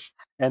of fish,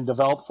 and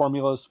develop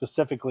formulas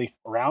specifically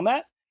around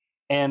that.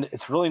 And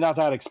it's really not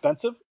that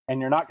expensive, and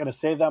you're not going to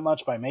save that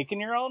much by making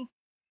your own.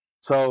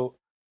 So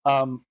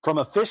from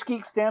a fish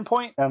geek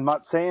standpoint, I'm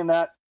not saying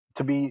that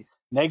to be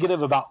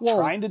negative about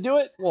trying to do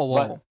it,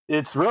 but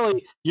it's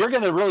really, you're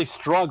going to really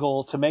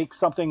struggle to make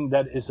something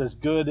that is as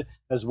good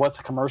as what's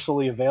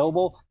commercially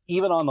available,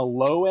 even on the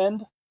low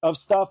end of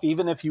stuff.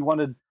 Even if you want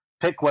to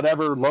pick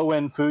whatever low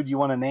end food you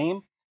want to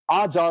name,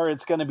 odds are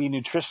it's going to be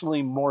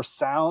nutritionally more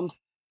sound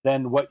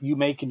than what you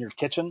make in your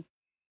kitchen.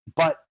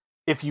 But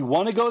if you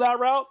want to go that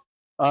route,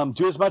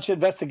 do as much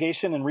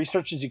investigation and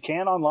research as you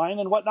can online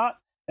and whatnot.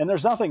 And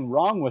there's nothing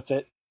wrong with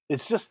it.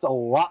 It's just a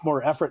lot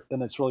more effort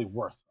than it's really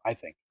worth, I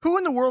think. Who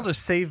in the world has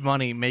saved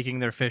money making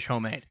their fish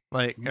homemade,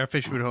 or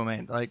fish food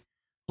homemade?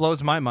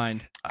 Blows my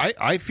mind.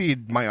 I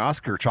feed my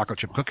Oscar chocolate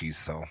chip cookies,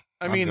 so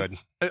I'm good.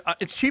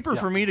 It's cheaper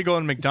for me to go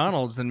to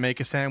McDonald's than make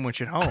a sandwich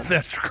at home.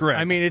 That's correct.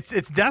 I mean,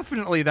 it's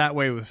definitely that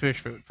way with fish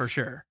food for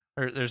sure.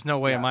 There's no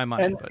way in my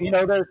mind.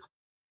 And there's,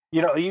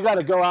 you got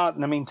to go out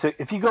and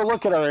if you go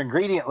look at our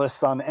ingredient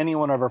list on any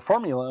one of our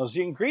formulas,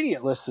 the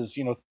ingredient list is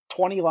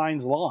 20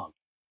 lines long.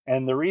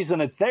 And the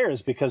reason it's there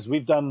is because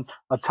we've done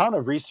a ton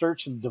of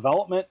research and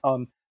development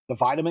on the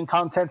vitamin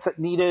contents that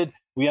needed.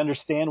 We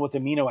understand what the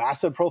amino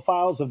acid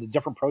profiles of the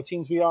different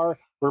proteins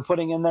we're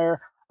putting in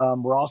there.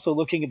 We're also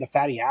looking at the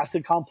fatty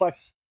acid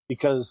complex,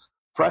 because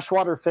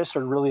freshwater fish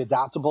are really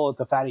adaptable at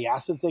the fatty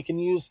acids they can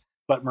use,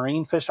 but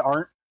marine fish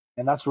aren't.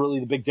 And that's really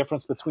the big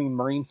difference between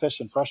marine fish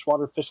and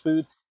freshwater fish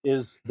food,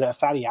 is the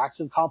fatty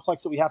acid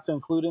complex that we have to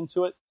include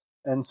into it.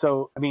 And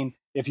so, I mean,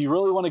 if you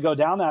really want to go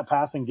down that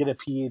path and get a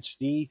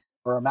PhD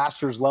or a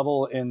master's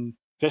level in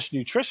fish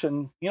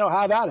nutrition,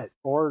 have at it,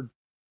 or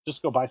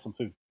just go buy some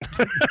food.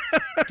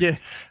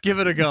 Give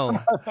it a go.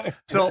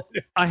 So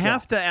I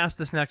have to ask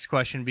this next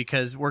question,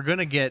 because we're going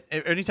to get,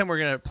 anytime we're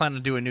going to plan to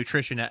do a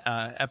nutrition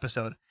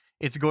episode,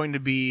 it's going to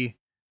be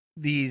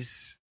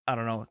these, I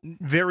don't know,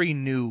 very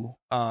new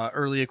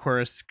early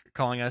aquarists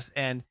calling us.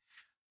 And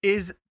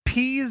is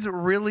peas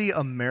really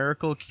a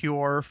miracle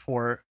cure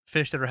for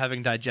fish that are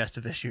having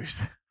digestive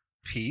issues?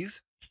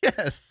 Peas?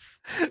 Yes.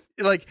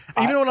 Like,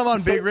 even when I'm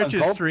on Big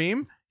Rich's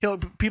stream,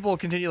 people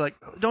continue like,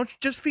 don't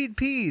just feed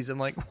peas. I'm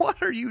like,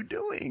 what are you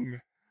doing?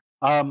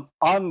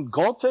 On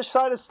goldfish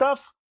side of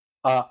stuff,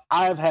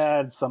 I've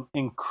had some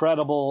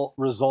incredible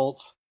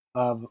results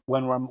of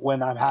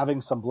when I'm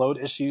having some bloat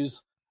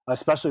issues,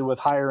 especially with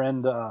higher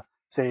end,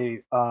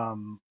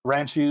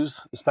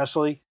 ranchus,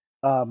 especially.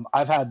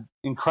 I've had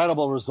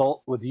incredible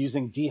result with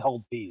using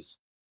dehulled peas.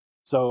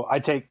 So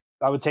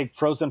I would take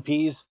frozen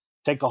peas,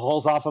 take the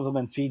hulls off of them,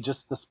 and feed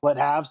just the split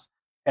halves,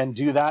 and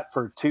do that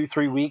for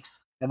 2-3 weeks.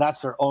 And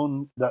that's the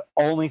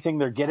only thing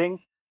they're getting.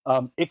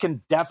 It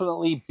can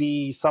definitely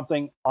be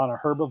something on a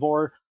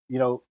herbivore,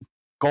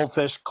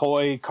 goldfish,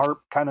 koi,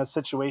 carp kind of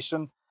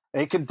situation.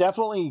 It can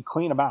definitely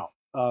clean them out.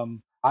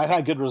 I've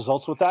had good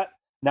results with that.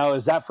 Now,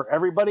 is that for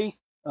everybody?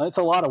 It's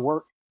a lot of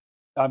work.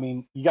 I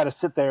mean, you got to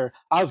sit there.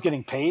 I was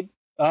getting paid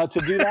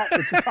to do that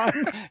at the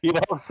time,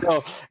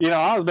 So,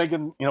 I was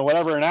making,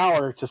 whatever an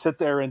hour to sit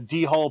there and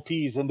dehull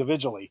peas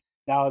individually.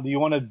 Now, do you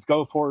want to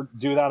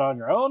do that on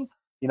your own?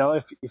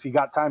 If you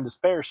got time to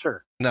spare,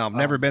 sure. No, I've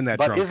never been that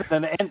drunk. Is it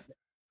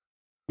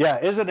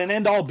an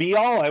end all be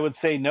all? I would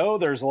say no.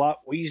 There's a lot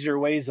easier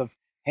ways of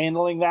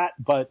handling that,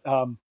 but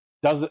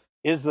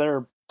is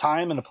there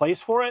time and a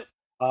place for it?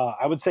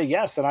 I would say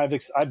yes, and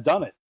I've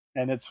done it,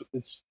 and it's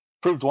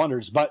proved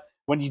wonders. But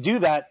when you do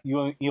that,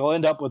 you'll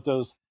end up with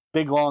those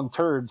big long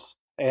turds,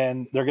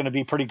 and they're going to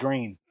be pretty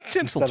green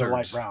Tinsel instead turds. of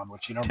light brown,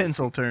 which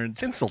Tinsel turds.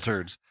 Tinsel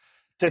turds.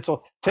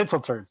 Tinsel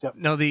turds. Yep.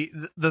 No, the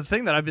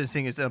thing that I've been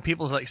seeing is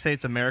people say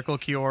it's a miracle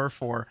cure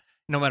for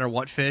no matter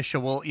what fish.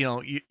 So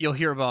you'll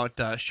hear about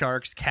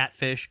sharks,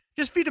 catfish.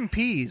 Just feed them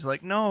peas.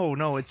 Like,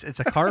 no, it's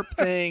a carp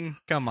thing.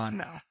 Come on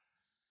now.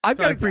 I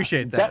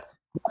appreciate that.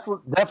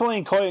 Definitely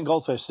in koi and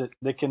goldfish,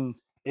 it can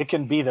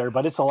be there,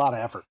 but it's a lot of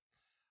effort.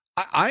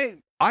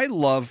 I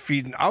love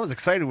feeding. I was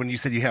excited when you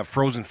said you have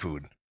frozen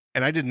food,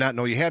 and I did not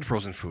know you had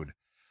frozen food.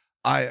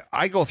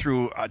 I go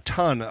through a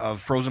ton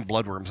of frozen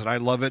bloodworms, and I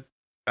love it.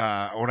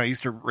 When I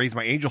used to raise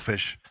my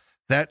angelfish,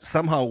 that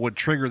somehow would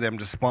trigger them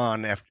to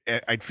spawn.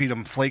 I'd feed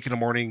them flake in the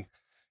morning.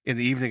 In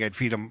the evening, I'd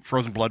feed them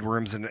frozen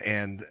bloodworms,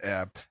 and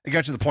it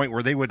got to the point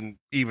where they wouldn't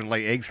even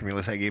lay eggs for me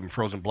unless I gave them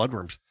frozen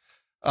bloodworms.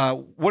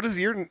 What do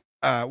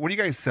you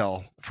guys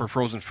sell for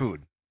frozen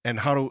food, and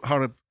how do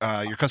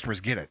your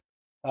customers get it?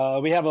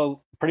 We have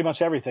pretty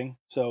much everything.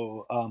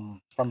 So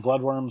from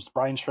bloodworms,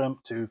 brine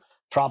shrimp, to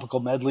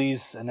tropical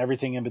medleys, and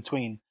everything in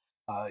between.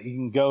 You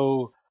can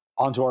go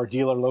onto our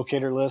dealer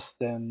locator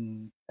list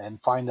and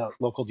find a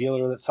local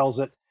dealer that sells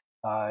it.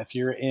 If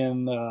you're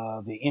in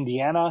the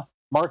Indiana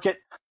market,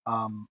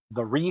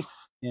 the Reef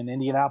in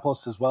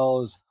Indianapolis, as well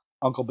as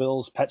Uncle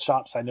Bill's Pet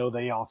Shops, I know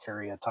they all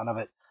carry a ton of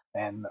it.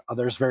 And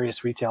there's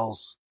various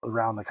retails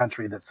around the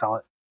country that sell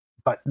it.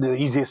 But the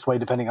easiest way,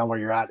 depending on where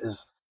you're at,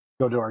 is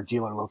go to our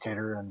dealer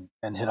locator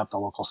and hit up the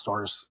local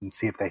stores and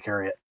see if they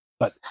carry it.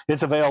 But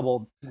it's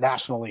available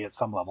nationally at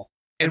some level.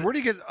 And where do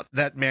you get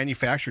that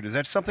manufactured? Is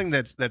that something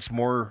that's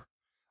more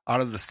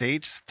out of the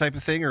States type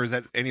of thing, or is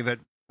that any of it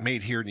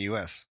made here in the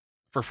U.S.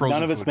 for frozen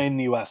None of food? it's made in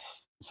the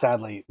U.S.,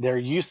 sadly. There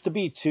used to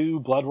be 2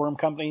 bloodworm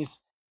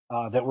companies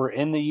that were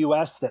in the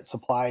U.S. that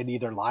supplied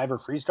either live or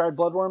freeze-dried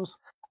bloodworms,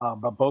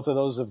 but both of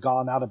those have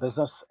gone out of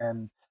business,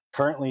 and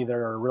currently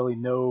there are really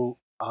no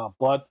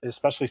blood,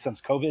 especially since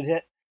COVID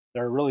hit,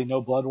 there are really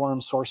no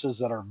bloodworm sources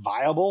that are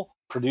viable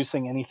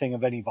producing anything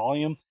of any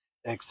volume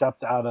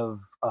except out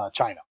of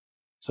China.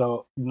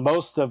 So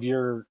most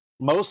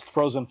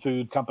frozen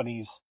food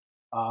companies,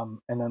 and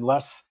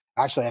unless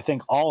actually I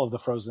think all of the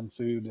frozen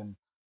food, and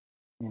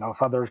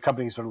if other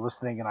companies are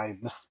listening and I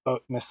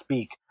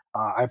misspeak,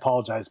 I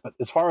apologize. But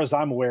as far as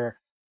I'm aware,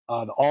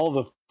 all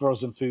the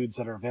frozen foods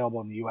that are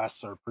available in the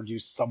U.S. are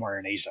produced somewhere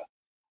in Asia.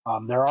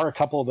 There are a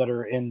couple that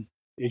are in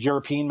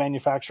European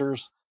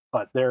manufacturers,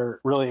 but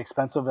they're really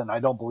expensive, and I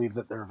don't believe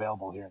that they're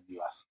available here in the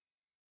U.S.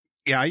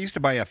 Yeah, I used to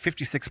buy a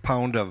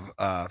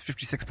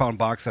 56-pound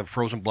box of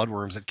frozen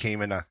bloodworms that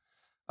came in a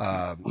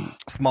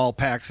small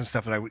packs and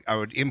stuff, and I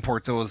would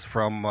import those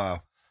from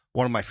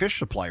one of my fish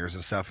suppliers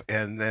and stuff,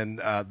 and then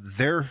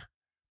their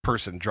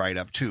person dried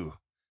up too.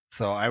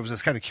 So I was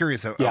just kind of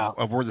curious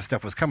of where the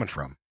stuff was coming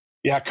from.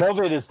 Yeah,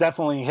 COVID has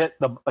definitely hit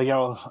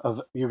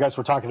you guys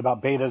were talking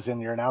about betas in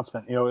your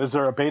announcement. Is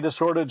there a beta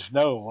shortage?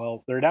 No.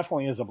 Well, there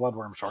definitely is a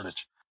bloodworm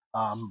shortage.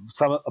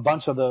 A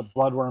bunch of the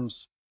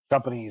bloodworms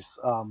companies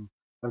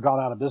have gone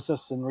out of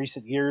business in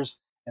recent years,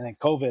 and then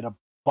COVID, a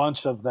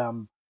bunch of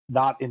them,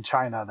 not in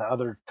China, the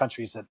other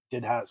countries that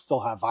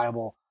still have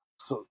viable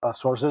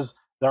sources,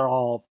 they're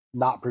all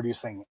not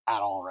producing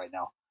at all right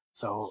now.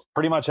 So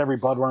pretty much every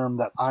bloodworm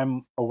that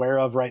I'm aware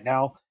of right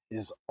now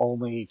is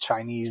only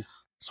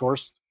Chinese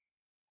sourced.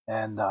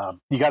 And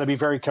you got to be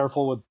very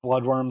careful with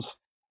bloodworms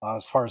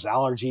as far as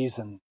allergies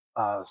and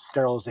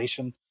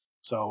sterilization.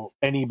 So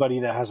anybody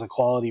that has a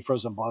quality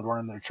frozen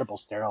bloodworm, they're triple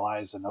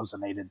sterilized and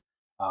ozonated.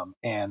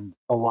 And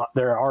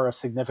there are a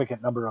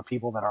significant number of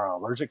people that are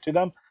allergic to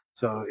them.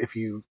 So if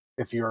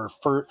you're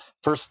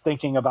first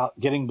thinking about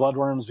getting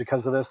bloodworms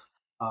because of this,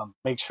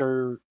 make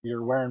sure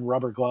you're wearing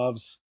rubber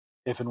gloves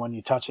if and when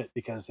you touch it,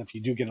 because if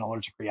you do get an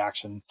allergic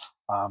reaction,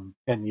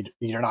 and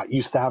you're not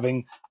used to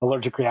having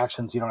allergic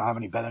reactions, you don't have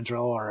any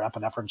Benadryl or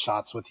epinephrine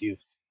shots with you,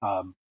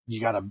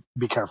 you got to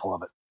be careful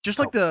of it. Just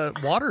like the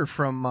water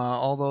from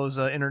all those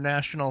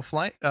international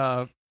flight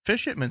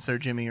fish shipments there,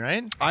 Jimmy,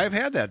 right? I've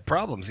had that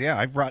problems. Yeah,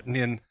 I've brought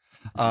in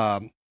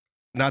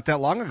not that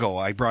long ago.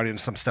 I brought in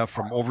some stuff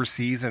from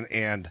overseas,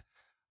 and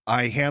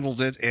I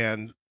handled it,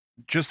 and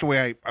just the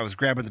way I was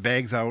grabbing the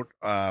bags out,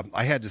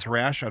 I had this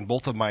rash on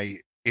both of my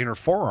inner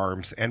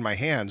forearms and my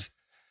hands.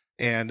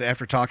 And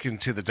after talking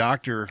to the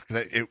doctor,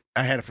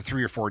 I had it for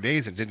 3 or 4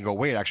 days, it didn't go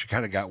away. It actually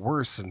kind of got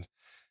worse.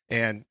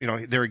 And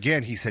there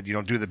again, he said,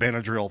 do the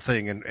Benadryl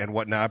thing and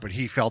whatnot. But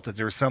he felt that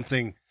there's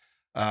something,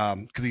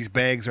 because these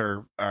bags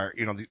are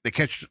they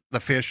catch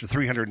the fish, the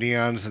 300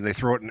 neons, and they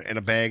throw it in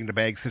a bag, and the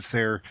bag sits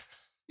there,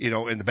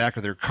 in the back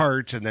of their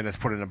cart, and then it's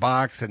put in a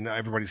box, and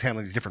everybody's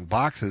handling these different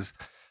boxes,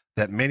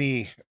 that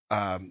many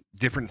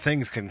different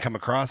things can come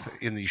across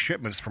in these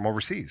shipments from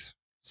overseas.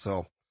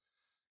 So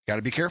got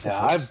to be careful.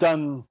 Yeah,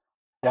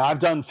 I've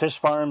done fish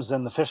farms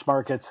in the fish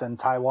markets in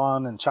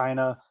Taiwan and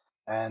China,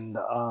 and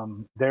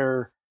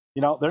they're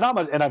not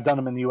much, and I've done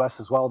them in the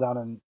U.S. as well, down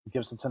in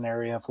Gibsonton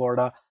area,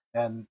 Florida,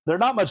 and they're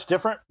not much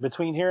different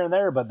between here and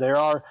there, but they're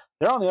on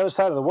the other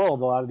side of the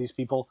world, a lot of these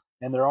people,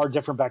 and there are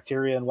different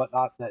bacteria and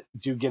whatnot that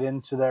do get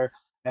into there,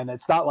 and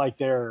it's not like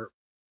they're,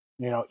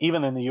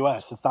 even in the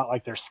U.S., it's not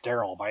like they're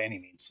sterile by any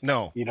means.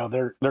 No,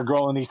 they're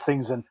growing these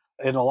things in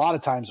a lot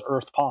of times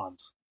earth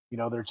ponds.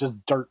 They're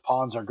just dirt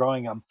ponds are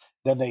growing them.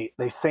 Then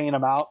they seine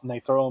them out and they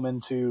throw them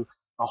into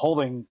a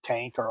holding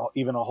tank or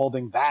even a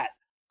holding vat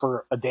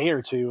for a day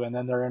or two, and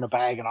then they're in a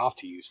bag and off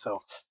to you. So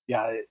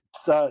yeah,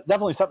 it's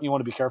definitely something you want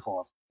to be careful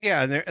of.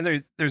 Yeah,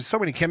 and there's so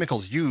many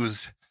chemicals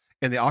used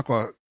in the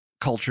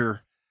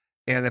aquaculture,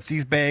 and if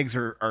these bags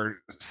are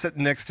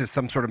sitting next to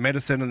some sort of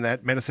medicine and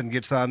that medicine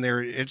gets on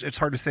there, it's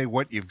hard to say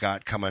what you've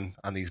got coming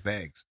on these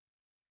bags.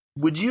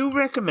 Would you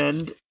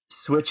recommend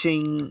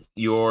switching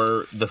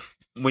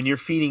when you're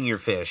feeding your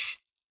fish,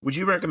 would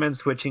you recommend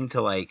switching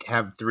to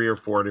have 3 or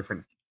 4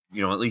 different,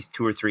 at least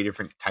 2 or 3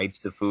 different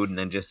types of food and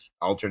then just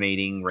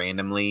alternating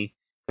randomly?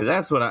 Because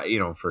that's what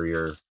for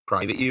your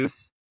private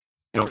use,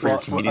 for your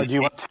community. Do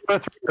you want 2 or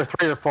 3 or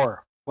 3 or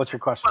 4? What's your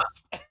question?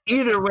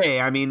 Either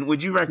way,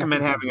 would you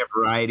recommend having a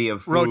variety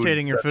of food?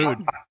 Rotating your food.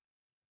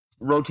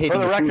 For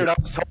the record, I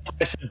was told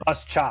I should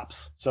bust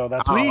chops. So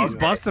that's please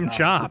bust some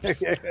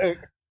chops.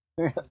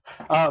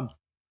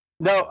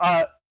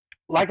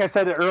 Like I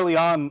said early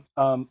on,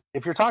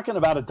 if you're talking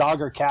about a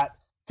dog or cat,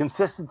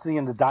 consistency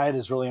in the diet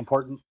is really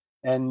important,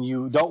 and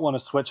you don't want to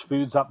switch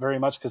foods up very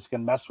much because it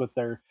can mess with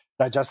their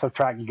digestive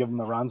tract and give them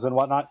the runs and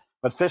whatnot.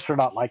 But fish are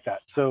not like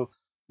that. So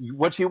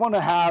what you want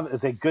to have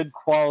is a good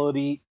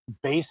quality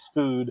base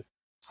food,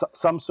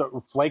 some sort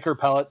of flake or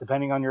pellet,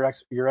 depending on your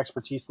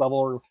expertise level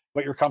or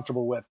what you're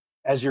comfortable with,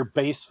 as your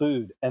base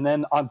food. And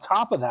then on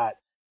top of that,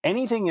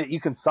 anything that you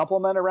can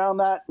supplement around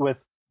that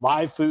with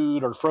live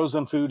food or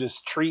frozen food as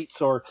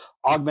treats or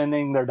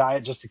augmenting their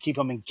diet just to keep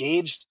them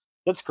engaged,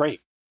 that's great.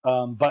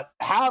 But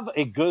have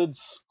a good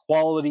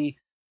quality,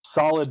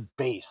 solid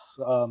base.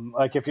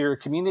 Like if you're a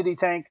community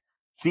tank,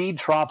 feed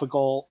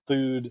tropical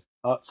food,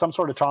 some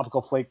sort of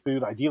tropical flake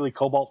food, ideally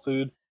cobalt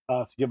food,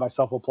 to give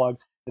myself a plug.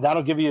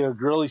 That'll give you a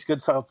really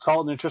good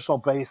solid nutritional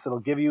base. It'll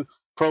give you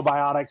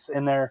probiotics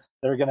in there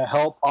that are going to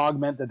help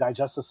augment the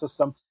digestive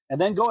system. And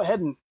then go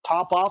ahead and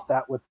top off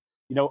that with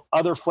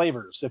other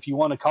flavors. If you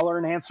want a color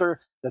enhancer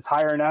that's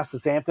higher in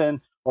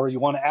astaxanthin, or you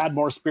want to add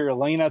more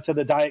spirulina to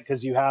the diet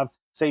because you have,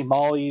 say,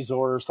 mollies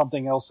or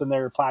something else in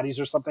there, platies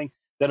or something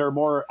that are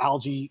more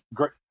algae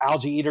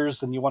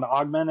eaters, and you want to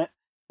augment it,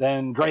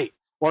 then great.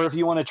 Or if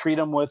you want to treat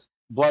them with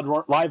live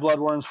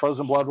bloodworms,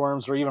 frozen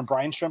bloodworms, or even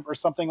brine shrimp or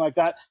something like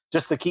that,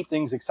 just to keep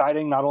things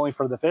exciting, not only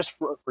for the fish,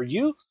 for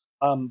you,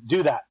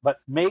 do that. But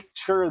make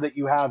sure that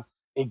you have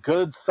a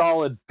good,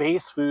 solid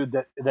base food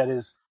that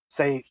is,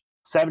 say,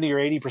 70 or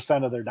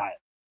 80% of their diet.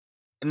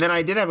 And then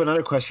I did have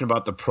another question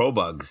about the pro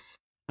bugs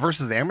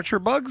versus amateur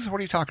bugs. What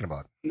are you talking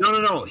about?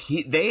 No.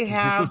 They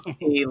have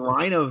a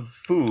line of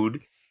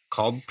food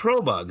called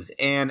ProBugs.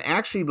 And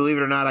actually, believe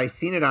it or not, I've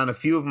seen it on a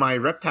few of my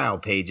reptile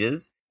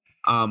pages.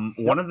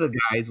 One of the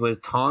guys was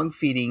tongue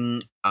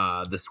feeding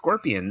the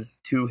scorpions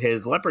to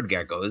his leopard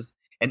geckos,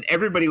 and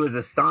everybody was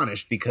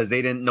astonished because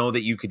they didn't know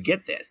that you could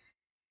get this.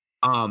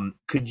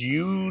 Could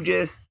you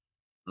just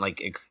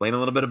explain a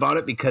little bit about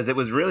it? Because it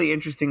was really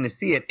interesting to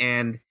see it,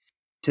 and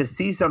to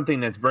see something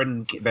that's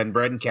been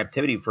bred in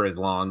captivity for as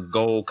long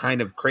go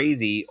kind of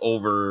crazy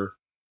over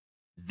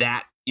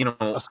that,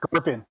 A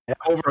scorpion. Yeah.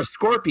 over a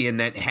scorpion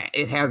that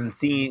it hasn't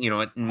seen,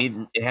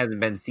 it hasn't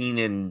been seen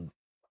in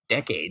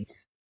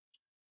decades.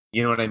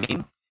 You know what I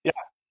mean?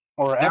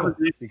 Or That was ever, an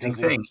interesting because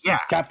thing. it's Yeah.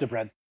 captive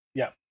bred.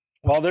 Yeah.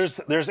 Well,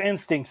 there's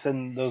instincts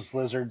in those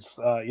lizards.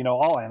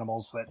 All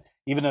animals that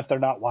even if they're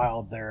not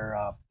wild,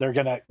 they're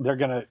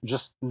gonna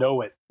just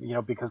know it.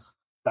 Because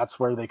that's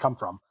where they come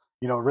from.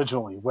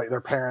 Originally, their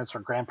parents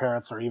or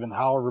grandparents or even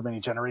however many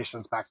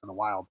generations back to the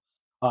wild.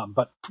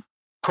 But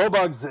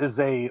ProBugs is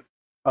a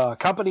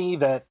company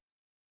that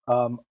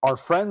are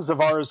friends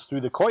of ours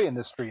through the koi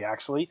industry.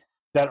 Actually,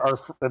 that are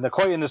the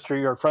koi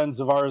industry are friends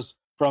of ours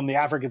from the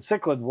African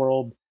cichlid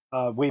world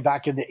way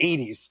back in the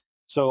 80s.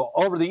 So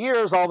over the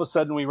years, all of a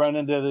sudden we run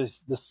into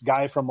this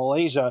guy from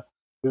Malaysia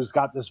who's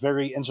got this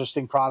very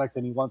interesting product,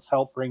 and he wants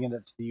help bringing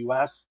it to the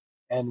U.S.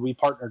 And we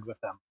partnered with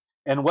them.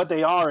 And what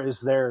they are is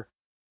they're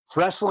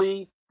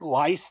freshly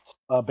lysed,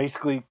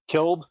 basically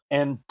killed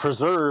and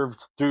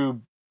preserved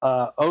through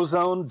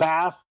ozone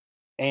bath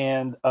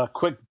and a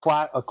quick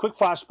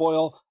flash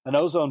boil, an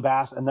ozone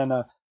bath, and then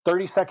a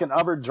 30-second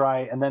oven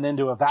dry, and then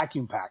into a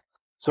vacuum pack.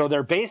 So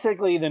they're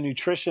basically the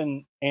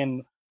nutrition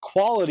and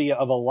quality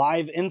of a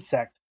live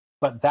insect,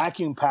 but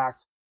vacuum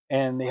packed,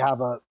 and they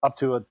have up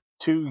to a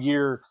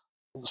 2-year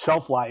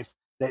shelf life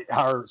that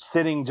are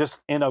sitting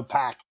just in a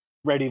pack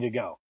ready to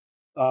go.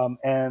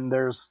 And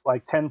there's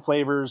 10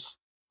 flavors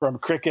from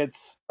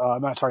crickets.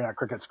 Not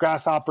crickets,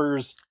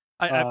 grasshoppers.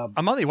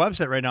 I'm on the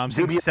website right now. I'm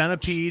seeing Dubia-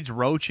 centipedes,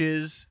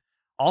 roaches,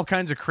 all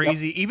kinds of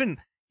crazy, even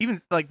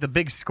the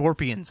big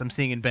scorpions I'm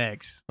seeing in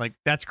bags.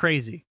 That's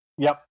crazy.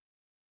 Yep.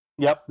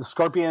 The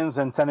scorpions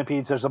and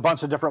centipedes. There's a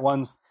bunch of different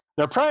ones.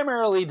 They're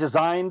primarily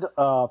designed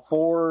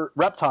for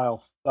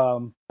reptile,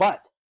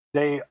 but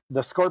the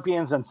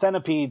scorpions and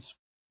centipedes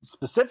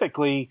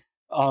specifically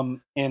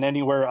in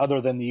anywhere other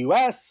than the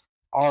U.S.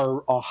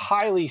 are a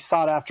highly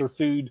sought after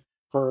food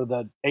for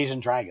the Asian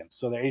dragons.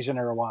 So the Asian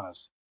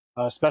arowanas,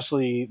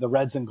 especially the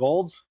reds and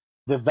golds.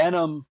 The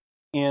venom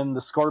in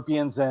the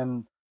scorpions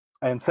and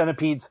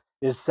centipedes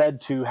is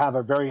said to have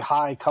a very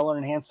high color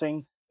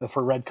enhancing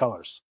for red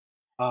colors.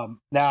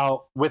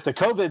 Now, with the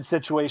COVID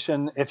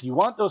situation, if you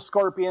want those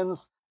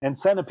scorpions and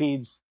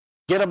centipedes,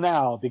 get them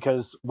now,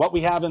 because what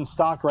we have in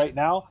stock right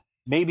now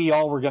may be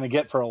all we're going to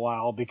get for a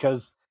while,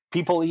 because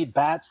people eat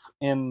bats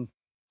in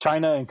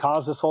China and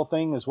cause this whole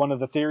thing is one of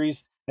the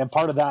theories. And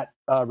part of that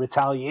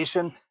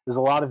retaliation is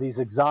a lot of these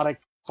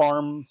exotic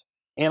farmed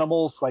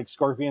animals like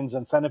scorpions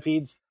and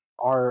centipedes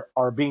are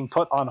being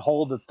put on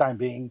hold at the time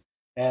being.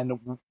 And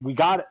we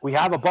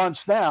have a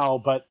bunch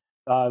now, but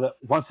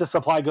once the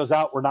supply goes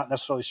out, we're not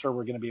necessarily sure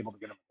we're going to be able to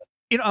get them.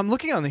 I'm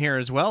looking on here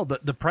as well.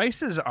 The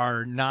prices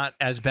are not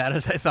as bad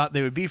as I thought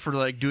they would be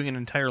for doing an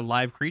entire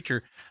live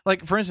creature.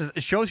 For instance,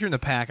 it shows here in the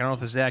pack, I don't know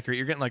if this is accurate,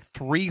 you're getting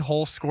 3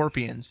 whole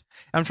scorpions.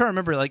 I'm trying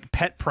to remember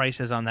pet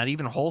prices on that.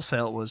 Even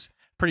wholesale was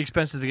pretty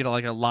expensive to get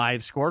a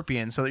live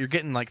scorpion. So you're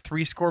getting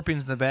 3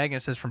 scorpions in the bag, and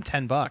it says from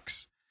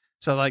 $10.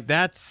 So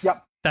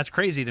that's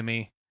crazy to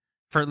me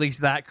for at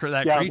least that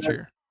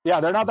creature. Yeah,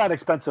 they're not that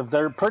expensive.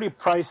 They're pretty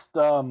priced.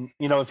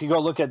 If you go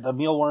look at the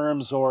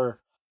mealworms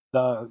or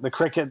the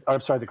cricket,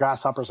 the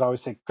grasshoppers. I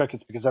always say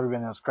crickets because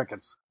everybody has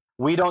crickets.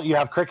 You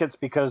have crickets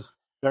because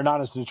they're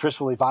not as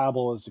nutritionally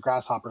viable as the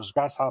grasshoppers.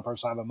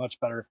 Grasshoppers have a much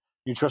better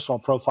nutritional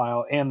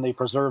profile, and they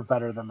preserve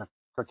better than the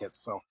crickets.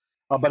 So,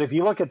 but if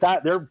you look at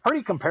that, they're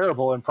pretty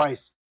comparable in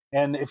price.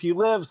 And if you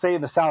live, say,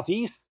 in the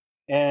Southeast,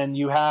 and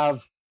you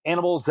have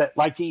animals that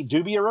like to eat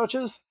dubia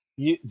roaches,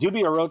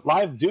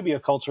 live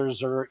dubia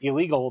cultures are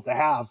illegal to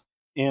have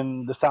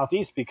in the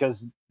Southeast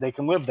because they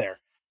can live there.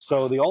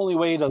 So the only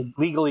way to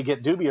legally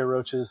get dubia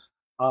roaches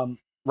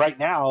right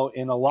now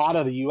in a lot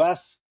of the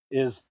U.S.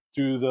 is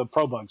through the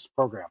ProBugs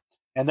program.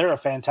 And they're a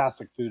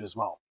fantastic food as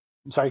well.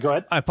 I'm sorry, go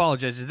ahead. I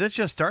apologize. Did this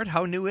just start?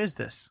 How new is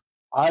this?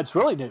 It's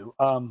really new.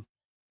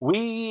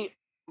 We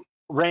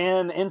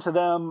ran into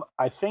them,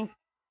 I think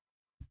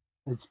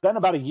it's been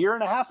about 1.5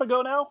 years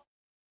ago now,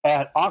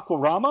 at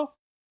Aquarama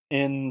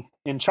in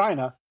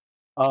China.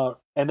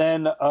 And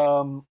then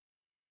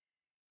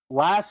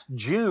last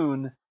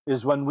June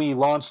is when we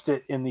launched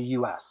it in the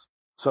U.S.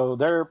 So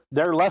they're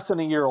less than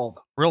 1 year old.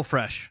 Real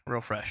fresh.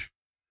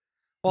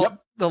 Well,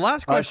 yep. The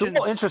last question. It's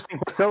a real interesting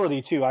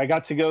facility too. I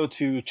got to go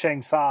to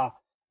Changsha.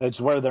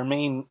 It's where their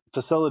main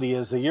facility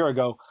is 1 year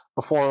ago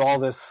before all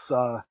this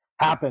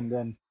happened,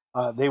 and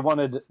they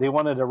wanted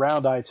a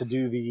round eye to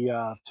do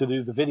the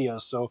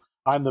videos. So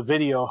I'm the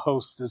video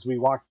host as we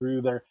walk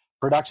through their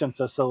production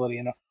facility,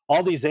 and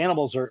all these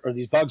animals or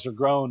these bugs are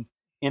grown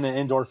in an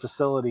indoor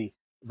facility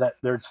that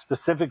they're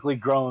specifically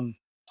grown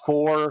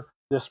for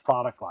this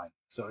product line.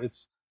 So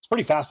it's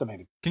pretty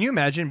fascinating. Can you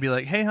imagine? Be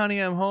like, hey, honey,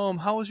 I'm home.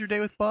 How was your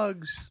day with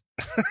bugs?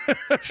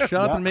 Shut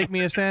up and make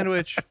me a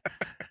sandwich.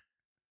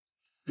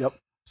 Yep.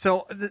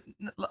 So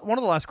one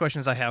of the last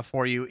questions I have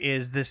for you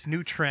is this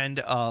new trend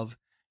of,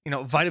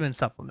 vitamin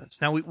supplements.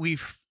 Now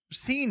we've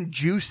seen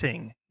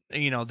juicing,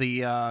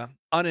 the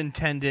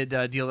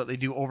unintended deal that they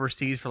do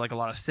overseas for like a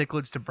lot of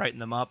cichlids to brighten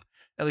them up,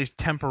 at least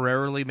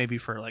temporarily, maybe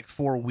for like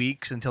 4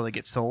 weeks until they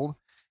get sold.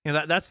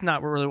 That's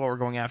not really what we're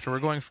going after. We're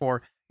going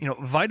for,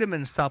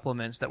 vitamin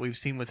supplements that we've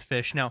seen with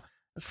fish. Now,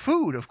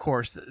 food, of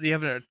course, they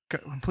have a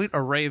complete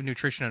array of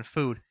nutrition and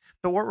food.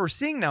 But what we're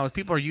seeing now is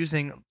people are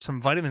using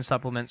some vitamin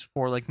supplements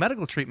for like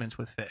medical treatments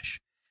with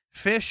fish.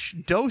 Fish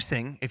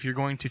dosing, if you're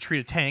going to treat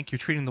a tank, you're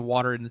treating the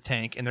water in the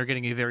tank, and they're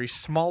getting a very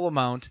small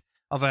amount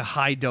of a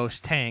high dose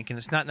tank, and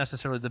it's not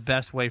necessarily the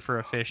best way for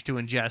a fish to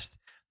ingest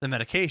the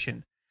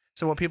medication.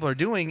 So what people are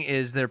doing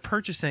is they're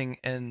purchasing,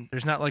 and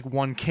there's not like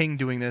one king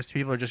doing this.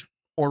 People are just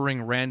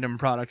ordering random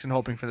products and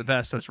hoping for the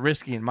best, so it's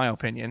risky in my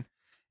opinion,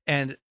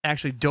 and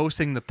actually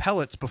dosing the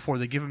pellets before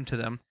they give them to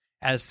them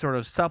as sort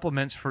of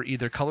supplements for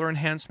either color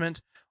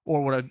enhancement,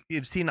 or what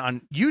I've seen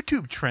on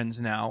YouTube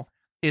trends now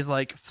is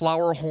like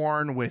flower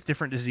horn with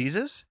different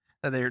diseases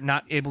that they're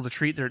not able to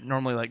treat. They're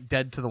normally like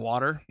dead to the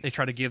water. They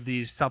try to give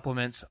these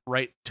supplements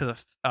right to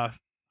the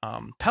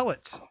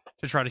pellets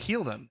to try to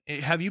heal them.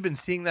 Have you been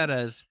seeing that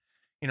as,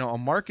 a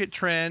market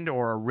trend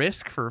or a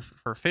risk for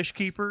fish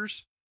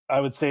keepers? I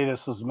would say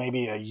this is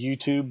maybe a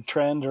YouTube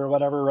trend or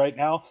whatever right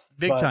now.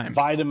 Big time.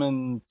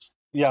 Vitamins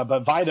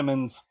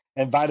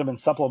and vitamin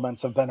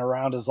supplements have been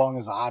around as long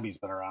as the hobby's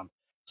been around.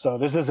 So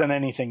this isn't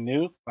anything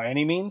new by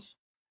any means.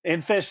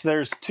 In fish,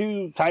 there's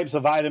 2 types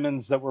of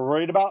vitamins that we're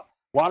worried about: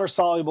 water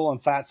soluble and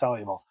fat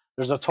soluble.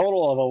 There's a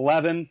total of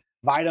 11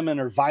 vitamin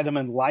or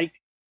vitamin-like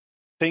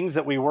things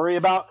that we worry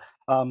about.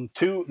 9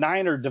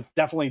 are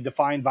definitely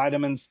defined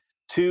vitamins.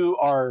 2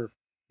 are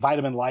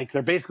vitamin-like.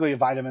 They're basically a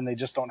vitamin. They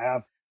just don't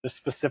have the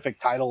specific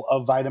title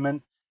of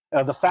vitamin.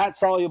 The fat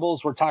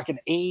solubles, we're talking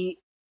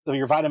so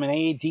your vitamin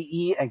A, D,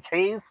 E, and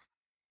Ks.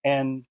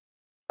 And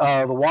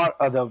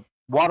the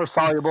water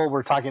soluble,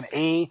 we're talking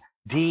A,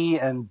 D,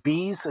 and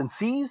Bs and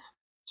Cs.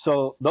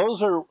 So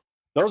those are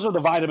the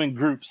vitamin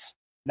groups.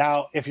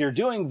 Now, if you're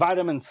doing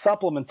vitamin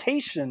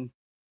supplementation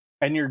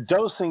and you're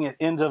dosing it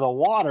into the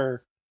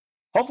water,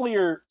 hopefully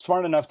you're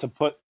smart enough to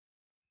put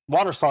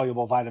water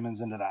soluble vitamins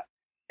into that.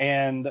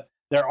 And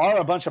there are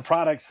a bunch of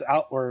products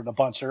out, or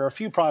there are a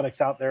few products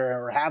out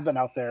there, or have been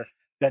out there,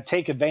 that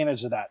take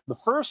advantage of that. The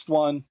first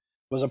one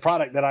was a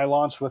product that I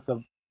launched with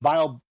the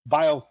Bio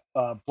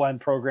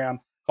Blend program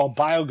called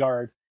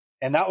BioGuard.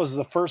 And that was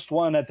the first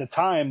one at the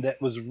time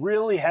that was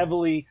really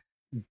heavily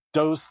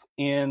dosed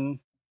in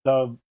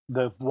the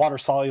water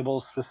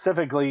solubles,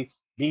 specifically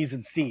B's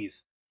and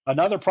C's.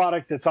 Another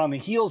product that's on the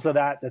heels of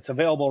that, that's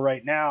available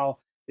right now,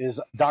 is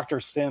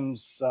Dr.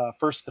 Sim's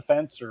First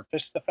Defense or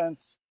Fish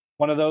Defense.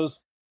 One of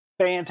those.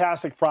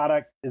 Fantastic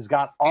product. Has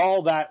got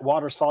all that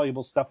water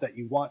soluble stuff that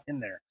you want in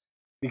there,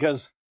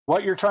 because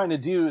what you're trying to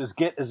do is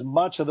get as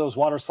much of those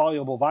water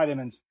soluble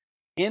vitamins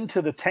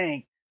into the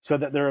tank so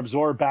that they're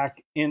absorbed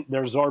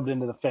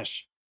into the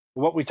fish.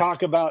 What we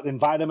talk about in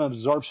vitamin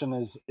absorption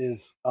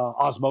is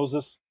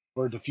osmosis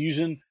or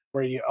diffusion,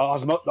 where the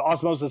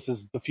osmosis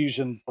is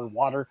diffusion for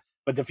water,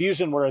 but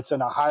diffusion, where it's in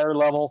a higher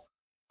level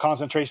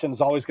concentration, is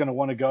always going to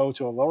want to go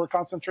to a lower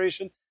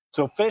concentration.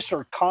 So fish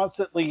are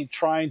constantly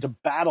trying to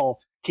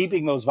battle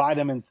keeping those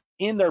vitamins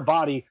in their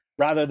body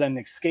rather than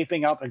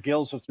escaping out their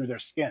gills or through their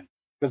skin,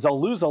 because they'll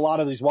lose a lot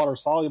of these water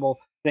soluble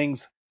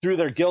things through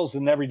their gills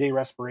in everyday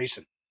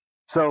respiration.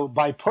 So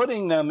by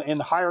putting them in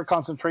higher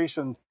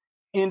concentrations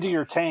into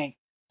your tank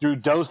through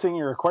dosing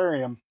your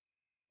aquarium,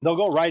 they'll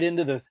go right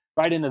into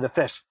the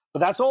fish.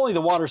 But that's only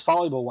the water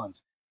soluble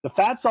ones. The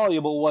fat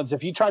soluble ones,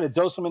 if you try to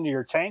dose them into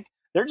your tank,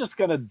 they're just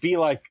going to be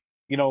like,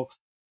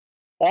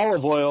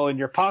 olive oil in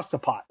your pasta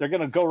pot. They're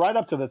going to go right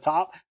up to the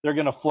top. They're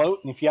going to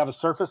float. And if you have a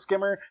surface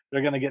skimmer, they're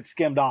going to get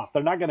skimmed off.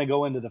 They're not going to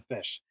go into the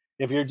fish.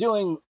 If you're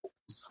doing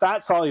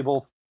fat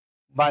soluble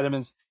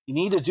vitamins, you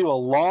need to do a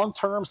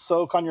long-term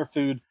soak on your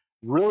food,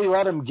 really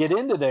let them get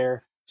into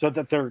there so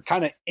that they're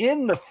kind of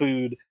in the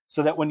food,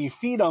 so that when you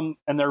feed them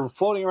and they're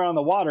floating around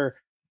the water,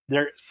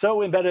 they're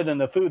so embedded in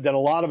the food that a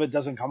lot of it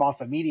doesn't come off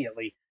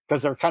immediately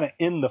because they're kind of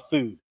in the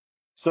food.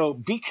 So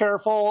be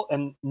careful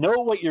and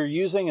know what you're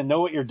using and know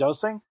what you're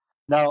dosing.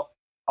 Now,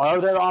 are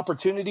there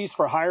opportunities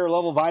for higher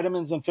level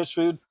vitamins in fish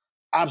food?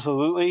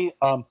 Absolutely.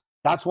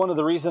 That's one of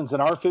the reasons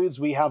in our foods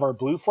we have our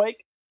Blue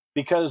Flake,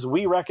 because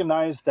we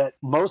recognize that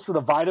most of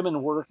the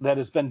vitamin work that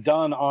has been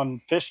done on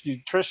fish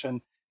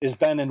nutrition has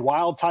been in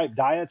wild type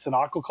diets and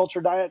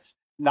aquaculture diets,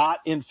 not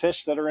in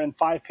fish that are in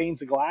 5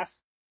 panes of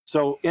glass.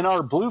 So in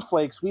our Blue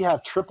Flakes, we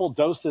have triple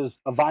doses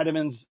of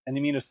vitamins and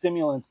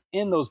immunostimulants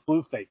in those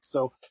Blue Flakes.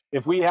 So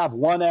if we have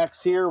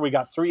 1X here, we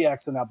got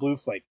 3X in that Blue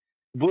Flake.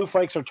 Blue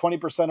Flakes are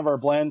 20% of our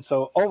blend.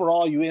 So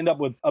overall, you end up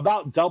with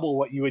about double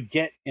what you would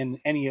get in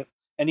any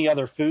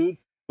other food.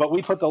 But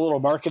we put the little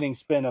marketing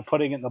spin of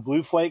putting it in the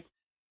Blue Flake,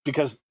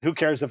 because who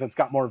cares if it's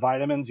got more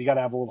vitamins? You got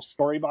to have a little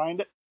story behind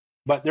it.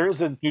 But there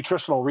is a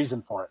nutritional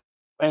reason for it.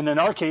 And in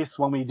our case,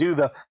 when we do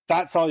the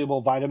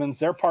fat-soluble vitamins,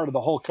 they're part of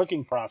the whole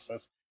cooking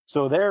process.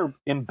 So they're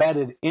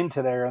embedded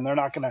into there, and they're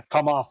not going to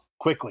come off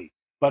quickly.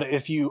 But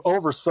if you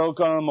over-soak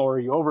them or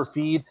you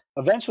overfeed,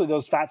 eventually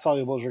those fat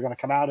solubles are going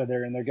to come out of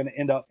there, and they're going to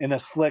end up in a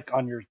slick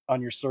on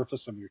your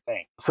surface of your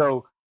tank.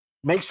 So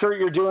make sure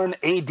you're doing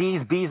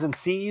ADs, Bs, and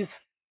Cs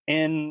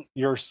in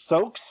your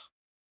soaks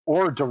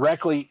or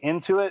directly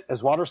into it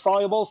as water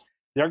solubles.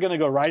 They're going to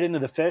go right into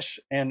the fish.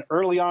 And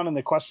early on in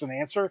the question and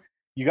answer,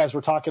 you guys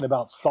were talking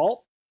about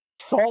salt.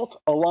 Salt,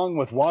 along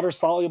with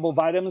water-soluble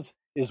vitamins,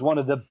 is one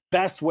of the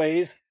best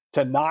ways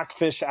to knock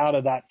fish out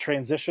of that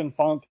transition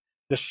funk,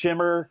 the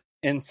shimmer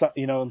in,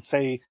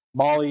 say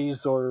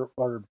mollies or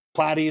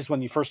platies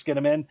when you first get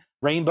them in,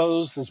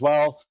 rainbows as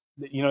well.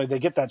 They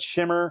get that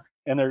shimmer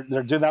and they're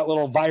doing that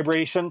little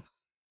vibration.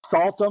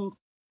 Salt them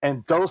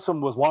and dose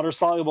them with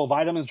water-soluble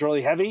vitamins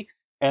really heavy,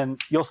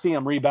 and you'll see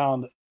them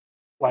rebound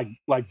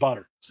like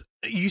butter.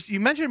 You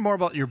mentioned more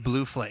about your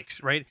blue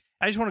flakes, right?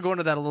 I just want to go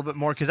into that a little bit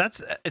more because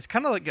it's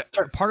kind of like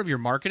a part of your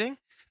marketing.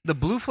 The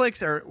blue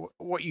flakes are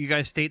what you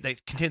guys state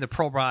that contain the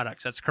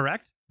probiotics. That's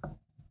correct?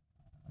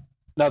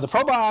 No, the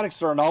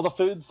probiotics are in all the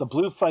foods. The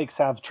blue flakes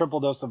have triple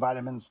dose of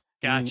vitamins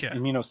Gotcha.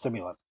 and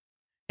immunostimulants.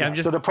 Yeah,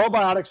 So the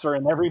probiotics are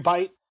in every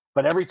bite,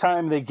 but every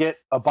time they get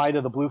a bite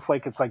of the blue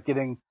flake, it's like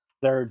getting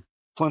their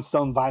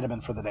Flintstone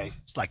vitamin for the day.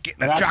 It's like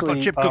getting a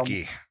chocolate chip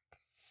cookie.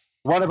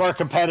 One of our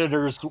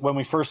competitors, when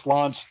we first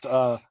launched,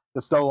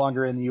 it's no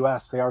longer in the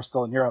U.S. They are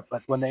still in Europe.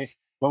 But when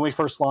we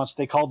first launched,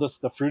 they called us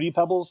the Fruity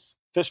Pebbles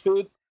fish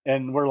food,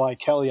 and we're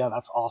like, hell yeah,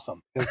 that's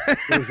awesome. It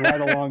was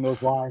right along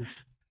those lines.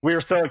 We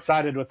were so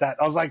excited with that.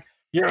 I was like,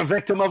 you're a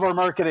victim of our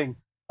marketing.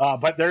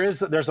 But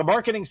there's a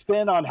marketing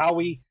spin on how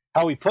we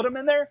put them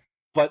in there,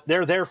 but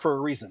they're there for a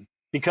reason,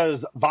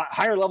 because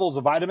higher levels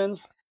of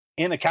vitamins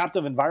in a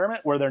captive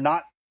environment where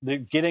they're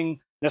getting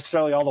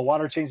necessarily all the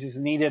water changes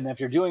needed. And if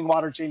you're doing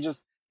water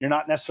changes, you're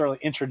not necessarily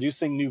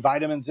introducing new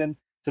vitamins into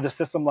the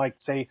system, like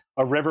say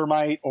a river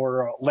might,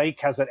 or a lake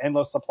has an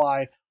endless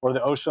supply, or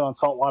the ocean on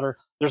salt water.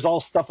 There's all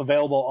stuff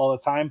available all the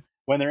time.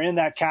 When they're in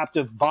that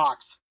captive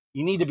box,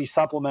 you need to be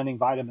supplementing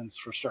vitamins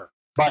for sure.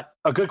 But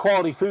a good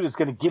quality food is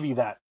going to give you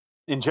that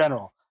in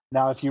general.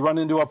 Now, if you run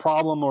into a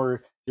problem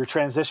or you're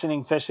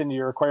transitioning fish into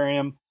your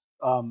aquarium,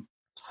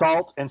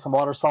 salt and some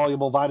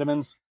water-soluble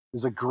vitamins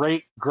is a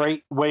great,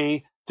 great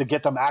way to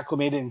get them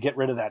acclimated and get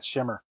rid of that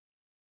shimmer.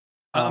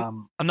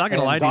 I'm not going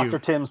to lie to you. Dr.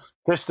 Tim's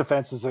Fish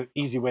Defense is an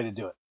easy way to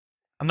do it.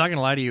 I'm not going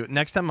to lie to you.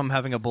 Next time I'm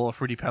having a bowl of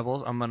Fruity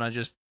Pebbles, I'm going to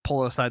just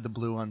pull aside the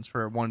blue ones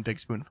for one big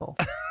spoonful.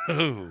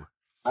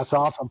 That's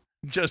awesome.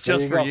 Just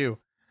for you.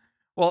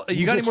 Well,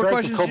 you got any more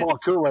questions?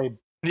 Cobalt Kool-Aid.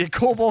 Yeah,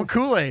 Cobalt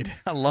Kool-Aid.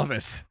 I love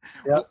it.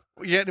 Yep.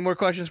 You got any more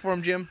questions for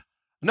him, Jim?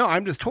 No,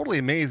 I'm just totally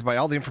amazed by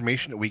all the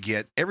information that we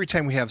get. Every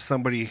time we have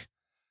somebody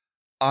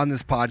on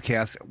this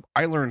podcast,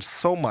 I learn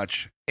so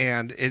much,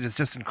 and it is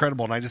just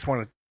incredible. And I just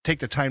want to take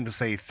the time to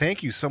say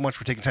thank you so much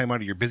for taking time out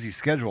of your busy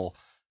schedule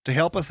to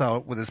help us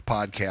out with this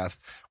podcast.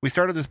 We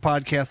started this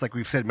podcast, like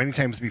we've said many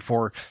times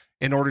before,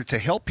 in order to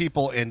help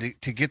people and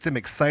to get them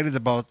excited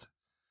about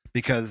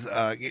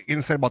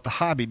the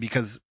hobby,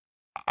 because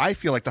I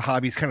feel like the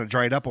hobby's kind of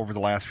dried up over the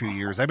last few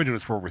years. I've been doing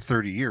this for over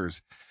 30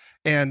 years.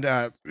 And,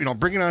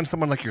 bringing on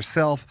someone like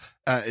yourself,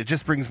 it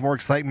just brings more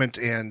excitement.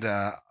 And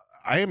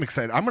I am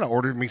excited. I'm going to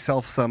order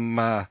myself some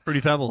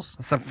Fruity Pebbles.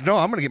 I'm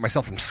going to get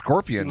myself some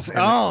Scorpions.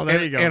 And,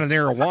 there you go. And an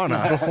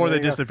arowana. Before they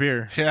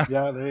disappear. Yeah.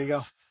 Yeah, there you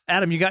go.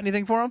 Adam, you got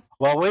anything for him?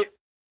 Well, wait.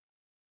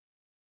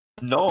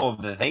 No,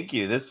 thank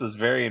you. This was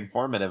very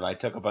informative. I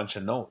took a bunch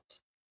of notes.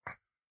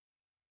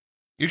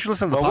 You should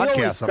listen to the We only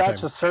podcast sometime.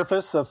 scratch the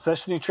surface of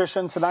fish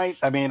nutrition tonight.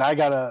 I mean, I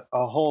got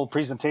a whole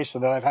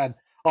presentation that I've had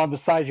on the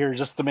side here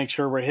just to make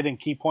sure we're hitting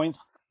key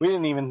points.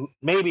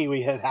 Maybe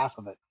we hit half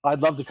of it.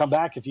 I'd love to come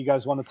back if you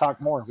guys want to talk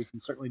more. We can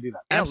certainly do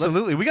that.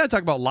 Absolutely. We got to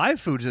talk about live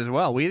foods as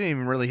well. We didn't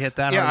even really hit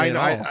that. Yeah, at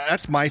all.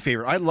 that's my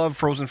favorite. I love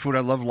frozen food.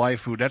 I love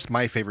live food. That's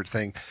my favorite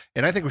thing.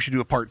 And I think we should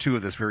do a part 2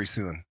 of this very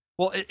soon.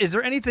 Well, is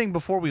there anything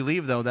before we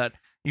leave, though, that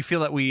you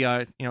feel that we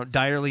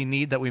direly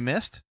need that we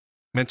missed?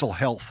 Mental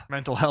health.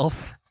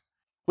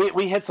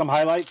 We hit some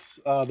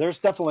highlights. There's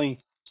definitely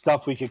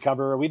stuff we could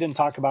cover. We didn't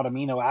talk about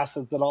amino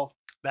acids at all.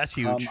 That's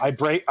huge. I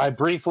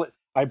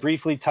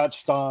briefly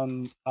touched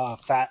on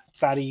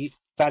fatty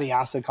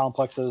acid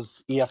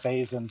complexes,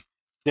 EFAs, and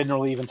didn't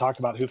really even talk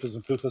about HUFAs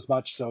and PUFAs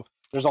much. So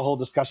there's a whole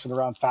discussion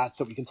around fats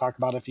that we can talk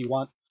about if you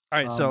want.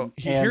 All right, so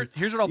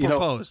here's what I'll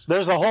propose.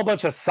 There's a whole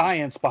bunch of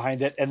science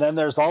behind it, and then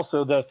there's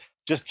also the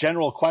just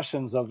general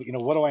questions of,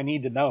 what do I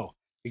need to know?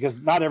 Because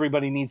not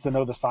everybody needs to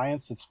know the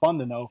science. It's fun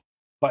to know,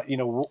 but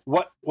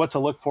what to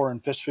look for in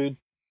fish food.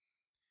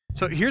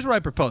 So here's what I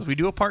propose. We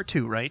do a part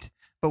 2, right?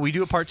 But we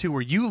do a part 2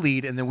 where you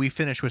lead, and then we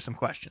finish with some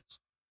questions.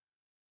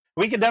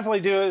 We can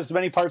definitely do as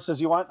many parts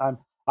as you want.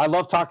 I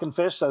love talking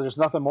fish. So there's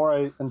nothing more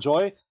I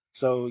enjoy.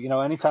 So,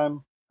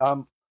 anytime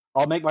I'll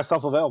make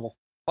myself available.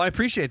 Well, I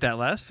appreciate that,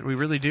 Les. We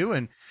really do.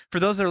 And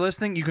for those that are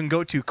listening, you can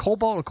go to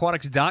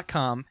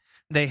cobaltaquatics.com.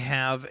 They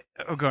have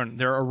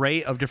their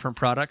array of different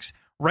products.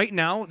 Right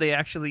now, they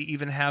actually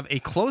even have a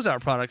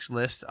closeout products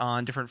list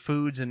on different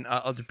foods and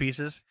other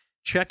pieces.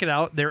 Check it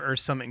out. There are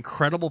some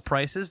incredible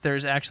prices.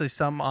 There's actually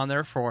some on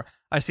there for,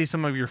 I see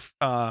some of your,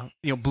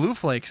 Blue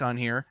Flakes on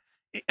here.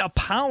 A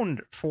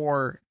pound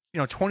for,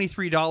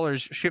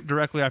 $23 shipped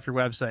directly off your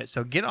website.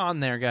 So get on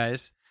there,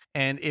 guys.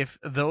 And if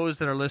those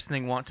that are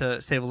listening want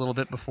to save a little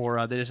bit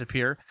before they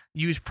disappear,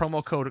 use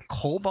promo code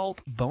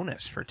Cobalt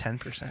Bonus for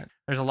 10%.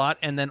 There's a lot.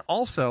 And then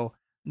also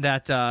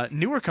that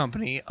newer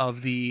company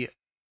of the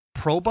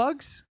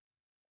ProBugs.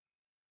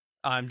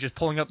 I'm just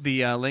pulling up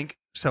the link.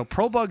 So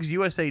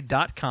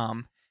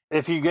ProBugsUSA.com.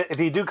 If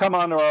you do come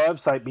onto our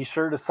website, be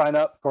sure to sign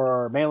up for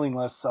our mailing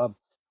list.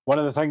 One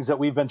of the things that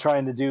we've been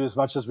trying to do as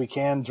much as we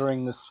can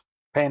during this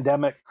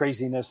pandemic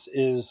craziness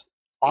is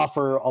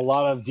offer a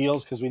lot of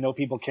deals because we know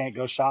people can't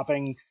go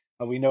shopping.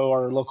 We know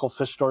our local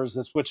fish stores,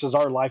 which is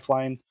our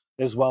lifeline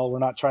as well. We're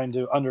not trying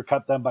to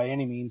undercut them by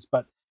any means,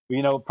 but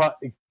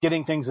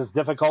getting things is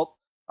difficult.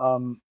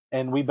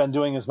 And we've been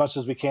doing as much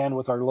as we can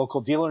with our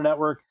local dealer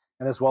network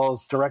and as well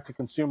as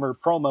direct-to-consumer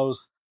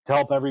promos to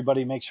help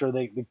everybody make sure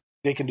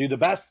they can do the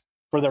best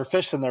for their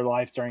fish in their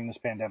life during this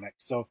pandemic.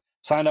 So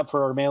sign up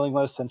for our mailing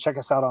list and check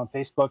us out on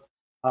Facebook.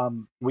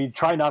 We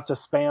try not to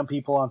spam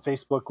people on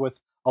Facebook with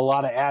a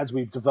lot of ads.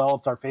 We've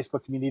developed our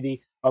Facebook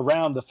community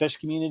around the fish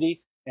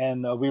community,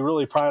 and we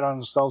really pride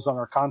ourselves on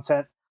our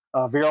content.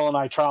 Viral and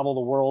I travel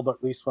the world,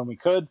 at least when we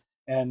could,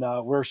 and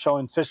we're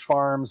showing fish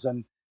farms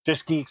and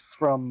fish geeks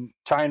from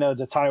China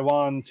to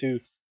Taiwan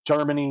to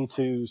Germany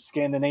to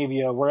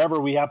Scandinavia, wherever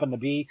we happen to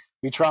be.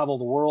 We travel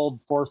the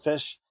world for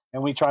fish,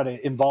 and we try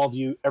to involve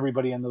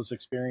everybody in those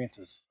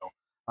experiences. So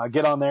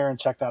get on there and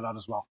check that out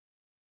as well.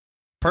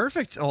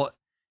 Perfect. Well,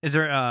 is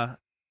there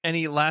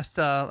any last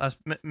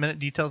minute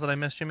details that I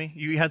missed, Jimmy?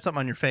 You had something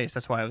on your face.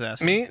 That's why I was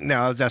asking. Me?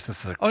 No, that's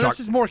just that's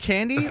just more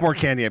candy? It's more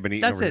candy I've been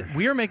eating. That's over it. here.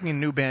 We are making a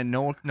new band,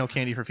 No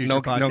Candy for future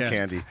podcasts. No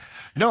candy.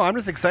 No, I'm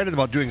just excited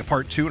about doing a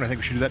part 2, and I think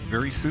we should do that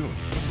very soon.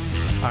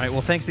 All right. Well,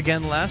 thanks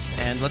again, Les,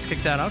 and let's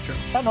kick that outro.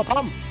 Yeah, no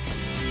problem.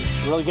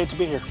 Really great to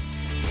be here.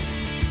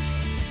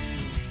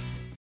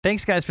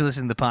 Thanks, guys, for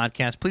listening to the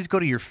podcast. Please go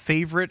to your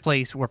favorite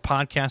place where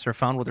podcasts are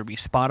found, whether it be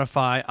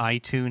Spotify,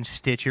 iTunes,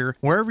 Stitcher,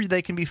 wherever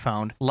they can be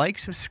found. Like,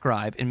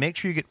 subscribe, and make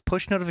sure you get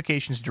push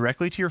notifications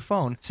directly to your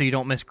phone so you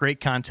don't miss great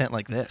content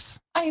like this.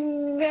 I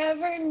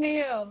never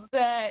knew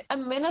that a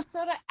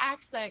Minnesota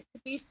accent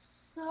could be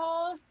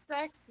so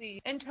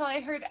sexy until I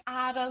heard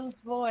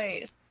Adam's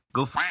voice.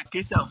 Go fuck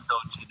yourself,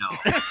 don't you know?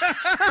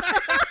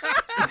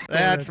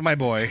 That's my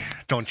boy,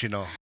 don't you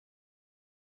know?